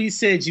lyrics where he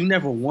said, "You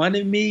never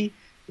wanted me.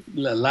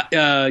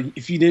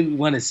 If you didn't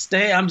want to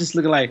stay," I'm just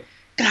looking like,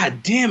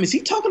 God damn, is he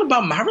talking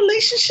about my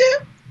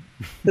relationship?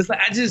 It's like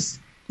this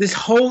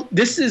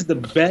is the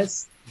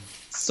best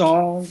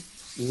song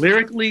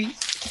lyrically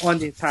on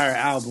the entire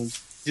album.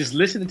 Just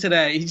listening to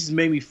that, he just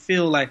made me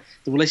feel like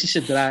the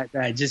relationship that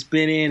I just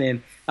been in,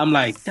 and I'm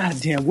like, God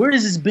damn, where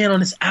has this been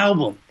on this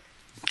album?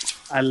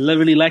 I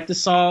really like the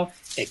song.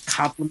 It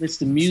complements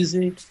the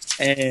music,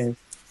 and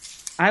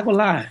I ain't gonna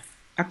lie,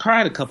 I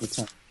cried a couple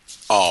times.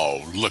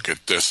 Oh, look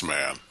at this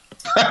man.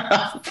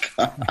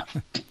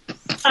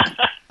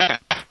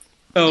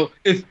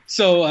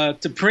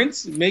 To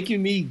Prince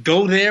making me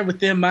go there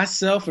within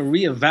myself and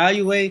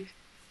reevaluate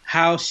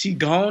how she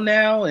gone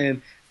now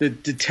and the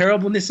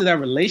terribleness of that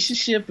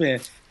relationship,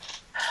 and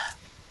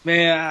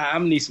man,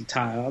 I'm gonna need some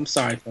time. I'm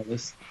sorry,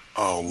 fellas.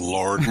 Oh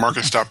Lord,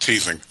 Marcus, stop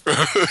teasing.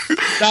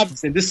 Stop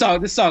teasing. This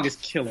song is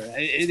killer.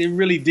 It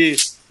really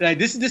did. Like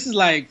this is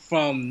like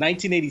from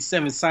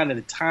 1987 Sign of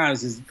the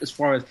Times as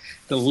far as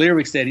the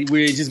lyrics where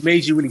it just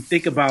made you really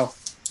think about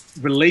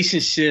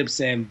relationships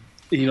and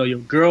your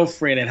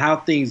girlfriend and how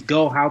things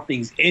go, how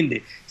things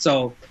ended.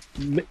 So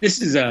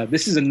this is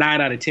a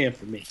 9 out of 10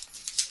 for me.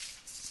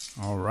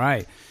 All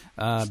right.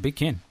 Big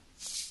Ken.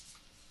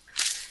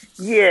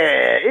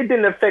 Yeah, it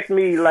didn't affect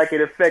me like it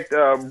affected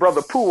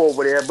Brother Pooh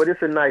over there, but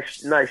it's a nice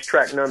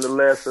track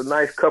nonetheless. A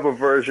nice cover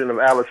version of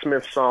Alice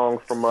Smith's song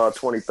from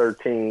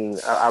 2013.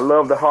 I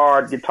love the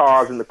hard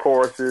guitars in the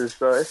choruses.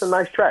 It's a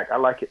nice track. I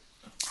like it.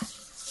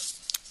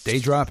 Day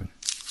dropping.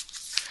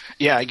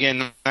 Yeah,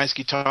 again, nice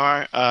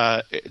guitar,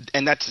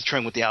 and that's the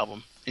trend with the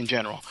album in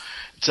general.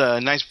 It's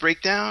a nice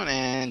breakdown,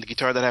 and the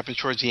guitar that happens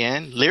towards the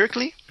end.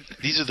 Lyrically,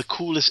 these are the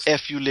coolest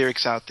FU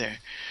lyrics out there.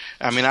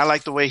 I mean, I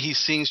like the way he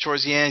sings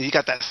towards the end. He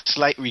got that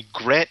slight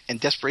regret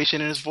and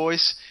desperation in his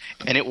voice,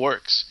 and it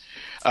works.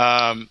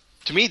 To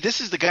me,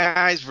 this is the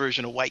guy's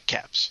version of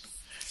Whitecaps,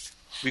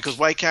 because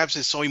Whitecaps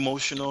is so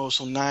emotional,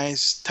 so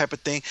nice type of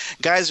thing.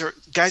 Guys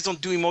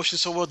don't do emotion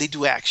so well; they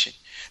do action.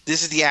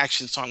 This is the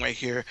action song right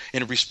here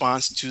in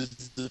response to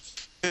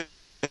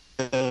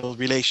the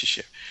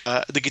relationship.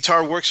 The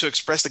guitar works to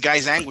express the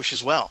guy's anguish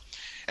as well,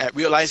 at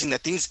realizing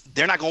that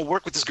they're not going to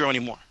work with this girl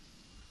anymore.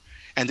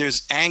 And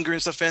there's anger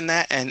and stuff in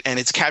that, and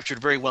it's captured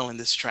very well in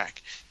this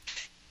track.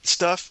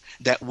 Stuff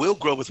that will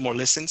grow with more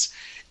listens.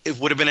 It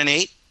would have been an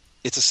 8.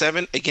 It's a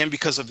 7, again,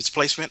 because of its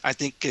placement. I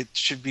think it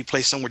should be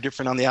placed somewhere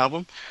different on the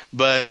album.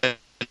 But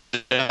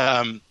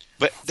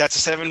that's a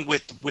 7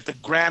 with the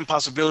grand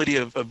possibility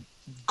of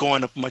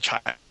going up much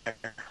higher.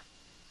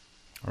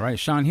 All right,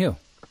 Sean Hill.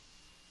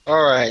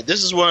 All right,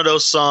 this is one of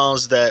those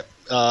songs that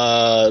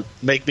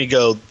make me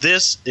go,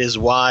 this is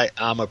why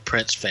I'm a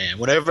Prince fan.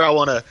 Whenever I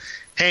want to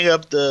hang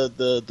up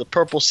the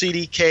purple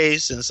CD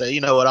case and say, you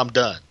know what, I'm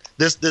done.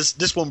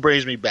 This one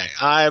brings me back.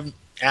 I'm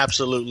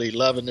absolutely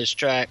loving this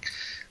track.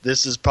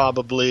 This is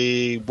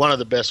probably one of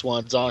the best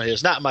ones on here.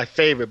 It's not my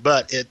favorite,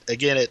 but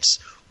it's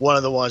one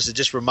of the ones that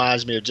just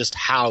reminds me of just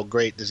how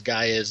great this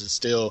guy is and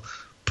still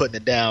putting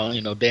it down,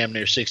 damn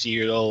near 60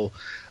 years old.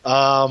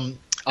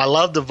 I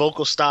love the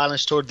vocal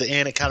stylings toward the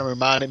end. It kind of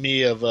reminded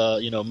me of,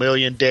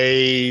 Million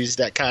Days,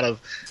 that kind of,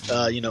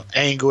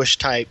 anguish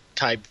type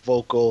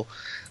vocal.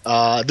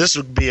 This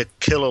would be a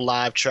killer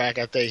live track.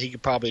 I think he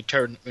could probably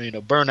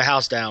burn the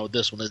house down with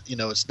this one.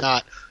 It's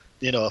not,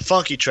 a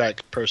funky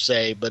track per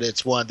se, but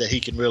it's one that he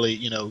can really,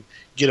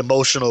 get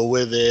emotional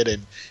with it,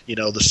 and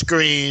the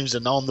screams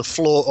and on the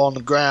floor, on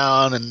the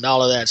ground, and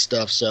all of that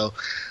stuff. So,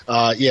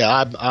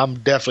 I'm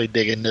definitely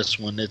digging this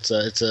one. It's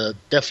a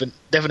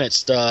definite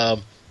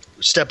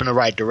step in the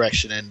right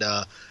direction, and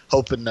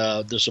hoping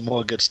there's some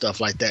more good stuff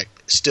like that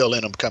still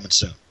in them coming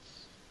soon.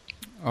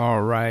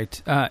 All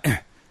right. Am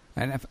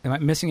I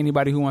missing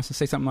anybody who wants to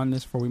say something on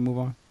this before we move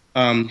on?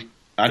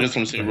 I just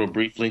want to say real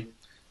briefly,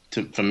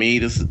 for me,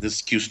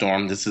 this Q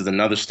Storm, this is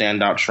another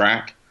standout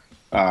track.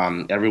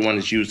 Everyone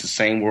has used the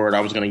same word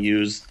I was going to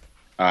use.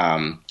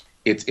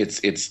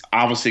 it's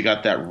obviously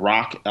got that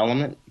rock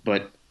element,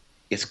 but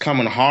it's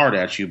coming hard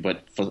at you.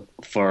 But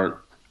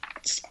for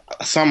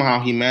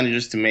somehow he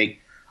manages to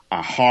make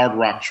a hard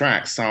rock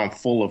track sound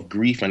full of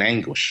grief and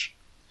anguish.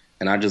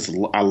 And I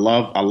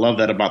love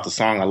that about the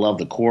song. I love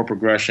the chord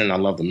progression. I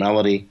love the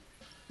melody.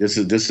 This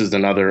is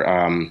another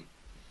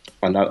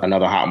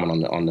hot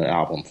one on the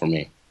album for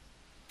me.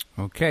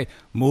 Okay,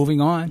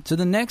 moving on to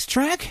the next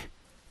track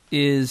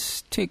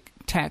is Tic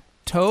Tac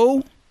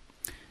Toe.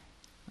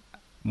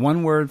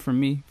 One word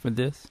from me for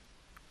this: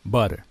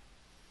 butter.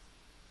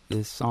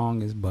 This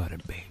song is butter,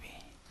 baby.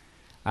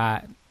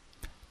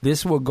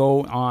 This will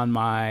go on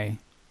my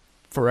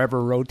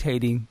forever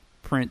rotating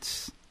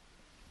Prince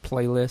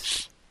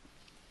playlist.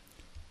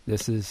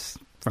 This is,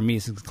 for me,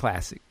 this is a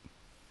classic.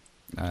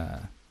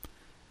 The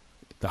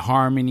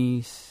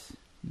harmonies,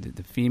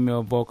 the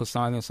female vocal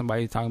song that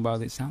somebody talking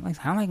about, it sound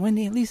like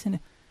Wendy, at least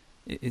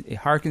it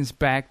harkens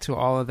back to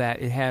all of that.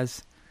 It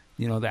has,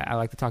 that I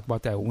like to talk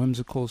about that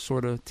whimsical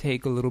sort of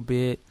take a little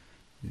bit.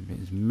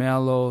 It's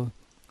mellow,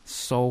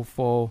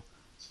 soulful,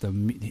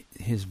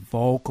 his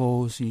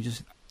vocals. You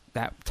just,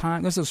 that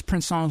time, there's those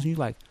Prince songs, and you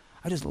like,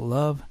 I just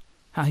love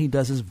how he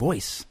does his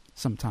voice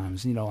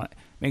sometimes. It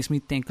makes me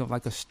think of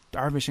like a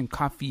Starfish and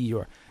Coffee,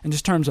 or in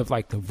just terms of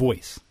like the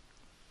voice.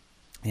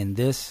 And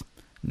this,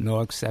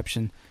 no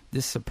exception.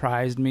 This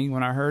surprised me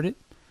when I heard it.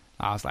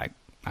 I was like,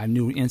 I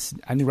knew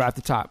right off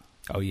the top.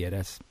 Oh yeah,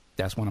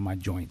 that's one of my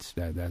joints.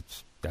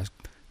 That's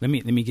let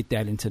me get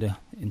that into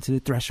the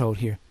threshold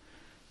here.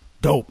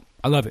 Dope.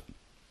 I love it.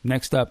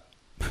 Next up,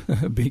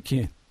 Big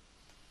Ken.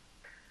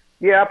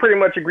 Yeah, I pretty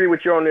much agree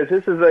with you on this.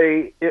 This is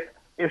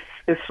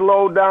it's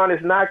slowed down.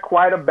 It's not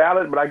quite a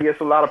ballad, but I guess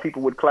a lot of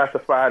people would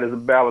classify it as a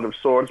ballad of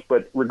sorts.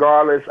 But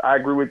regardless, I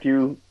agree with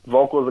you.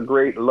 Vocals are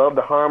great. Love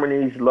the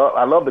harmonies.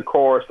 I love the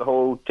chorus. The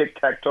whole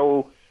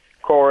tic-tac-toe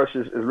chorus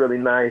is really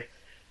nice.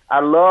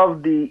 I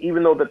love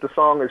even though that the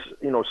song is,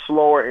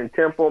 slower in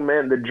tempo,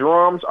 man, the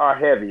drums are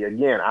heavy.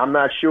 Again, I'm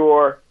not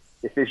sure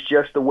if it's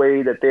just the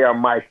way that they are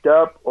mic'd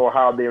up or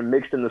how they're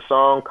mixed in the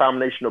song,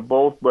 combination of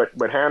both, but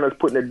Hannah's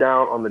putting it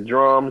down on the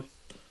drums.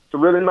 It's a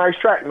really nice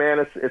track,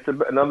 man. It's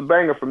another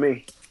banger for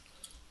me.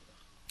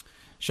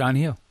 Sean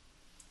Hill.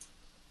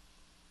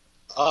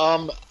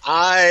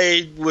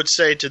 I would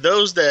say to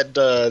those that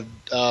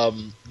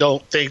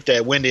don't think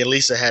that Wendy and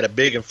Lisa had a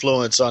big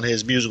influence on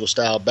his musical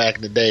style back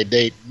in the day,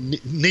 they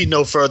need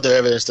no further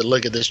evidence to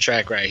look at this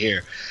track right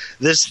here.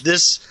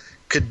 This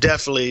could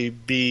definitely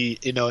be,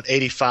 an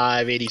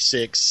 85,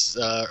 86,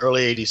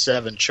 early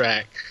 87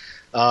 track.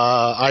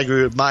 I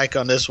agree with Mike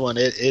on this one.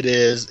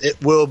 It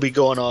will be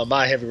going on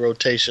my heavy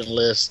rotation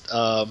list.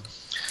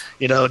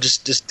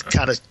 Just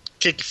kind of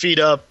kick your feet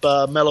up,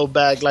 mellow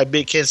back, like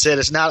Big Ken said.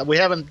 We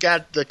haven't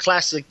got the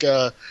classic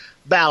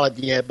ballad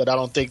yet, but I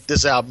don't think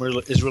this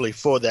album is really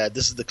for that.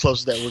 This is the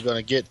closest that we're going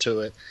to get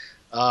to it.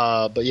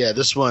 But yeah,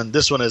 this one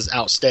is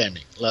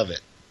outstanding. Love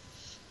it.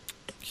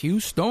 Q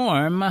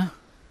Storm.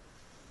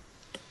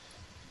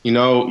 You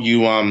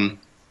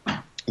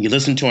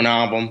listen to an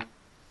album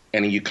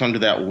and you come to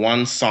that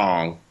one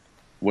song,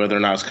 whether or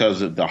not it's because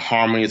the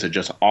harmonies are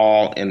just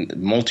all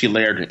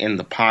multi-layered and in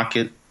the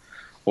pocket,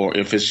 or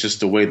if it's just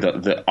the way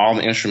all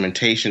the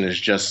instrumentation is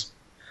just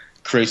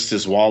creates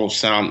this wall of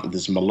sound,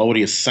 this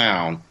melodious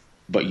sound,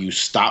 but you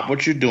stop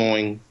what you're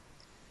doing,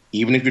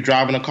 even if you're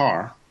driving a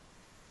car,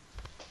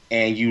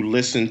 and you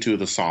listen to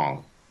the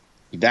song.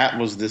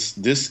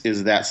 This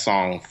is that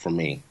song for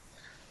me.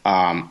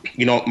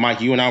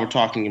 Mike, you and I were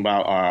talking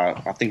about,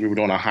 I think we were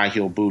doing our high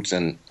heel boots,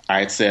 and I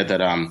had said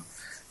that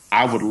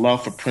I would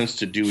love for Prince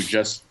to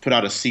put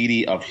out a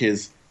CD of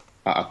his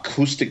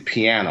acoustic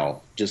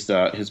piano, just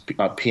his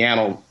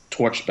piano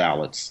torch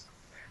ballads.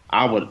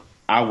 I would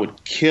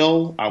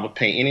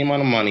pay any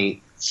amount of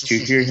money to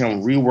hear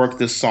him rework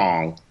this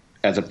song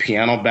as a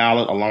piano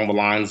ballad along the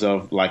lines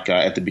of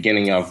at the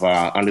beginning of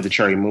Under the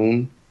Cherry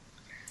Moon,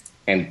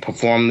 and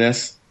perform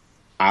this.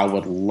 I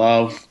would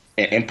love,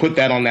 and put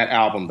that on that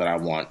album that I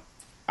want.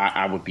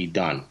 I would be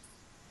done.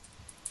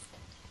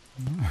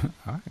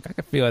 I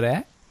can feel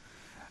that.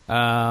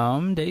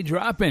 They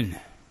dropping.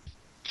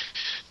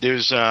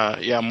 There's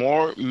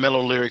more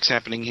mellow lyrics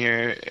happening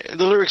here.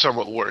 The lyrics are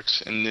what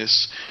works in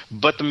this,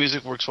 but the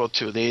music works well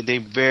too. They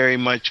very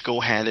much go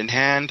hand in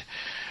hand.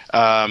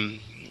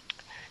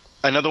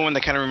 Another one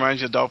that kind of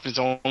reminds you of Dolphin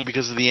Zone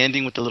because of the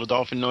ending with the little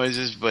dolphin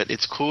noises, but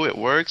it's cool. It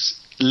works.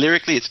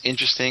 Lyrically, it's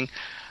interesting.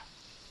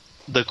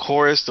 The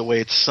chorus, the way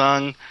it's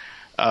sung,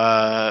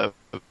 there's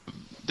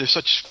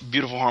such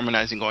beautiful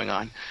harmonizing going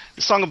on.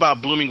 The song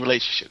about blooming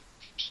relationships,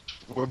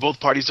 where both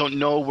parties don't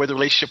know where the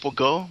relationship will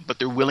go, but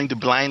they're willing to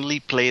blindly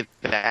play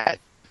that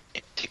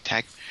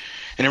tic-tac.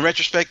 And in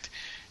retrospect,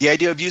 the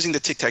idea of using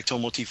the tic-tac-toe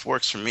motif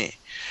works for me.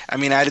 I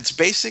mean, at its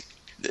basic,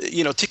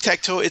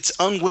 tic-tac-toe, it's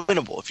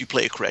unwinnable if you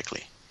play it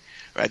correctly,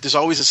 right? There's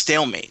always a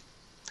stalemate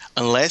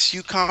unless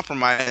you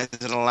compromise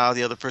and allow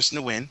the other person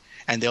to win,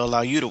 and they'll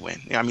allow you to win.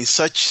 I mean,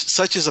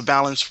 such is a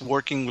balanced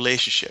working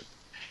relationship.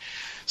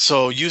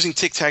 So using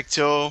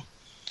tic-tac-toe,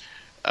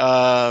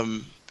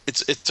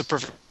 it's a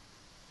perfect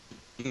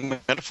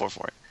metaphor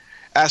for it.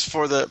 As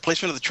for the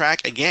placement of the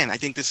track, again, I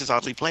think this is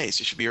oddly placed.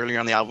 It should be earlier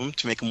on the album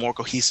to make a more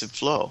cohesive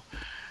flow.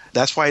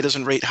 That's why it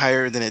doesn't rate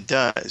higher than it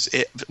does.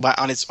 But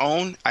on its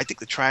own, I think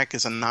the track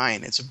is a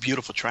 9. It's a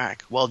beautiful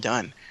track. Well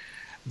done.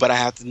 But I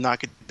have to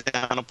knock it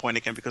down a point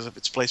again because of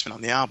its placement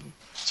on the album.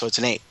 So it's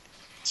an 8.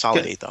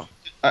 Solid 8, though.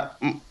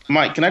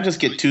 Mike, can I just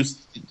get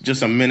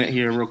just a minute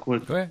here real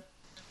quick? Go ahead.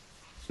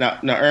 Now,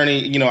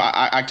 Ernie,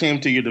 I came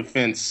to your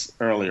defense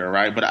earlier,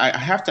 right? But I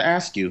have to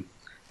ask you,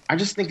 I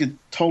just think it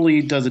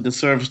totally does a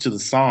disservice to the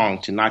song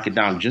to knock it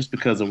down just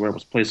because of where it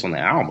was placed on the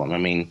album. I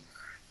mean,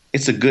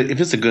 if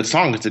it's a good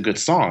song, it's a good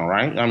song,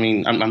 right? I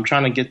mean, I'm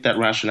trying to get that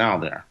rationale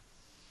there.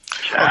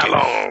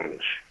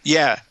 Challenge.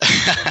 Yeah.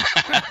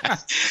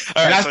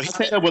 All And right, I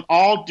say that with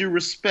all due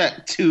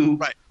respect to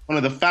Right. one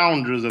of the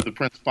founders of the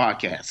Prince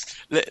podcast.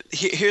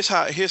 Here's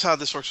how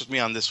this works with me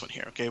on this one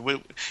here, okay?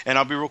 And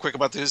I'll be real quick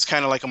about this. It's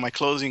kind of like my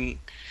closing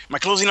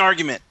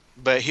argument,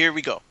 but here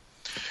we go.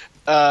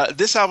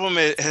 This album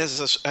has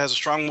a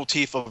strong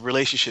motif of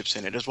relationships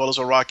in it, as well as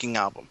a rocking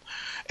album.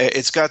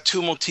 It's got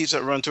 2 motifs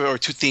that run through it, or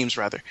 2 themes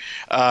rather.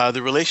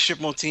 The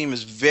relationship motif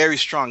is very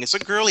strong. It's a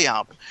girly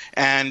album,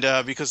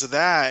 and because of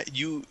that,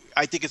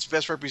 I think it's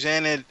best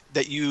represented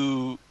that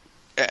you,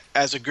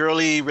 as a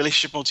girly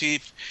relationship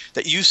motif,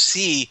 that you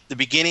see the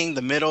beginning,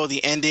 the middle,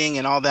 the ending,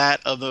 and all that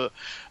of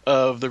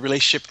the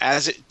relationship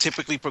as it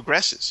typically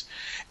progresses.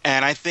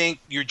 And I think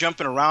you're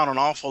jumping around an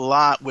awful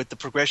lot with the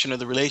progression of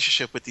the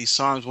relationship with these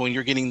songs when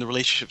you're getting the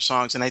relationship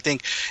songs. And I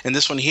think in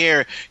this one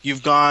here,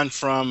 you've gone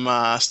from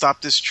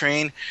Stop This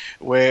Train,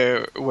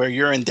 where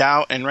you're in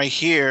doubt, and right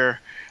here,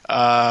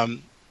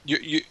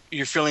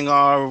 you're feeling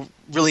all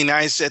really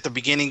nice at the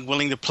beginning,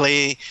 willing to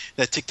play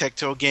that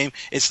tic-tac-toe game.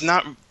 It's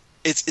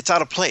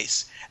out of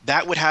place.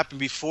 That would happen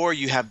before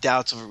you have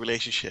doubts of a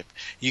relationship.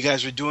 You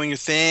guys are doing your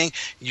thing.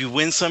 You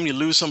win some, you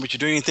lose some, but you're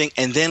doing your thing.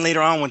 And then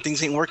later on, when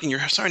things ain't working, you're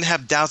starting to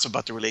have doubts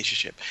about the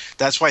relationship.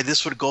 That's why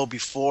this would go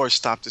before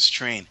Stop This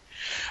Train.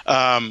 We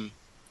have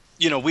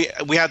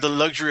the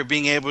luxury of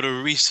being able to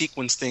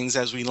resequence things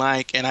as we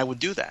like, and I would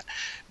do that.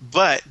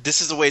 But this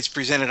is the way it's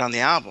presented on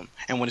the album.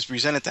 And when it's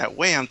presented that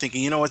way, I'm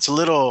thinking, it's a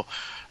little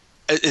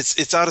 –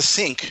 it's out of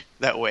sync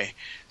that way.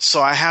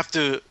 So I have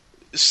to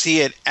see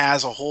it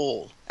as a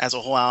whole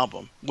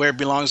album, where it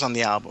belongs on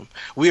the album.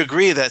 We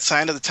agree that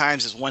Sign of the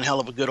Times is one hell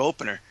of a good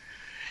opener,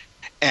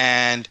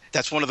 and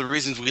that's one of the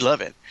reasons we love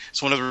it.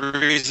 It's one of the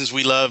reasons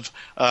we love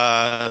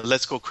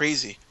Let's Go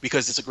Crazy,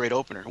 because it's a great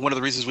opener. One of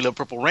the reasons we love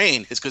Purple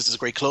Rain is because it's a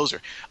great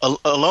closer.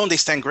 Alone, they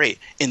stand great.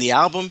 In the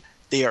album,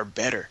 they are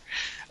better.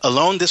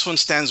 Alone, this one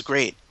stands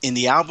great. In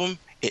the album,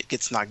 it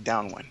gets knocked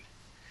down one.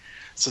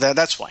 So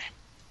that's why.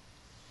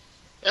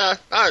 Yeah,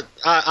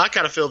 I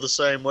kind of feel the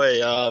same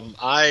way.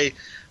 I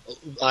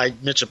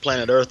mentioned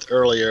Planet Earth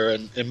earlier,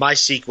 and in my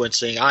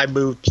sequencing, I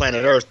moved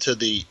Planet Earth to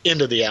the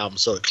end of the album,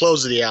 so it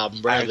closes the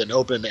album rather than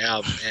opening the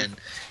album, and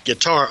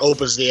Guitar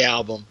opens the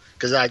album,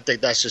 because I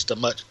think that's just a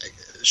much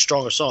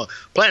stronger song.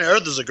 Planet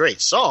Earth is a great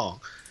song,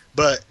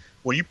 but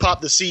when you pop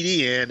the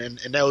CD in and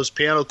those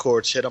piano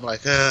chords hit, I'm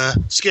like,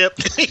 skip.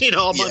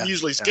 I'm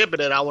usually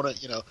skipping it. I want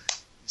to,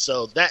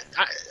 so that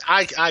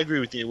I agree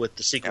with you with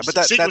the sequencing.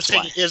 Yeah, but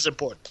sequencing is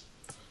important.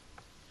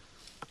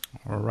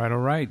 All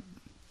right.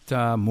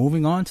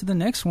 Moving on to the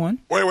next one.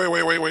 Wait.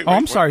 Oh,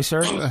 I'm sorry,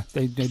 sir.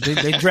 They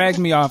dragged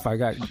me off. I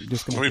got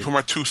disconnected. Let me put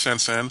my 2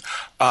 cents in.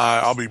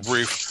 I'll be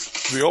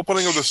brief. The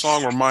opening of the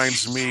song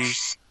reminds me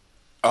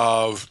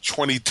of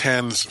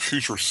 2010's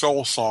Future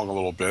Soul song a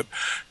little bit.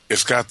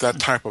 It's got that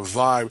type of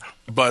vibe,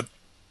 but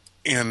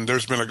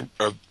there's been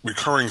a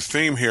recurring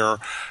theme here.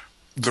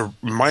 The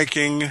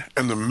miking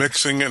and the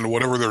mixing and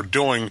whatever they're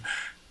doing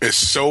is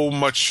so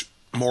much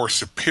more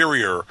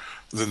superior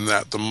than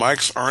that. The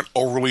mics aren't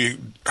overly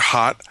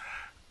hot.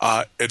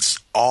 It's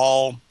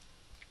all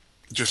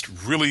just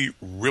really,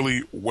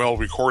 really well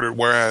recorded.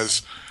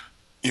 Whereas,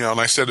 and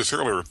I said this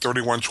earlier,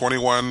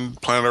 3121,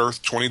 Planet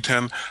Earth,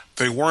 2010,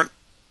 they weren't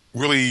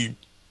really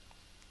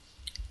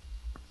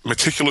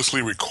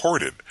meticulously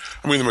recorded.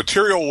 I mean, the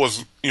material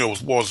was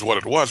what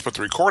it was, but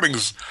the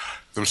recordings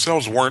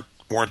themselves weren't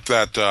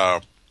that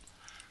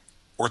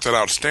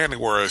outstanding.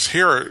 Whereas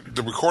here,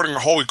 the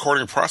whole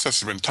recording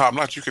process has been top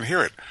notch. You can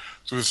hear it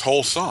through this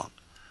whole song.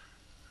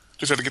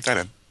 Just had to get that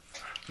in.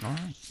 All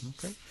right.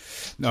 Okay.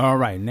 All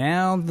right.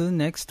 Now the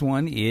next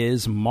one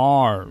is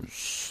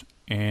Mars.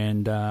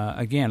 And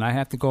again, I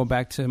have to go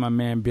back to my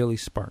man Billy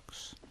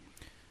Sparks.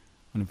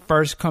 When it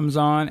first comes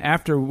on,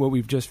 after what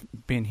we've just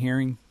been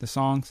hearing, the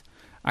songs,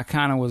 I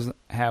kind of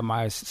had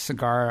my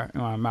cigar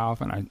in my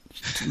mouth, and I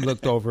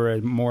looked over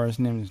at Morris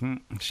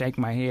and shake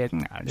my head.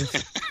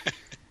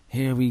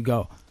 Here we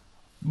go.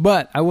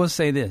 But I will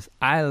say this.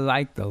 I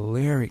like the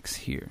lyrics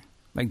here.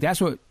 Like,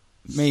 that's what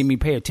made me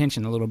pay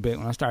attention a little bit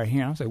when I started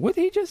hearing. I was like, what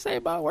did he just say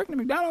about working at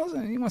McDonald's?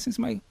 And he wants to see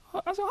somebody.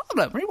 I said, hold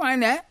up,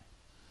 rewind that.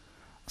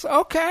 I said,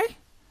 okay.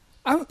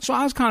 So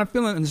I was kind of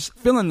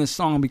feeling this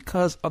song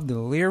because of the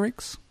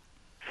lyrics.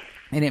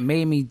 And it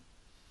made me,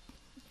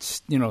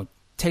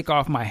 take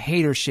off my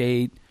hater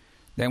shade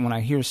that when I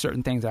hear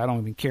certain things I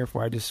don't even care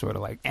for, I just sort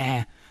of like,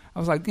 I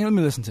was like, let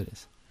me listen to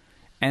this.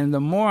 And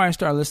the more I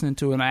started listening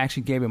to it, and I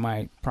actually gave it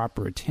my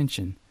proper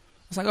attention,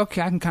 it's like,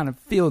 okay, I can kind of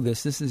feel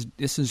this. This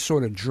is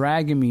sort of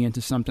dragging me into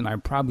something I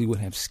probably would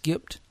have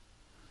skipped,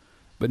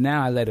 but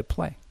now I let it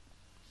play.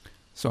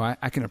 So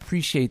I can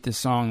appreciate this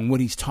song and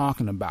what he's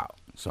talking about.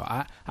 So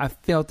I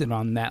felt it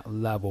on that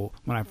level.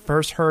 When I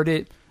first heard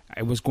it,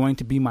 it was going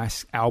to be my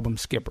album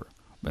skipper.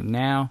 But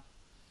now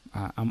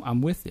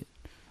I'm with it.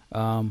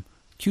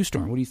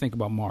 Q-Storm, what do you think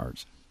about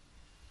Mars?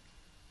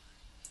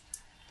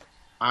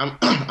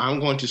 I'm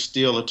going to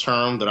steal a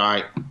term that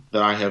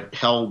I have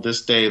held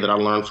this day that I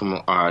learned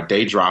from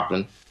Day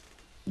Dropping.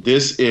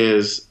 This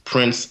is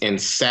Prince in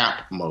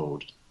sap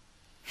mode.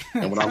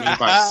 And what I mean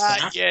by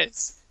sap,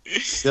 yes,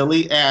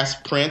 silly ass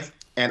Prince,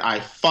 and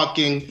I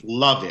fucking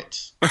love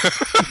it.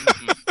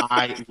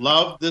 I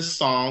love this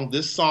song.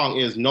 This song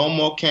is No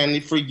More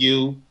Candy for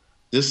You.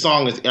 This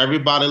song is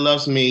Everybody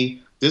Loves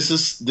Me. This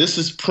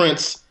is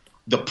Prince,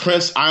 the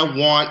Prince I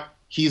want.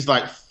 He's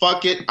like,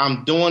 fuck it,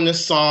 I'm doing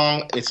this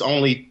song. It's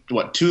only,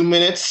 2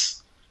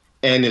 minutes,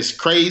 and it's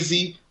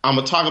crazy. I'm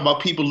going to talk about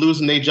people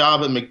losing their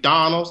job at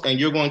McDonald's, and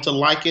you're going to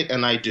like it,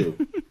 and I do.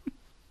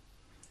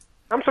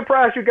 I'm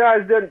surprised you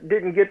guys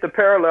didn't get the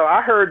parallel.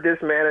 I heard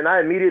this, man, and I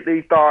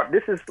immediately thought,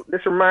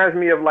 this reminds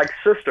me of, like,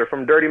 Sister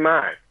from Dirty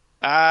Mind.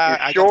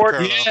 It's short,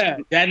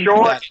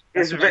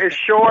 it's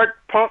short,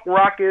 punk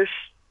rockish.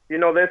 You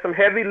know, there's some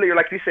heavy,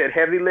 like you said,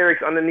 heavy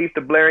lyrics underneath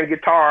the blaring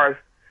guitars,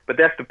 but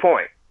that's the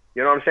point.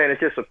 You know what I'm saying? It's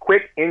just a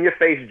quick,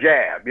 in-your-face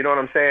jab. You know what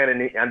I'm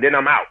saying? And then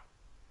I'm out.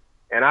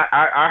 And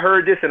I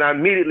heard this, and I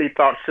immediately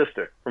thought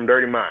Sister from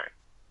Dirty Mind.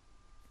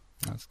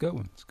 That's a good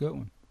one. It's a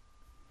good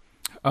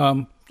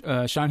one.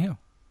 Sean Hill.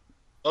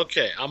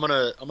 Okay, I'm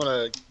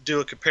gonna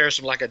do a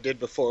comparison like I did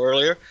before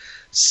earlier.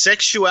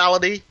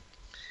 Sexuality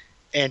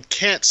and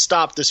Can't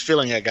Stop This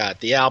Feeling I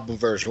Got, the album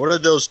version. What do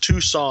those two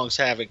songs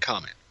have in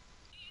common?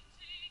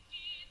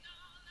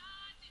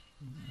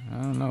 I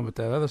don't know, but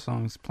that other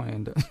song's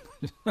playing.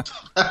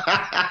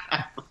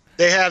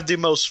 They have the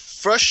most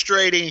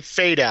frustrating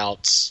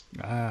fade-outs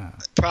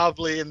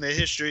probably in the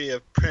history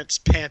of Prince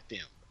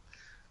Pantheon.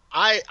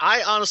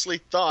 I honestly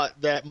thought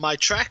that my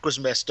track was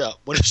messed up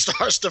when it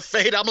starts to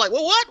fade. I'm like,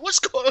 well, what? What's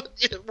going on?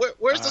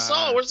 Where's the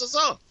song? Where's the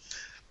song?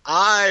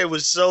 I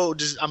was so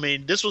just, I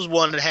mean, this was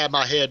one that had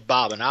my head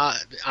bobbing. Out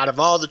of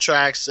all the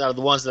tracks, out of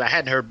the ones that I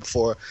hadn't heard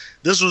before,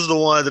 this was the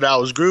one that I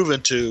was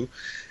grooving to.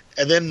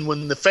 And then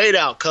when the fade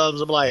out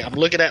comes, I'm like, I'm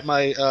looking at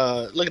my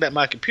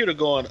computer,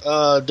 going,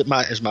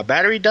 is my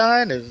battery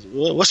dying?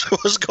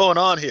 What's going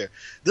on here?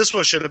 This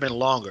one should have been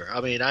longer.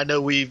 I mean, I know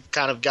we've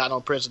kind of gotten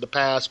on Prince in the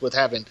past with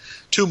having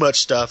too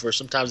much stuff, or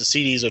sometimes the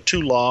CDs are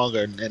too long,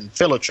 and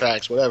filler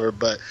tracks, whatever.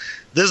 But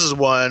this is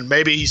one.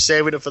 Maybe he's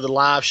saving it for the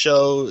live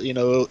show. You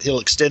know, he'll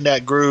extend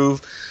that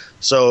groove.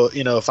 So,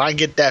 you know, if I can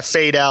get that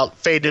fade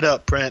it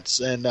up, Prince,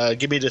 and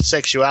give me the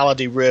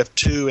sexuality riff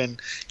too, and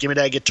give me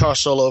that guitar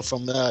solo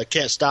from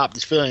Can't Stop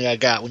This Feeling I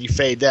Got when you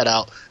fade that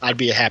out, I'd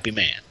be a happy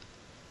man.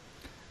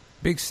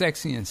 Big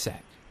Sexy and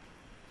Sack.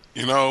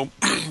 You know,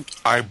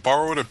 I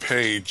borrowed a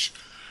page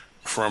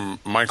from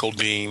Michael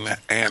Dean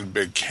and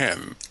Big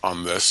Ken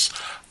on this.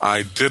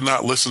 I did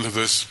not listen to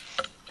this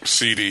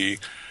CD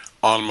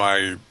on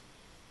my,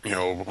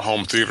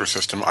 home theater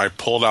system. I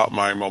pulled out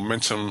my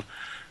Momentum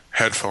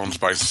headphones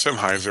by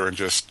Sennheiser and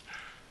just,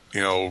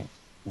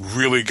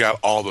 really got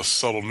all the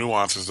subtle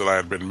nuances that I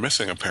had been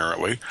missing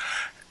apparently.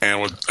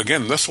 And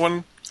again, this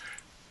one,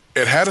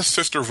 it had a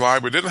Sister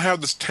vibe. It didn't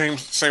have the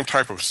same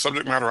type of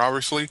subject matter,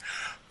 obviously,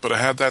 but it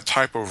had that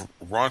type of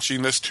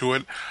raunchiness to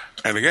it.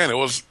 And again, it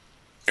was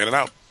in and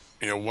out.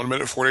 1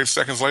 minute, 48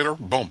 seconds later,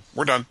 boom,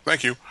 we're done.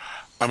 Thank you.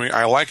 I mean,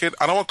 I like it.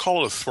 I don't want to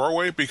call it a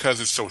throwaway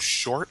because it's so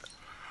short,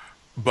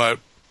 but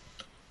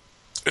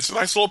it's a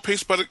nice little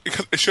piece. But it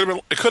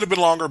could have been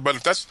longer. But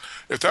if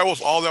that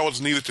was all that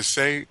was needed to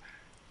say,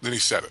 then he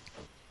said it.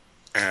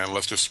 And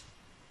let's just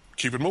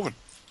keep it moving.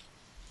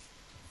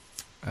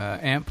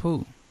 Aunt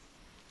Pooh.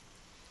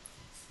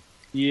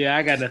 Yeah,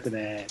 I got nothing to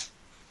add.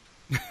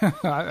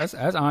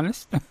 That's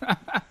honest.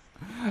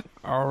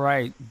 All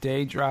right,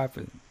 Day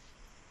Dropping.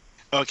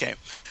 Okay.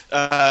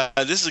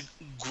 This is a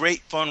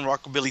great, fun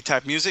rockabilly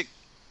type music.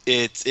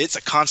 It's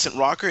a constant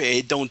rocker.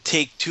 It don't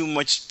take too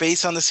much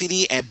space on the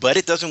CD, but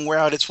it doesn't wear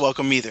out its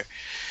welcome either.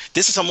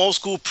 This is some old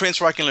school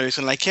Prince rocking lyrics,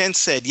 and like Ken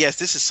said, yes,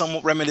 this is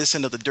somewhat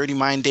reminiscent of the Dirty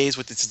Mind days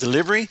with its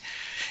delivery,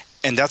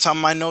 and that's on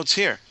my notes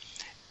here.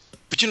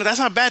 But that's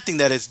not a bad thing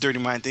that it's Dirty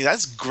Mind thing.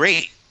 That's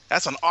great.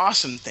 That's an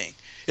awesome thing.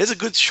 It's a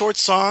good short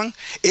song.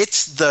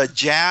 It's the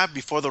jab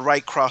before the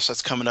right cross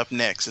that's coming up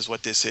next is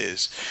what this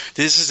is.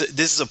 This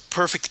is a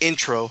perfect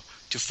intro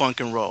to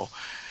funk and roll,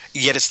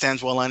 yet it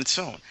stands well on its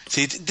own.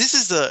 See, this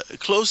is the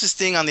closest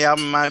thing on the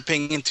album, in my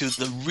opinion, to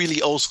the really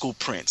old school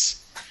Prince.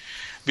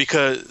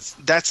 Because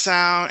that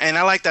sound, and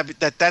I like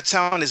that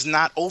sound is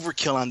not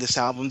overkill on this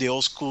album, the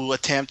old school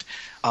attempt,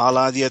 a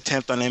la the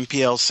attempt on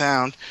MPL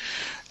sound.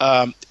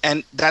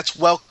 And that's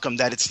welcome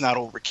that it's not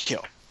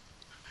overkill.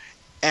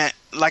 And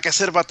like I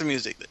said about the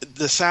music,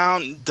 the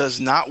sound does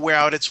not wear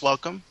out its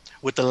welcome.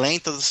 with the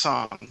length of the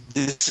song.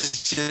 This is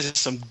just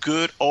some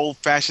good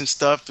old-fashioned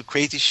stuff, the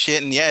crazy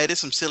shit, and yeah, it is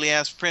some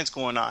silly-ass Prince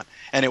going on,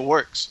 and it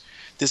works.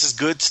 This is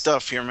good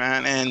stuff here,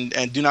 man,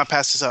 and do not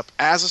pass this up.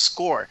 As a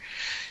score,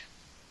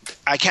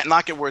 I can't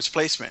knock it where it's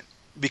placement,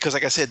 because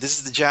like I said, this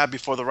is the jab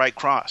before the right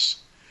cross.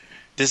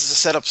 This is a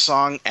setup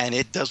song, and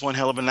it does one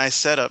hell of a nice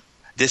setup.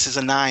 This is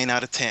a 9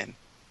 out of 10.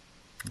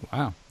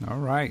 Wow. All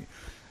right.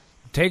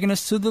 Taking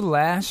us to the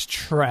last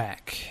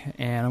track,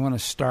 and I'm going to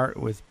start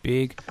with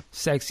Big,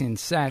 Sexy, and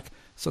Sack.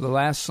 So the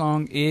last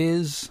song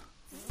is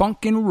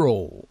Funk and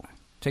Roll.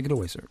 Take it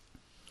away, sir.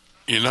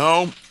 You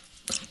know,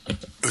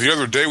 the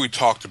other day we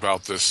talked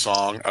about this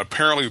song.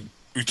 Apparently,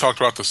 we talked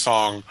about the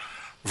song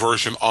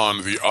version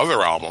on the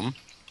other album.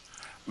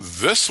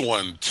 This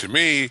one, to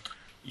me,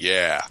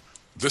 yeah,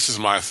 this is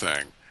my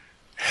thing.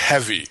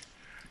 Heavy,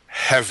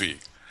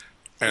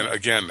 and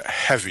again,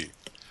 heavy.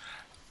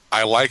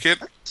 I like it.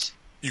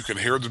 You can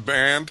hear the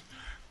band.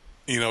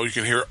 You know, you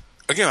can hear,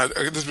 again,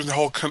 there's been a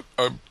whole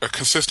a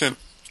consistent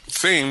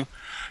theme.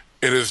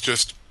 It is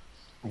just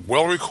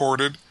well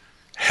recorded,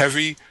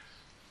 heavy.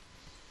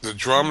 The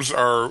drums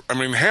are, I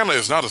mean, Hannah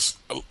is not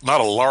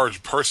a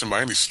large person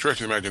by any stretch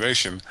of the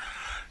imagination.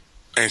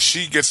 And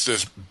she gets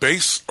this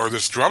bass or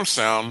this drum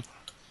sound,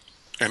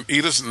 and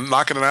Edith's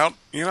knocking it out.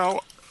 You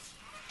know,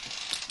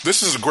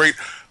 this is a great,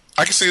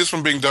 I can see this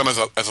one being done as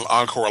an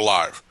encore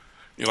live.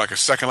 You know, like a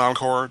second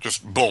encore,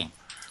 just boom.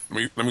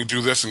 Let me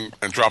do this and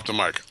drop the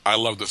mic. I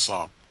love this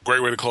song.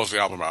 Great way to close the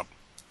album out.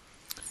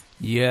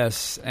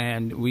 Yes,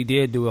 and we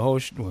did do a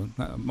whole,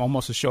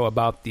 almost a show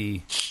about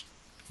the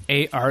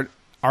art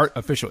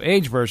official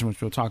age version, which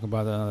we'll talk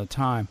about another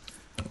time.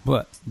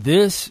 But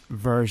this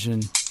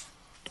version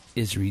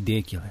is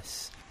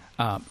ridiculous.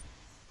 Can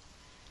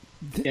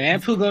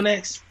Ampu go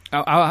next?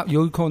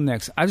 You'll go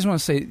next. I just want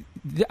to say,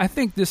 I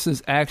think this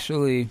is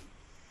actually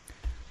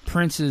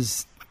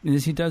Prince's.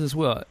 He does as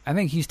well. I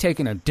think he's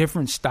taking a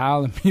different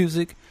style of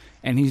music,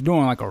 and he's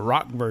doing like a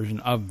rock version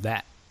of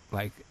that.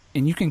 Like,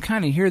 and you can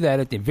kind of hear that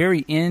at the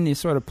very end. They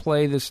sort of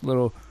play this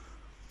little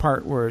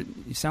part where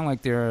you sound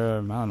like they're,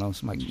 I don't know,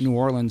 some like New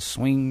Orleans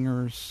swing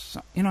or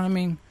something, you know what I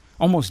mean?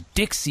 Almost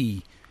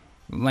Dixie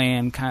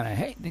land kind of,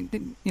 hey,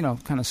 you know,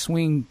 kind of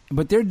swing.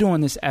 But they're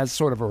doing this as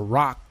sort of a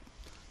rock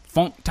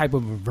funk type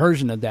of a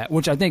version of that,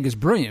 which I think is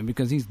brilliant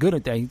because he's good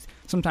at that.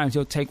 Sometimes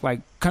he'll take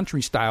like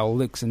country style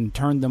licks and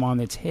turn them on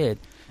its head.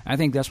 I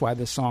think that's why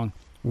this song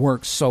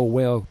works so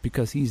well,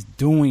 because he's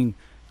doing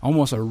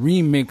almost a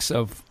remix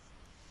of,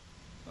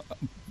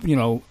 you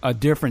know, a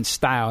different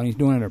style, and he's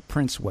doing it a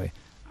Prince way.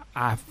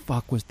 I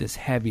fuck with this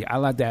heavy. I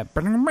like that.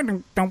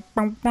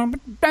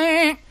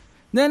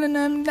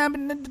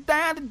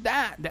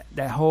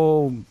 That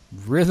whole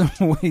rhythm,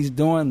 what he's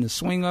doing, the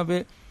swing of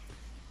it,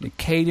 the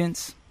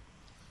cadence.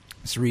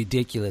 It's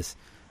ridiculous.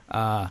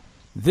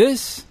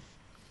 This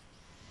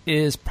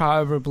is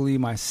probably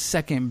my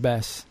second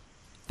best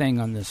thing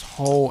on this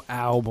whole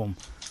album.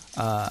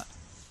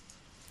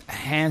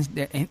 And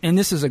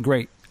this is a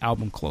great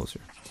album closer.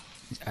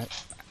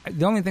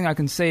 The only thing I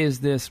can say is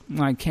this: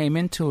 when I came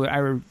into it, I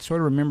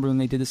sort of remember when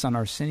they did this on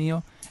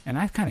Arsenio, and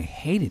I kind of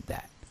hated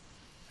that.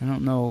 I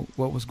don't know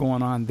what was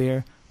going on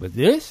there, but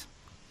this,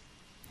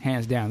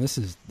 hands down, this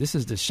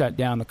is to shut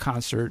down the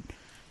concert.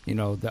 You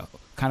know, the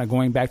kind of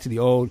going back to the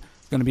old.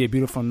 It's going to be a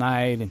beautiful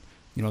night, and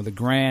you know, the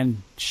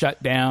grand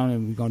shutdown,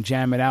 and we're going to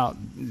jam it out.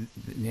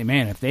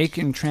 Man, if they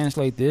can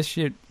translate this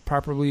shit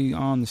properly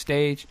on the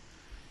stage,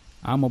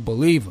 I'm a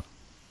believer.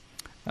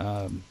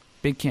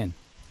 Big Ken.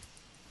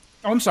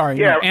 Oh, I'm sorry.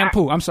 Yeah, no,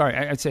 Ampu. I'm sorry.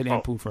 I said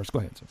Ampu first. Go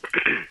ahead, sir.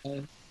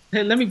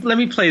 Hey, let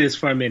me play this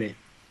for a minute.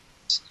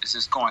 Is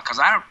this going? Because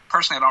I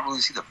personally don't really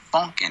see the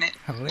funk in it,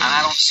 and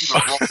I don't see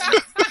the roll in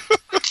it.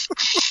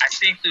 I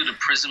think through the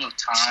prism of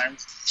time,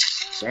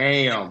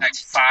 Damn. like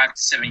 5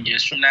 to 7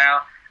 years from now,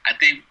 I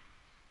think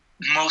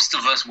most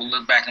of us will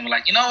look back and be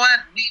like, you know what?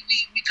 We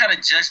kind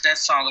of judged that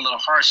song a little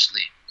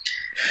harshly.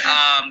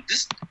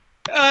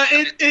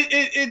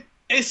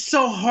 It's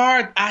so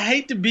hard. I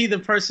hate to be the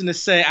person to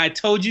say I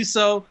told you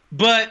so,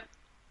 but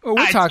well,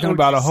 we're talking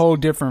about a whole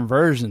different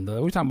version,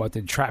 though. We're talking about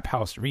the Trap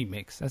House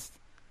remix. That's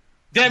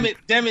damn it.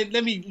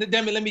 Let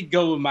me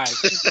go with mine.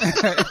 If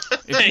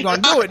you're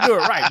gonna do it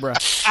right, bro.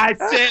 I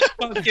said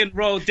funk and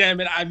roll. Damn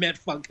it, I meant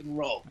funk and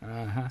roll.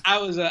 Uh-huh. I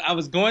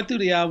was going through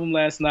the album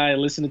last night,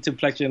 listening to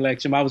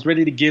PLECTRUMELECTRUM. I was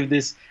ready to give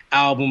this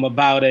album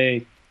about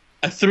a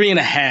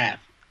 3.5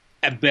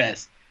 at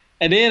best.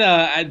 And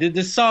then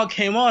this song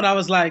came on. I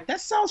was like, that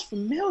sounds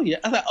familiar.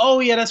 I was like, oh,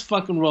 yeah, that's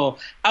funk and roll.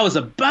 I was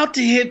about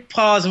to hit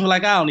pause and was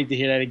like, I don't need to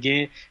hear that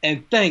again.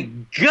 And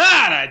thank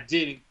God I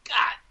didn't.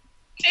 God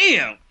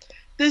damn.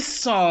 This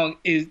song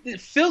is,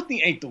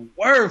 filthy ain't the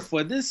word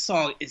for it. This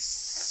song is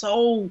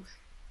so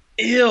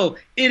ill.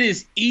 It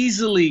is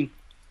easily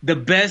the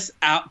best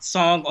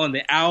song on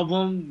the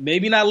album.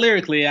 Maybe not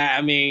lyrically.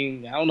 I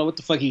mean, I don't know what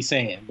the fuck he's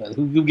saying, but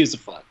who gives a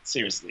fuck?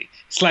 Seriously.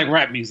 It's like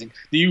rap music.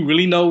 Do you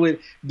really know what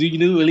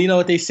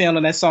they saying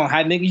on that song,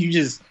 Hot Nigga? You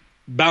just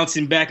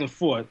bouncing back and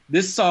forth.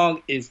 This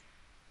song is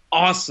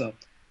awesome.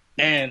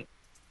 And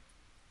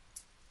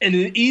and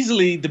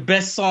easily the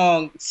best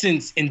song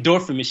since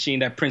Endorphin Machine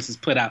that Prince has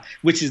put out,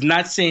 which is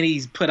not saying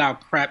he's put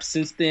out crap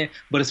since then,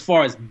 but as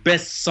far as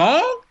best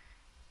song,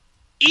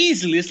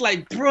 easily. It's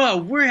like,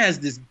 bruh, where has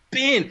this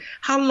been?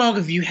 How long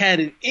have you had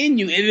it in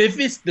you? And if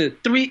it's the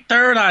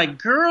Third Eye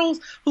Girls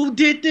who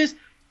did this,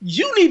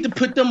 you need to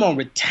put them on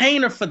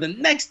retainer for the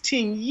next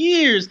 10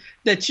 years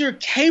that you're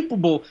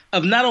capable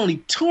of not only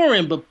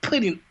touring, but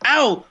putting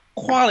out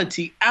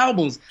quality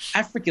albums.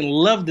 I freaking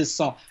love this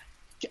song.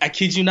 I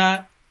kid you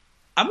not.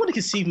 I'm going to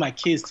conceive my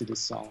kids to this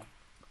song.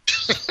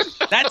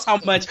 That's how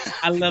much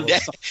I love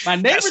this song. My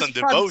neighbors are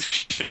probably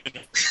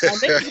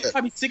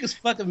sick as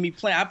fuck of me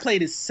playing. I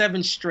played it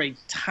 7 straight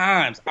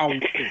times. I'll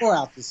pour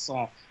out this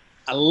song.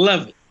 I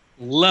love it.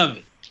 Love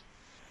it.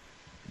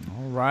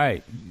 All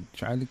right.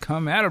 Tried to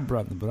come at her,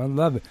 brother, but I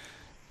love it.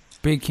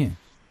 Big Ken.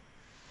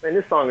 Man,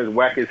 this song is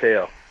whack as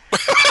hell.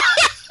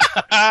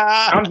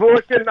 I'm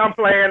bullshitting. I'm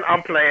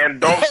playing.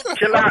 Don't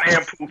chill out,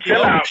 Ampu.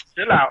 Chill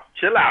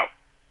out.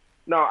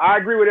 No, I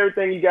agree with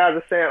everything you guys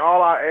are saying.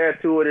 All I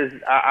add to it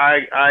is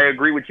I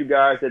agree with you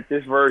guys that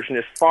this version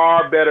is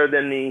far better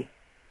than the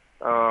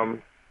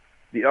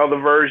other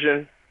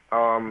version.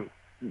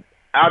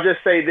 I'll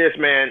just say this,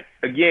 man.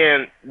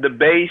 Again, the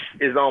bass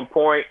is on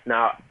point.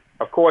 Now,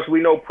 of course, we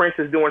know Prince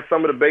is doing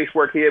some of the bass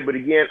work here, but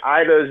again,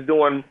 Ida is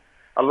doing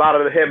a lot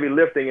of the heavy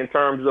lifting in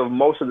terms of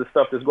most of the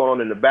stuff that's going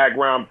on in the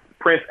background.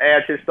 Prince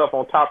adds his stuff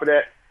on top of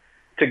that.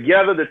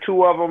 Together, the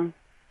two of them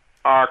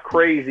are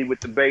crazy with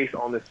the bass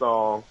on this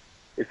song.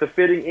 It's a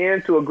fitting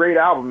end to a great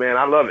album, man.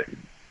 I love it.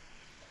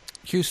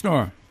 Q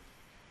Snore.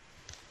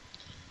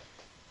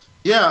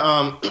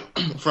 Yeah,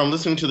 from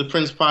listening to the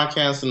Prince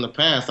podcast in the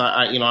past,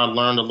 I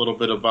learned a little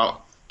bit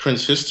about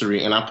Prince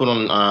history, and I put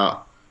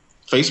on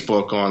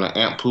Facebook on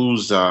Aunt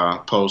Pooh's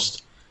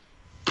post.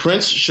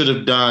 Prince should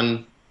have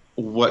done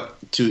what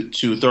to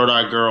Third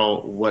Eye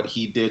Girl what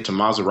he did to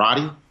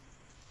Maserati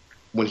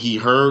when he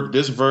heard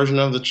this version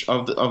of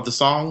the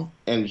song,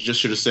 and just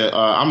should have said,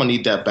 "I'm gonna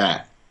need that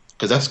back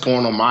because that's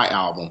going on my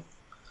album."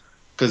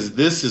 Because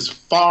this is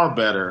far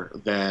better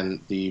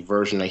than the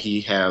version that he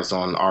has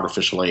on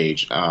Artificial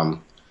Age. I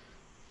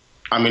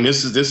mean,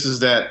 this is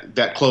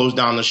that close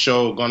down the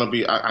show. Gonna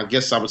be, I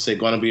guess I would say,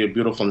 gonna be a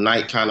beautiful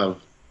night kind of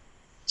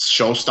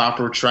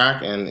showstopper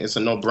track, and it's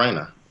a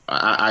no-brainer.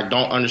 I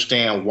don't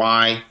understand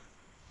why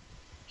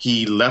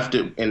he left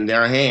it in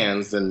their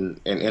hands and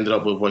ended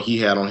up with what he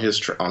had on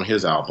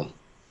his album.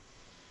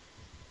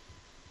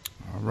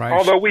 All right.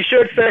 Although we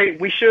should say,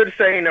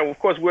 now, of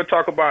course, we'll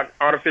talk about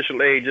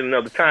Artificial Age in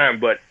another time,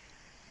 but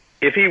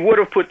if he would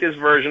have put this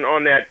version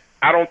on that,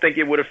 I don't think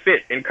it would have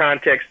fit in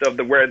context of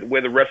where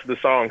the rest of the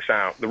songs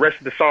sound. The rest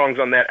of the songs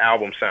on that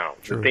album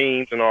sound, True. The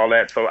themes and all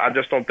that. So I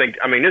just don't think.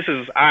 I mean,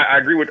 I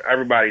agree with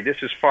everybody. This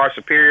is far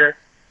superior,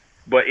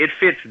 but it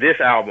fits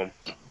this album.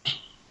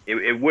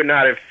 It would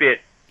not have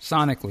fit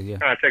sonically, yeah. In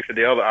context of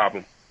the other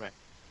album.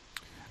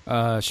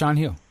 Right. Sean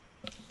Hill.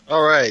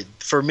 All right.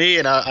 For me,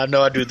 and I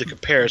know I do the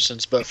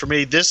comparisons, but for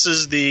me, this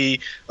is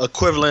the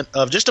equivalent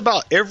of just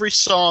about every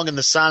song in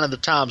the Sign of the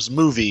Times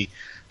movie,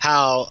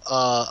 how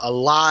a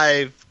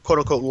live,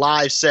 quote-unquote,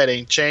 live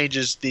setting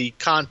changes the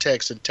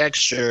context and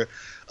texture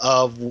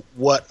of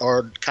what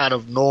are kind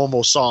of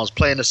normal songs.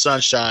 Play in the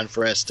Sunshine,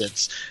 for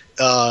instance,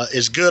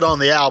 is good on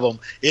the album.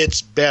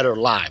 It's better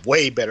live,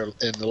 way better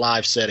in the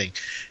live setting.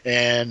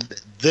 And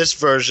this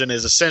version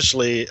is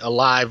essentially a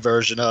live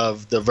version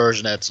of the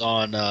version that's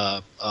on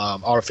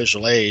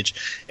Artificial Age,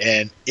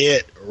 and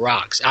it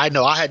rocks. I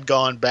know I had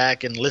gone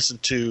back and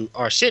listened to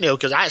Arsenio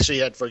because I actually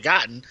had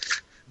forgotten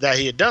that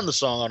he had done the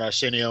song on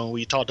Arsenio, and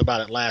we talked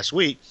about it last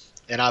week.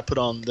 And I put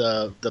on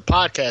the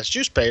podcast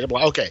Juice page. I'm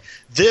like, okay,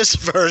 this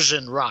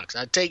version rocks.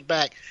 I take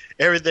back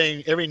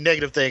every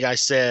negative thing I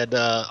said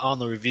on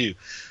the review.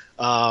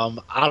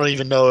 I don't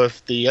even know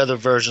if the other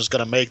version is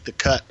going to make the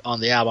cut on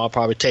the album. I'll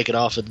probably take it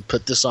off and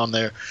put this on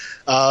there.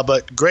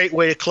 But great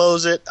way to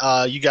close it.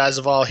 You guys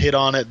have all hit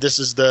on it. This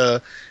is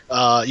the,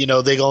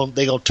 they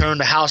gonna turn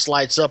the house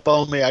lights up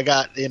on me. I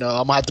got, I'm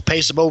gonna have to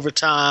pay some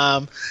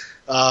overtime.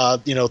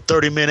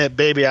 30-minute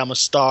Baby I'm a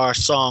Star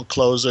song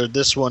closer.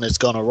 This one is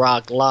going to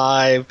rock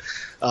live.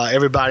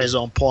 Everybody's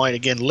on point.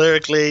 Again,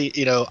 lyrically,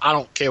 I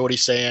don't care what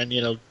he's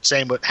saying.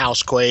 Same with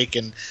Housequake,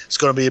 and it's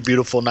going to be a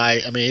beautiful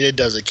night. I mean, it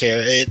doesn't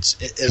care. It's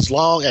as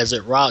long as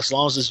it rocks, as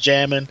long as it's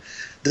jamming,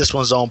 this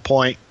one's on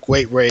point.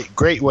 Great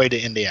way to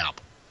end the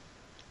album.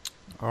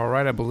 All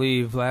right, I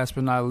believe last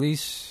but not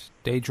least,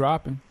 Day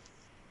Dropping.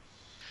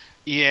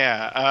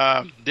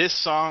 Yeah, this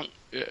song,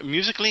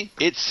 musically,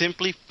 it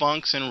simply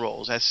funks and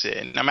rolls. That's it.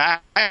 And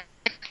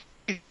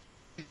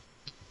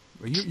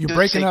you're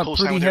breaking up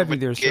pretty heavy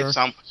there, sir.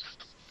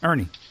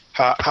 Ernie.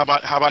 How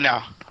about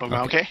now?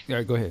 Okay?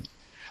 Yeah, go ahead.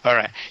 All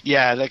right.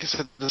 Yeah, like I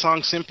said, the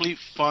song simply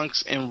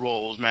funks and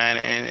rolls, man.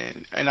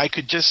 And I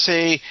could just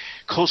say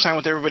co-sign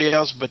with everybody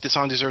else, but this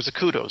song deserves a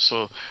kudos.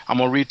 So I'm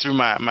going to read through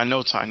my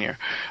notes on here.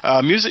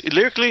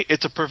 Lyrically,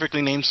 it's a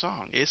perfectly named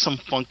song. It's some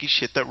funky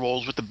shit that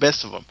rolls with the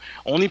best of them.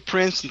 Only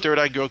Prince and Third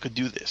Eye Girl could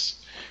do this.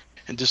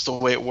 And just the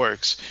way it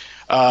works.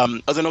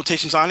 Other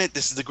notations on it,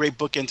 this is a great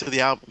bookend to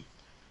the album.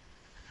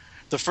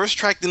 The first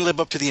track didn't live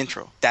up to the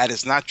intro. That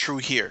is not true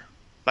here.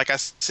 Like I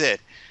said,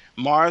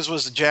 Mars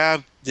was the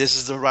jab. This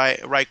is the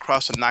right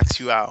cross that knocks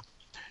you out.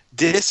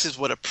 This is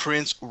what a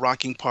Prince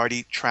rocking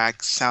party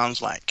track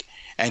sounds like,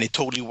 and it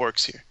totally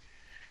works here.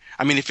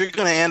 I mean, if you're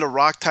going to end a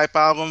rock type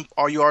album,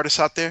 all you artists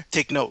out there,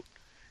 take note.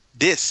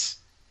 This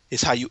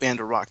is how you end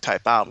a rock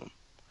type album.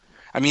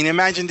 I mean,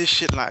 imagine this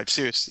shit live.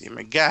 Seriously. I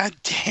mean, god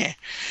damn.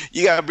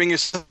 You got to bring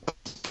yourself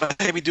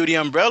a heavy duty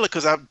umbrella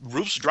because our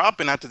roof's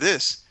dropping after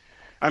this.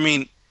 I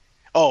mean,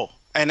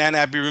 and then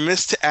I'd be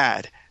remiss to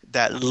add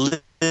that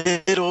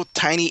little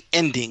tiny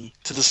ending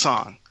to the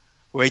song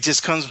where it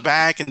just comes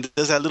back and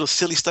does that little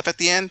silly stuff at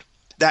the end.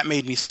 That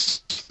made me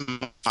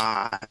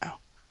smile.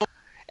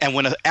 And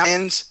when it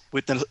ends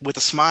with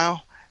a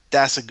smile,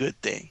 that's a good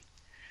thing.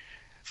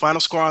 Final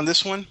score on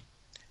this one,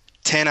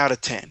 10 out of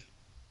 10.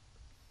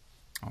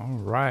 All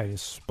right,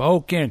 it's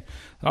spoken.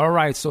 All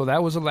right, so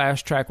that was the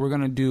last track. We're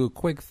going to do a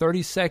quick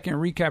 30-second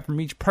recap from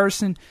each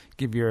person,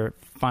 give your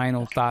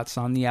final thoughts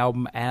on the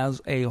album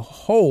as a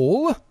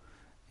whole,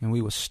 and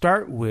we will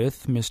start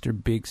with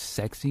Mr. Big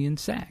Sexy and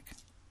Sack.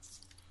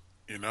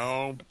 You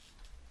know,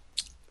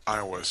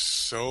 I was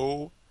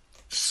so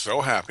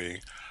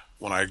happy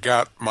when I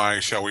got my,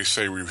 shall we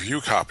say,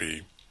 review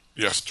copy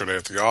yesterday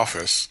at the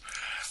office.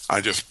 I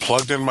just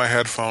plugged in my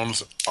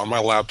headphones on my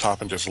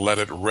laptop and just let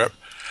it rip.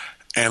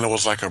 And it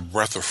was like a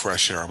breath of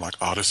fresh air. I'm like,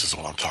 oh, this is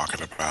what I'm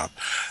talking about.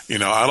 You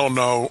know, I don't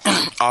know.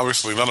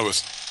 Obviously, none of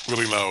us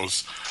really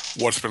knows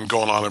what's been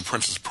going on in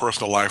Prince's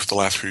personal life the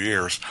last few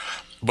years.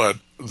 But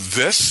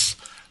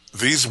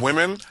these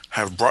women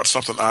have brought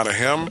something out of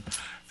him.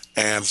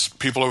 And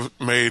people have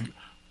made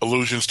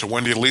allusions to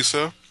Wendy and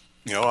Lisa.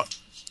 You know,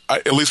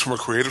 at least from a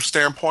creative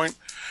standpoint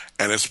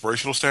and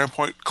inspirational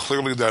standpoint,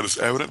 clearly that is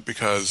evident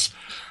because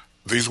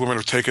these women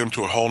have taken him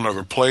to a whole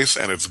nother place,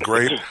 and it's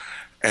great.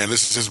 And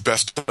this is his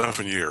best stuff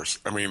in years.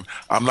 I mean,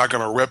 I'm not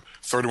going to rip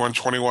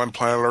 3121,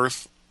 Planet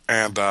Earth,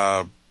 and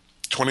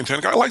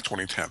 2010. I like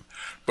 2010.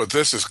 But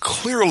this is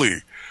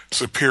clearly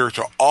superior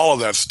to all of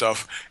that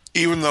stuff,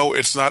 even though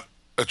it's not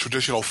a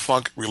traditional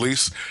funk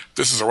release.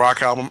 This is a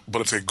rock album,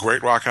 but it's a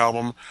great rock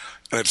album,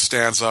 and it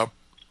stands up.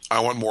 I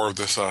want more of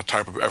this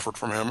type of effort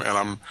from him,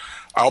 and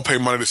I'll pay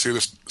money to see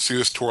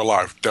this tour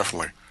live,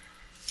 definitely.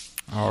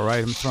 All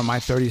right, I'm throwing my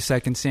 30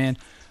 seconds in.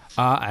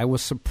 I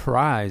was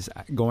surprised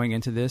going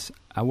into this.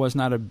 I was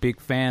not a big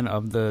fan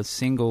of the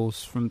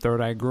singles from Third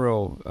Eye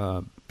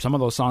Girl. Some of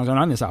those songs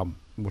aren't on this album,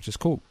 which is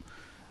cool.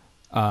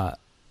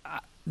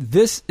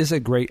 This is a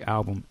great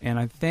album, and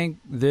I think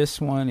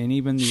this one and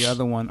even the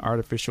other one,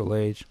 Artificial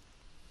Age,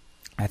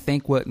 I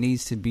think what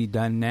needs to be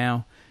done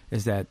now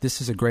is that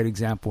this is a great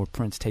example of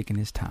Prince taking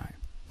his time.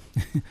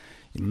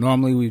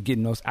 Normally we're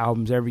getting those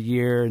albums every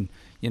year, and,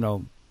 you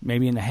know,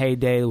 maybe in the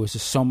heyday, there was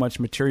just so much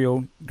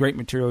material, great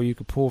material you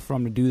could pull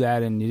from to do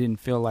that, and you didn't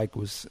feel like it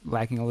was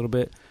lacking a little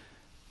bit.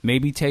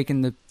 Maybe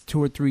taking the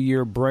 2 or 3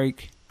 year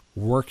break,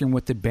 working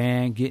with the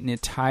band, getting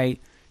it tight,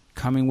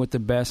 coming with the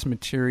best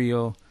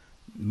material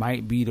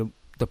might be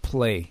the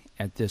play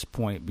at this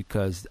point,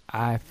 because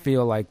I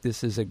feel like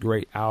this is a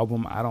great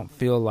album. I don't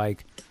feel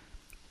like,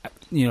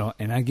 you know,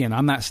 and again,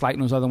 I'm not slighting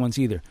those other ones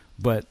either,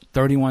 but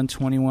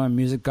 3121,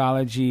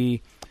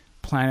 Musicology,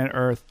 Planet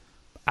Earth,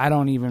 I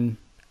don't even...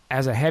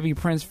 As a heavy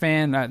Prince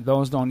fan,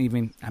 those don't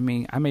even... I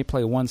mean, I may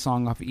play one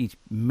song off of each,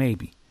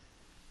 maybe.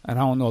 And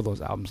I don't know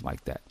those albums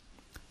like that.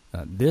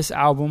 This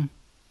album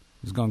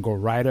is going to go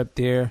right up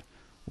there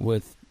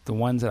with the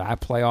ones that I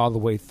play all the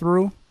way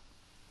through.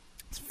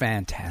 It's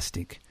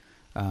fantastic.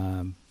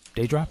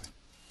 Day dropping.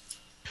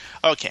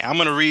 Okay, I'm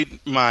going to read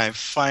my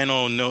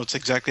final notes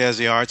exactly as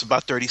they are. It's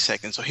about 30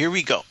 seconds. So here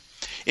we go.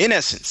 In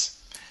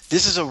essence,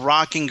 this is a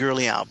rocking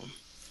girly album.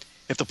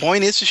 If the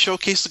point is to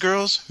showcase the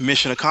girls,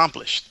 mission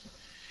accomplished.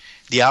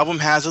 The album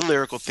has a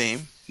lyrical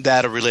theme,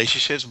 that of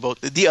relationships, both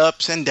the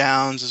ups and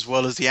downs as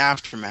well as the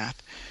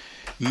aftermath,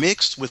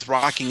 mixed with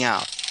rocking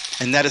out.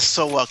 And that is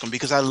so welcome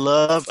because I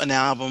love an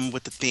album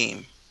with a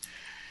theme.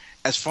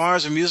 As far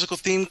as a musical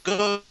theme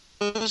goes,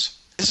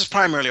 this is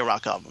primarily a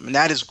rock album, and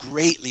that is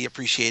greatly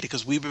appreciated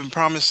because we've been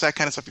promised that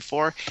kind of stuff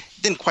before.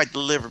 It didn't quite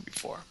deliver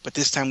before, but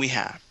this time we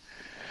have.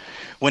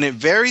 When it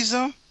varies,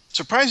 though,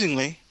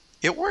 surprisingly,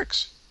 it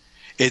works.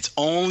 Its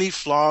only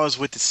flaws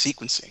with the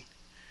sequencing.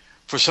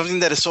 For something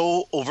that is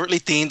so overtly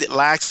themed, it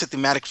lacks the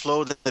thematic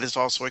flow that is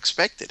also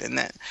expected. And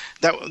that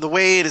the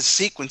way it is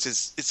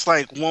sequenced, it's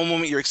like one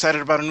moment you're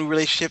excited about a new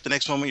relationship, the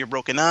next moment you're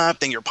broken up,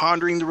 then you're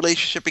pondering the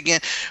relationship again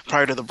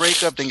prior to the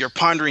breakup, then you're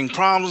pondering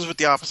problems with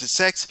the opposite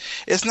sex.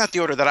 It's not the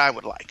order that I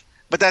would like,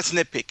 but that's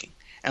nitpicking.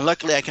 And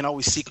luckily, I can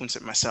always sequence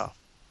it myself.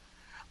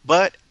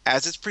 But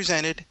as it's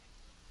presented,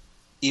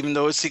 even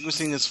though its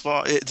sequencing is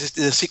flawed,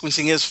 the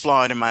sequencing is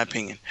flawed in my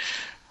opinion.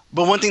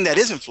 But one thing that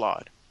isn't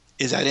flawed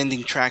is that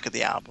ending track of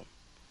the album.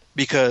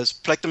 Because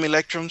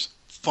PLECTRUMELECTRUM's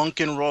Funk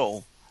and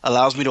Roll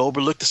allows me to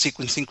overlook the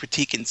sequencing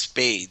critique in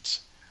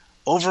spades.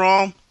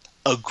 Overall,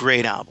 a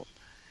great album.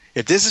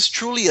 If this is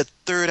truly a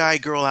Third Eye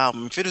Girl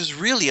album, if it is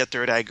really a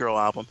Third Eye Girl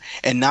album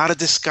and not a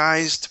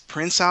disguised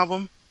Prince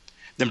album,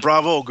 then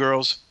bravo,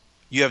 girls,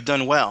 you have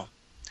done well.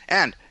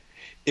 And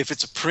If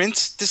it's a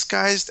Prince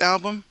disguised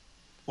album,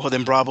 well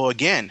then bravo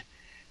again,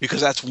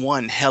 because that's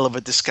one hell of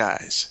a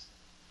disguise.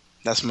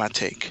 That's my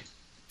take.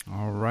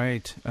 All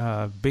right.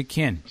 Big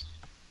Ken.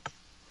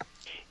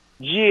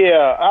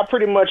 Yeah, I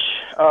pretty much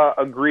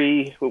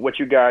agree with what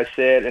you guys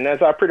said, and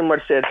as I pretty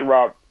much said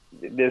throughout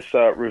this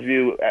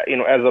review,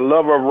 as a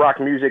lover of rock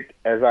music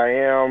as I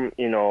am,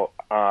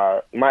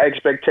 my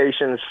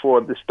expectations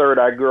for this Third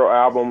Eye Girl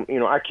album,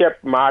 I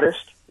kept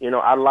modest.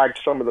 I liked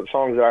some of the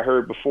songs that I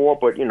heard before,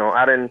 but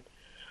I didn't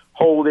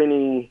hold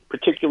any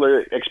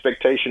particular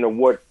expectation of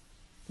what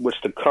was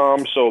to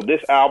come. So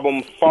this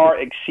album far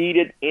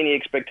exceeded any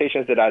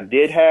expectations that I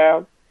did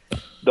have.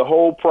 The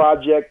whole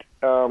project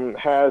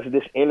has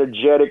this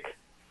energetic,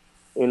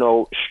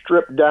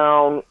 stripped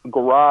down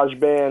garage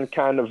band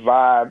kind of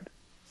vibe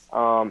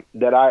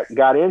that I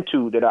got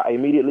into, that I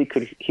immediately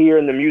could hear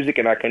in the music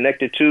and I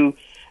connected to.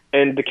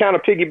 And to kind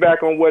of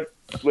piggyback on what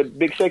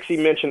Big Sexy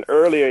mentioned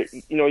earlier,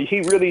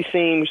 he really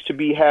seems to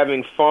be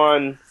having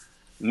fun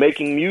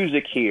making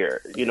music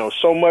here,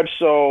 so much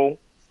so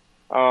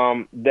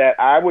that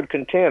I would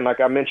contend, like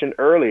I mentioned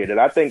earlier, that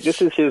I think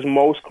this is his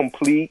most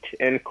complete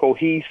and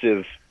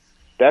cohesive.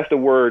 That's the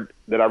word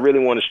that I really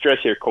want to stress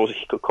here.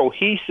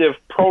 Cohesive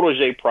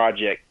protege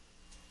project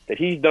that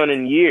he's done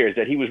in years,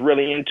 that he was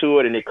really into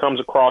it and it comes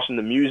across in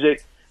the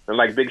music. And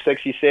like Big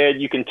Sexy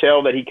said, you can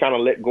tell that he kind of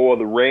let go of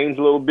the reins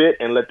a little bit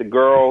and let the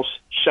girls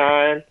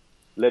shine,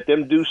 let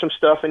them do some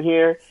stuff in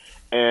here.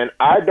 And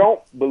I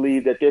don't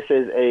believe that this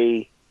is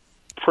a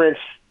Prince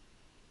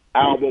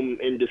album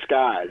in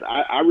disguise.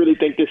 I really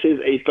think this is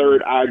a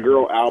Third Eye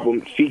Girl album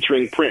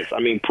featuring Prince.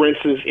 I mean,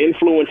 Prince's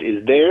influence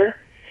is there,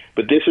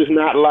 but this is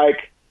not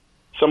like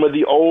some of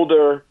the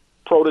older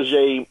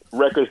protege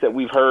records that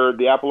we've heard,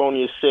 the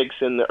Apollonia 6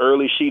 and the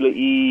early Sheila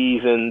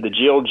E's and the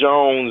Jill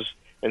Jones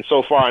and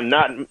so far.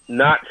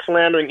 Not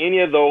slandering any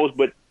of those,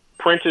 but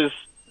Prince's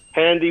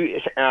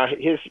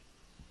his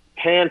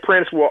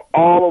handprints were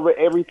all over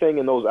everything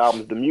in those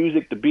albums. The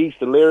music, the beats,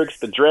 the lyrics,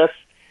 the dress,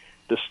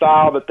 the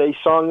style that they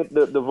sung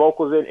the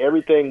vocals in,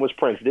 everything was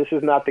Prince. This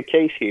is not the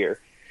case here.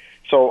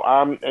 So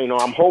I'm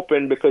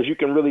hoping, because you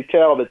can really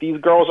tell that these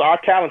girls are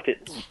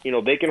talented.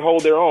 They can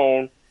hold their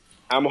own.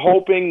 I'm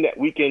hoping that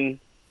we can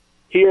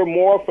hear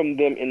more from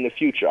them in the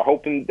future.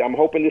 I'm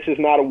hoping this is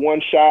not a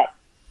one shot,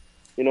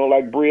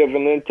 like Bria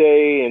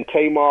Valente and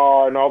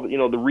Tamar and all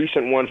the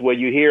recent ones where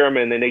you hear them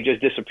and then they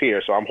just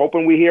disappear. So I'm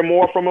hoping we hear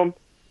more from them.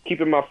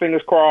 Keeping my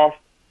fingers crossed.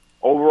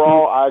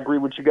 Overall, I agree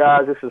with you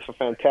guys. This is a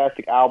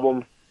fantastic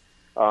album.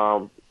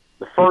 The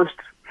first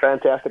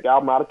fantastic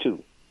album out of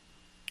two.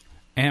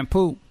 And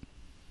Poop.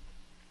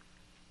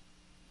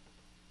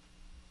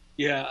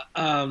 Yeah,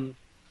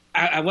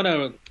 I want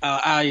to.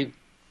 I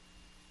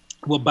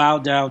will bow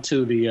down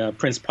to the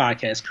Prince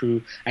podcast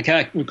crew. I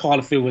can't recall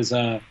if it was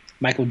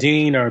Michael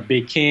Dean or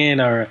Big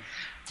Ken or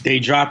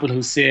Dave Droppin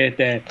who said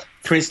that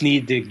Prince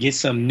needed to get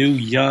some new,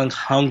 young,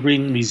 hungry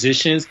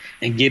musicians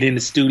and get in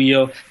the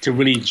studio to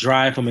really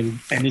drive them and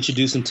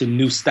introduce them to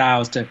new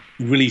styles to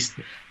really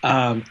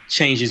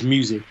change his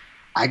music.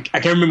 I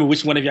can't remember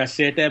which one of y'all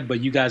said that, but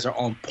you guys are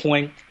on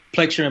point.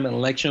 Plectrum and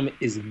Electrum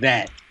is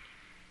that.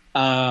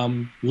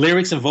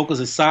 Lyrics and vocals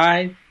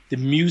aside, the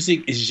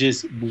music is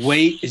just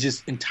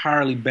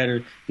entirely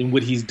better than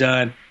what he's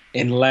done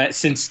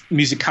since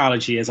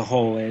musicology as a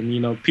whole.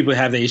 And people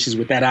have their issues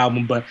with that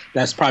album, but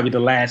that's probably the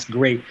last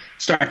great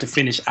start to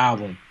finish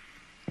album.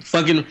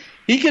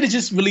 He could have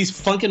just released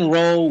Funk and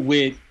Roll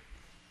with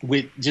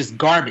just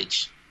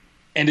garbage,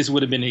 and this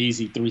would have been an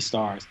easy 3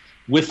 stars.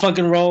 With Funk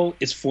and Roll,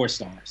 it's 4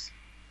 stars.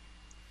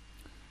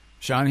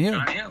 Sean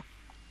Hill.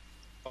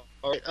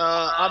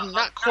 I'm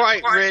not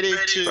quite ready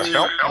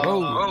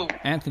to.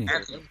 Anthony.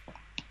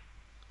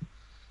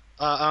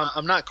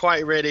 I'm not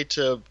quite ready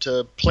to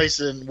place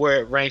it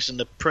where it ranks in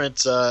the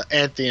Prince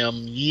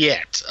anthem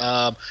yet.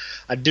 I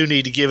do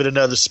need to give it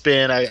another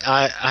spin.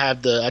 I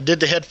did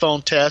the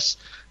headphone test.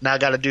 Now I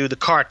got to do the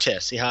car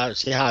test. See how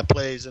it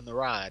plays in the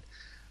ride.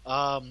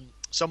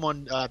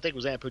 Someone, I think it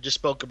was Amp, who just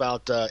spoke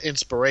about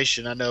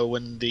inspiration. I know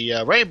when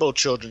the Rainbow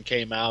Children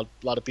came out,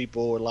 a lot of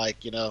people were like,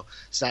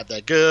 it's not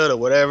that good or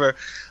whatever.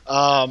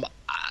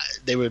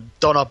 They were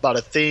thrown off by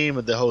the theme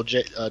of the whole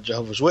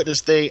Jehovah's Witness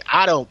thing.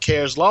 I don't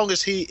care. As long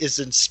as he is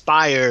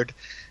inspired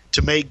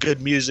to make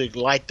good music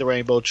like the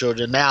Rainbow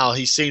Children. Now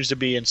he seems to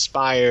be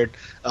inspired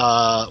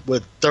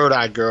with Third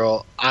Eye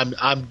Girl.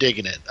 I'm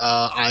digging it.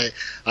 I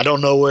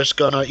don't know where it's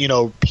gonna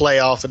play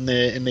off in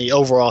the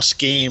overall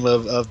scheme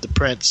of the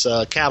Prince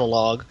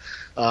catalog.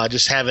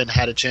 Just haven't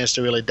had a chance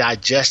to really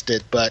digest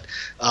it. But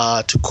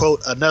to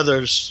quote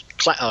another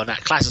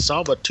not classic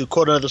song, but to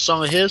quote another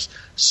song of his,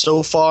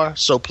 so far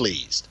so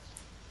pleased.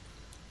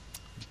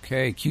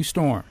 Okay, Q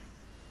Storm.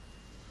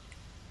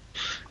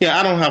 Yeah,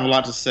 I don't have a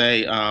lot to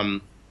say.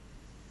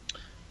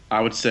 I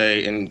would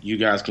say, and you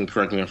guys can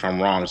correct me if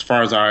I'm wrong, as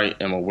far as I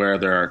am aware,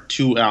 there are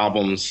 2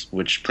 albums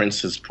which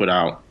Prince has put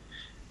out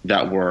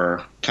that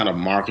were kind of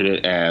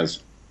marketed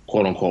as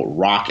quote-unquote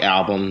rock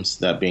albums,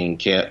 that being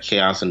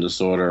Chaos and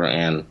Disorder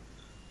and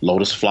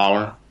Lotus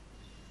Flower.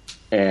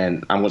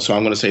 And I'm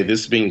going to say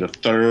this being the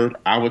third,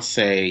 I would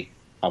say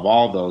of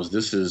all those,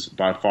 this is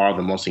by far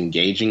the most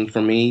engaging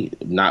for me,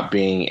 not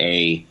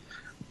being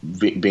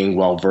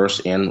well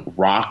versed in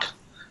rock.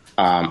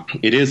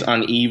 It is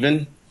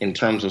uneven in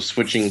terms of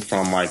switching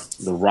from like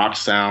the rock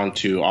sound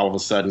to all of a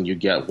sudden you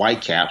get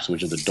Whitecaps,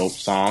 which is a dope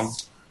song.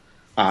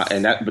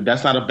 But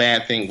that's not a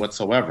bad thing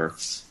whatsoever.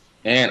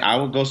 And I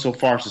would go so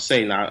far as to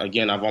say, now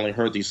again, I've only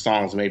heard these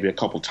songs maybe a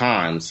couple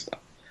times,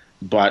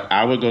 but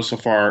I would go so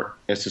far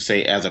as to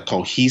say, as a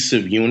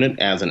cohesive unit,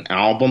 as an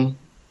album,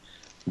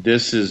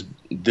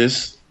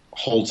 this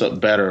holds up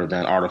better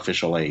than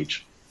Artificial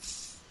Age.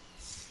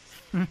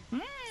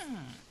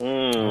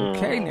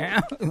 Okay,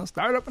 now let's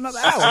start up another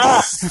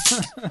hour.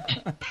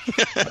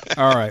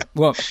 All right.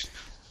 Well,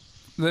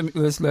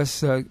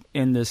 let's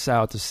end this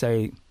out to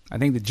say, I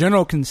think the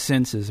general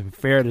consensus,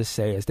 fair to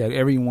say, is that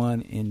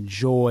everyone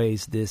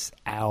enjoys this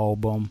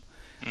album.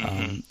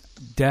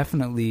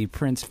 Definitely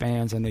Prince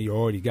fans, I know you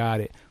already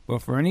got it.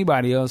 But for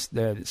anybody else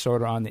that's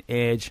sort of on the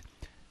edge,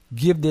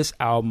 give this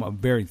album a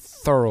very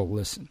thorough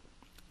listen.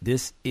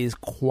 This is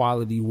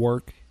quality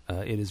work.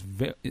 It is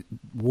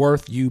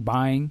worth you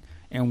buying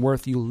and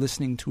worth you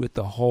listening to it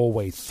the whole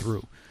way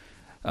through.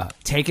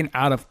 Taken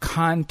out of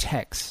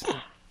context,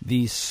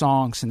 these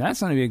songs, and that's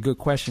going to be a good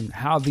question,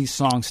 how these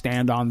songs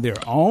stand on their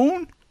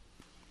own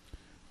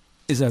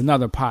is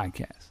another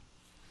podcast.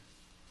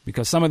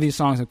 Because some of these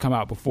songs have come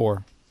out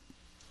before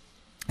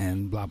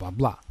and blah, blah,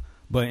 blah.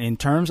 But in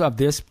terms of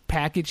this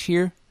package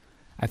here,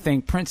 I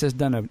think Prince has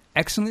done an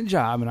excellent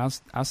job, and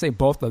I'll say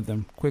both of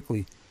them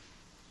quickly.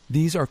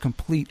 These are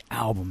complete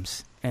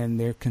albums, and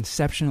they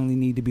conceptually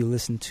need to be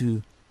listened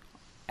to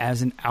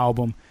as an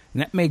album.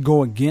 And that may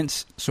go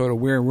against sort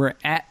of where we're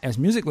at as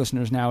music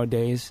listeners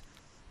nowadays,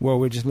 where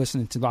we're just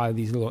listening to a lot of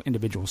these little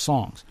individual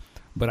songs.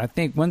 But I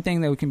think one thing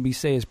that we can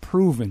say is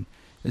proven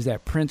is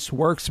that Prince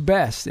works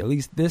best, at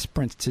least this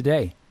Prince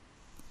today,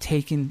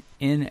 taken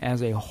in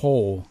as a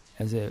whole,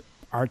 as an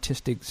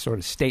artistic sort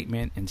of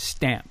statement and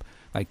stamp.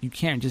 Like, you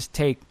can't just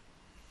take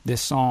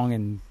this song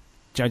and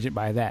judge it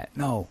by that.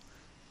 No.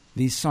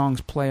 These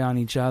songs play on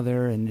each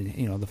other and,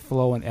 you know, the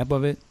flow and ebb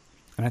of it.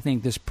 And I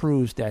think this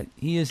proves that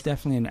he is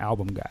definitely an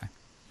album guy.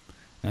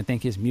 And I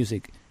think his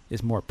music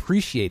is more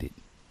appreciated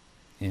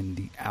in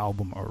the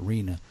album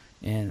arena.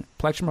 And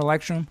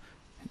PLECTRUMELECTRUM,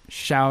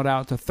 shout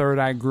out to Third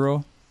Eye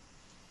Grill.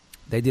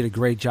 They did a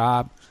great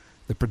job.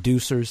 The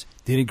producers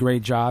did a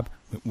great job.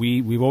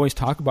 We've always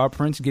talked about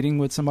Prince getting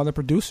with some other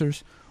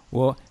producers.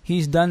 Well,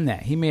 he's done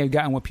that. He may have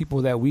gotten with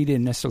people that we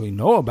didn't necessarily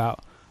know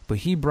about, but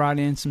he brought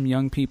in some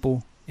young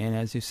people, and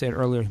as you said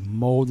earlier,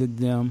 molded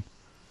them,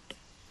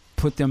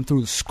 put them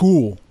through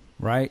school,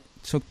 right?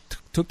 Took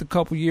a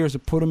couple years to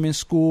put them in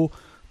school,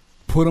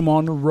 put them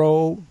on the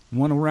road,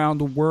 went around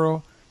the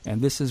world,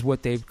 and this is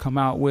what they've come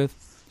out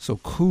with. So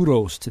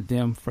kudos to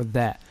them for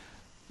that.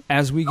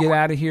 As we get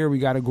out of here, we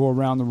got to go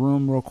around the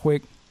room real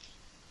quick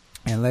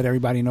and let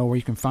everybody know where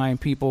you can find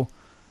people.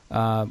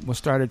 We'll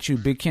start at you.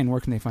 Big Ken,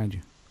 where can they find you?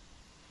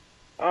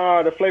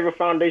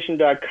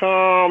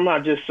 theflavorfoundation.com. I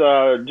just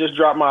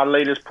dropped my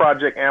latest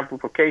project,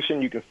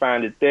 Amplification. You can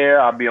find it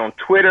there. I'll be on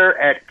Twitter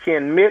at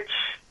Ken Mitch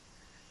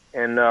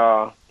and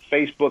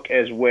Facebook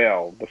as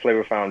well, The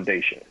Flavor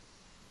Foundation.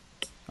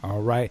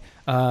 All right.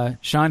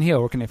 Sean Hill,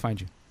 where can they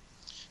find you?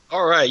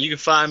 All right, you can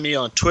find me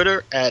on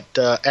Twitter at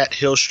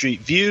Hill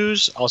Street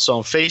Views, also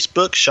on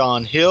Facebook,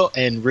 Sean Hill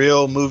and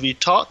Real Movie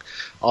Talk.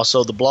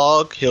 Also the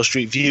blog,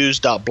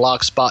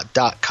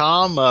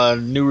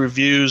 hillstreetviews.blogspot.com. New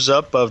reviews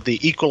up of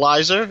The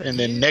Equalizer, and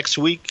then next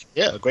week,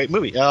 great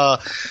movie. And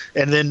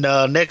then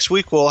next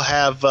week we'll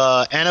have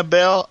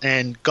Annabelle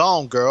and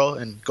Gone Girl,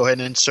 and go ahead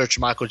and insert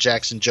your Michael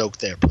Jackson joke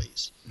there,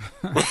 please.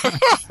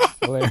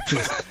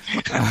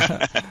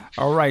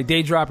 All right,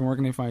 Day Dropping, where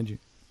can they find you?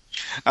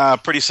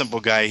 Pretty simple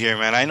guy here,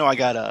 man. I know I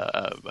got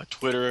a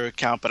Twitter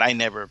account, but I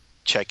never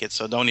check it,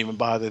 so don't even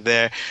bother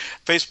there.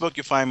 Facebook,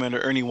 you find me under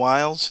Ernie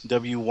Wiles,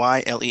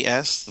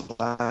 Wyles, the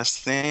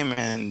last name,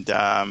 and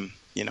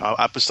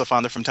I put stuff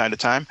on there from time to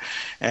time,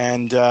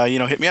 and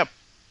hit me up.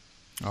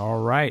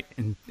 All right,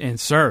 and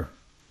sir,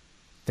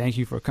 thank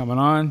you for coming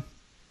on.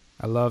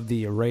 I love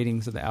the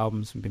ratings of the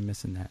albums. We've been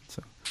missing that,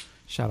 so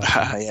shout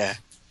out. Yeah,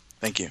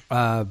 thank you.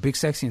 Big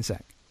Sexy and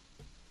Sack.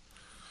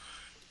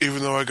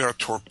 Even though I got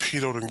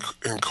torpedoed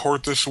in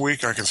court this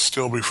week, I can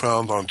still be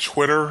found on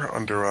Twitter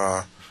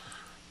under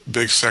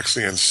Big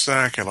Sexy and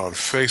Sack, and on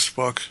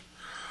Facebook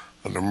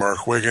under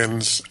Mark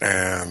Wiggins,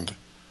 and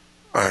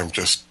I'm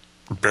just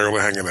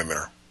barely hanging in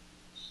there.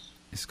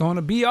 It's going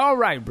to be all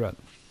right, brother.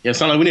 Yeah, it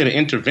sounds like we need an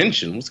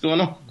intervention. What's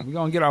going on? We're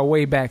going to get our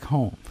way back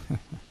home.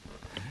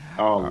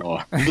 Oh,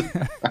 Lord.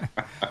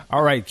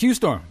 All right,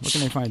 Q-Storm, where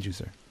can they find you,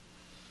 sir?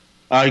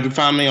 You can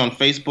find me on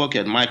Facebook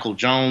at Michael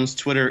Jones,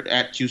 Twitter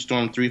at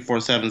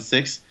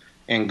QStorm3476,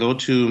 and go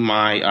to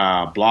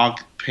my blog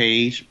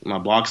page, my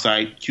blog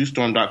site,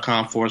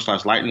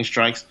 qstorm.com/lightning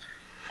strikes.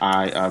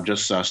 I've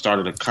just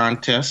started a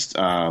contest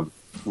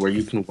where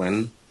you can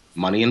win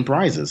money and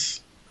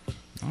prizes.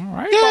 All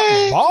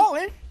right,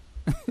 balling.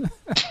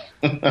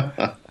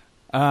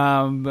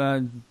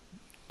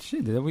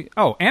 shit, did we?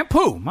 Oh, Aunt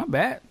Pooh, my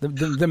bad.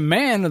 The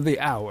man of the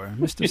hour,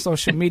 Mr.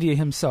 Social Media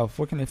himself.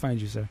 Where can they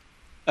find you, sir?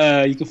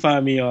 You can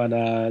find me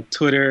on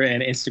Twitter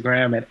and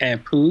Instagram at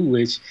Aunt Pooh,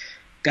 which,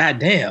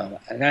 goddamn,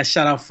 I got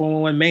shout out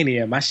 411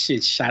 Mania. My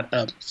shit shot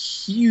up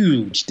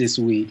huge this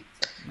week.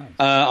 Nice.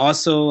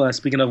 Also,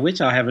 speaking of which,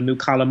 I'll have a new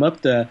column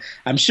up.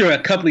 I'm sure a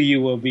couple of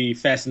you will be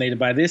fascinated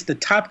by this. The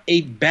top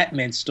 8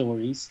 Batman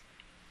stories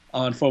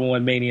on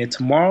 411 Mania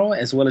tomorrow,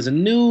 as well as a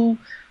new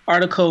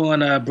article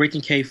on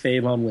Breaking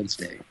Kayfabe on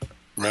Wednesday.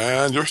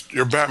 Man,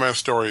 your Batman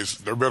stories,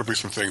 there better be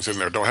some things in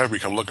there. Don't have me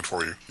come looking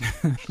for you.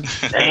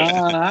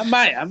 I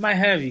might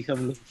have you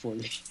come looking for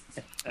me.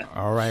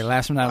 All right,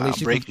 last but not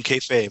least, Breaking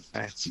Kayfabe.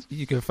 Nice.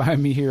 You can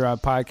find me here on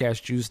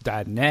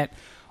podcastjuice.net.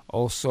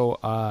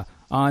 Also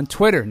on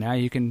Twitter. Now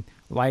you can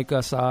like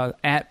us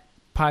at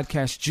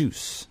Podcast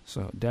Juice.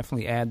 So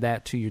definitely add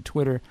that to your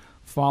Twitter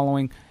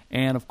following.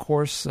 And, of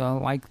course,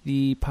 like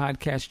the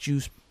Podcast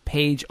Juice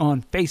page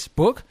on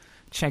Facebook.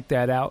 Check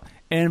that out.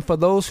 And for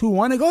those who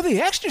want to go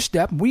the extra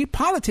step, we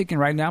politicking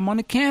right now. I'm on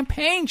the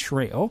campaign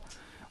trail.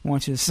 I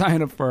want you to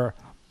sign up for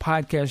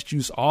Podcast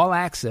Juice All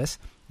Access.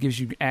 Gives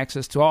you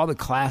access to all the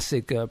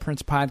classic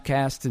Prince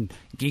podcasts and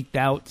Geeked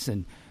Outs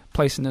and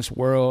Place in This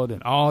World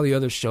and all the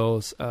other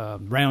shows,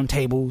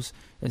 roundtables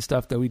and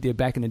stuff that we did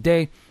back in the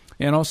day.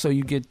 And also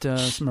you get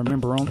some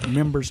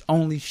members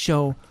only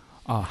show.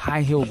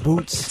 High Heel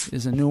Boots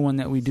is a new one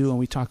that we do, and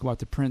we talk about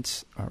the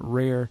Prince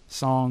rare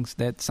songs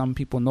that some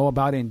people know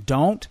about and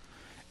don't.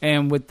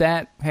 And with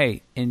that,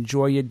 hey,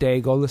 enjoy your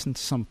day. Go listen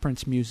to some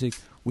Prince music.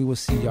 We will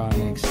see y'all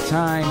next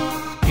time.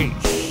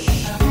 Peace.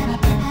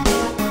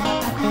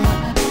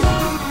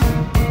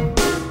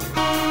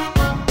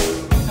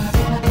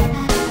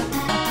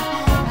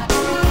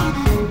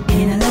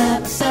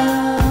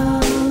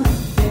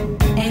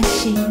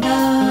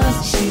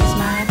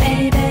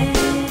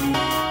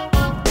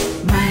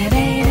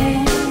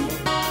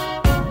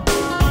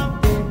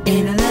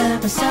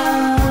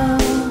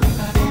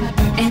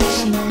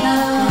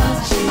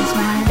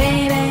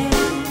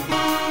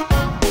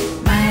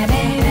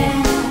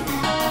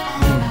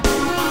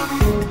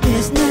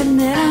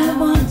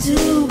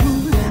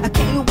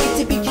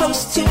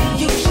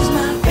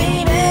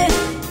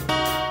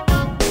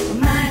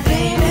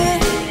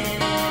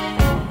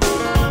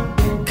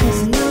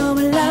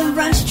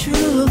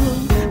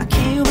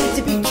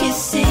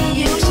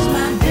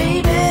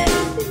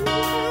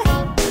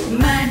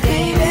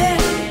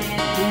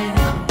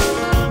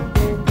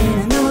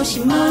 She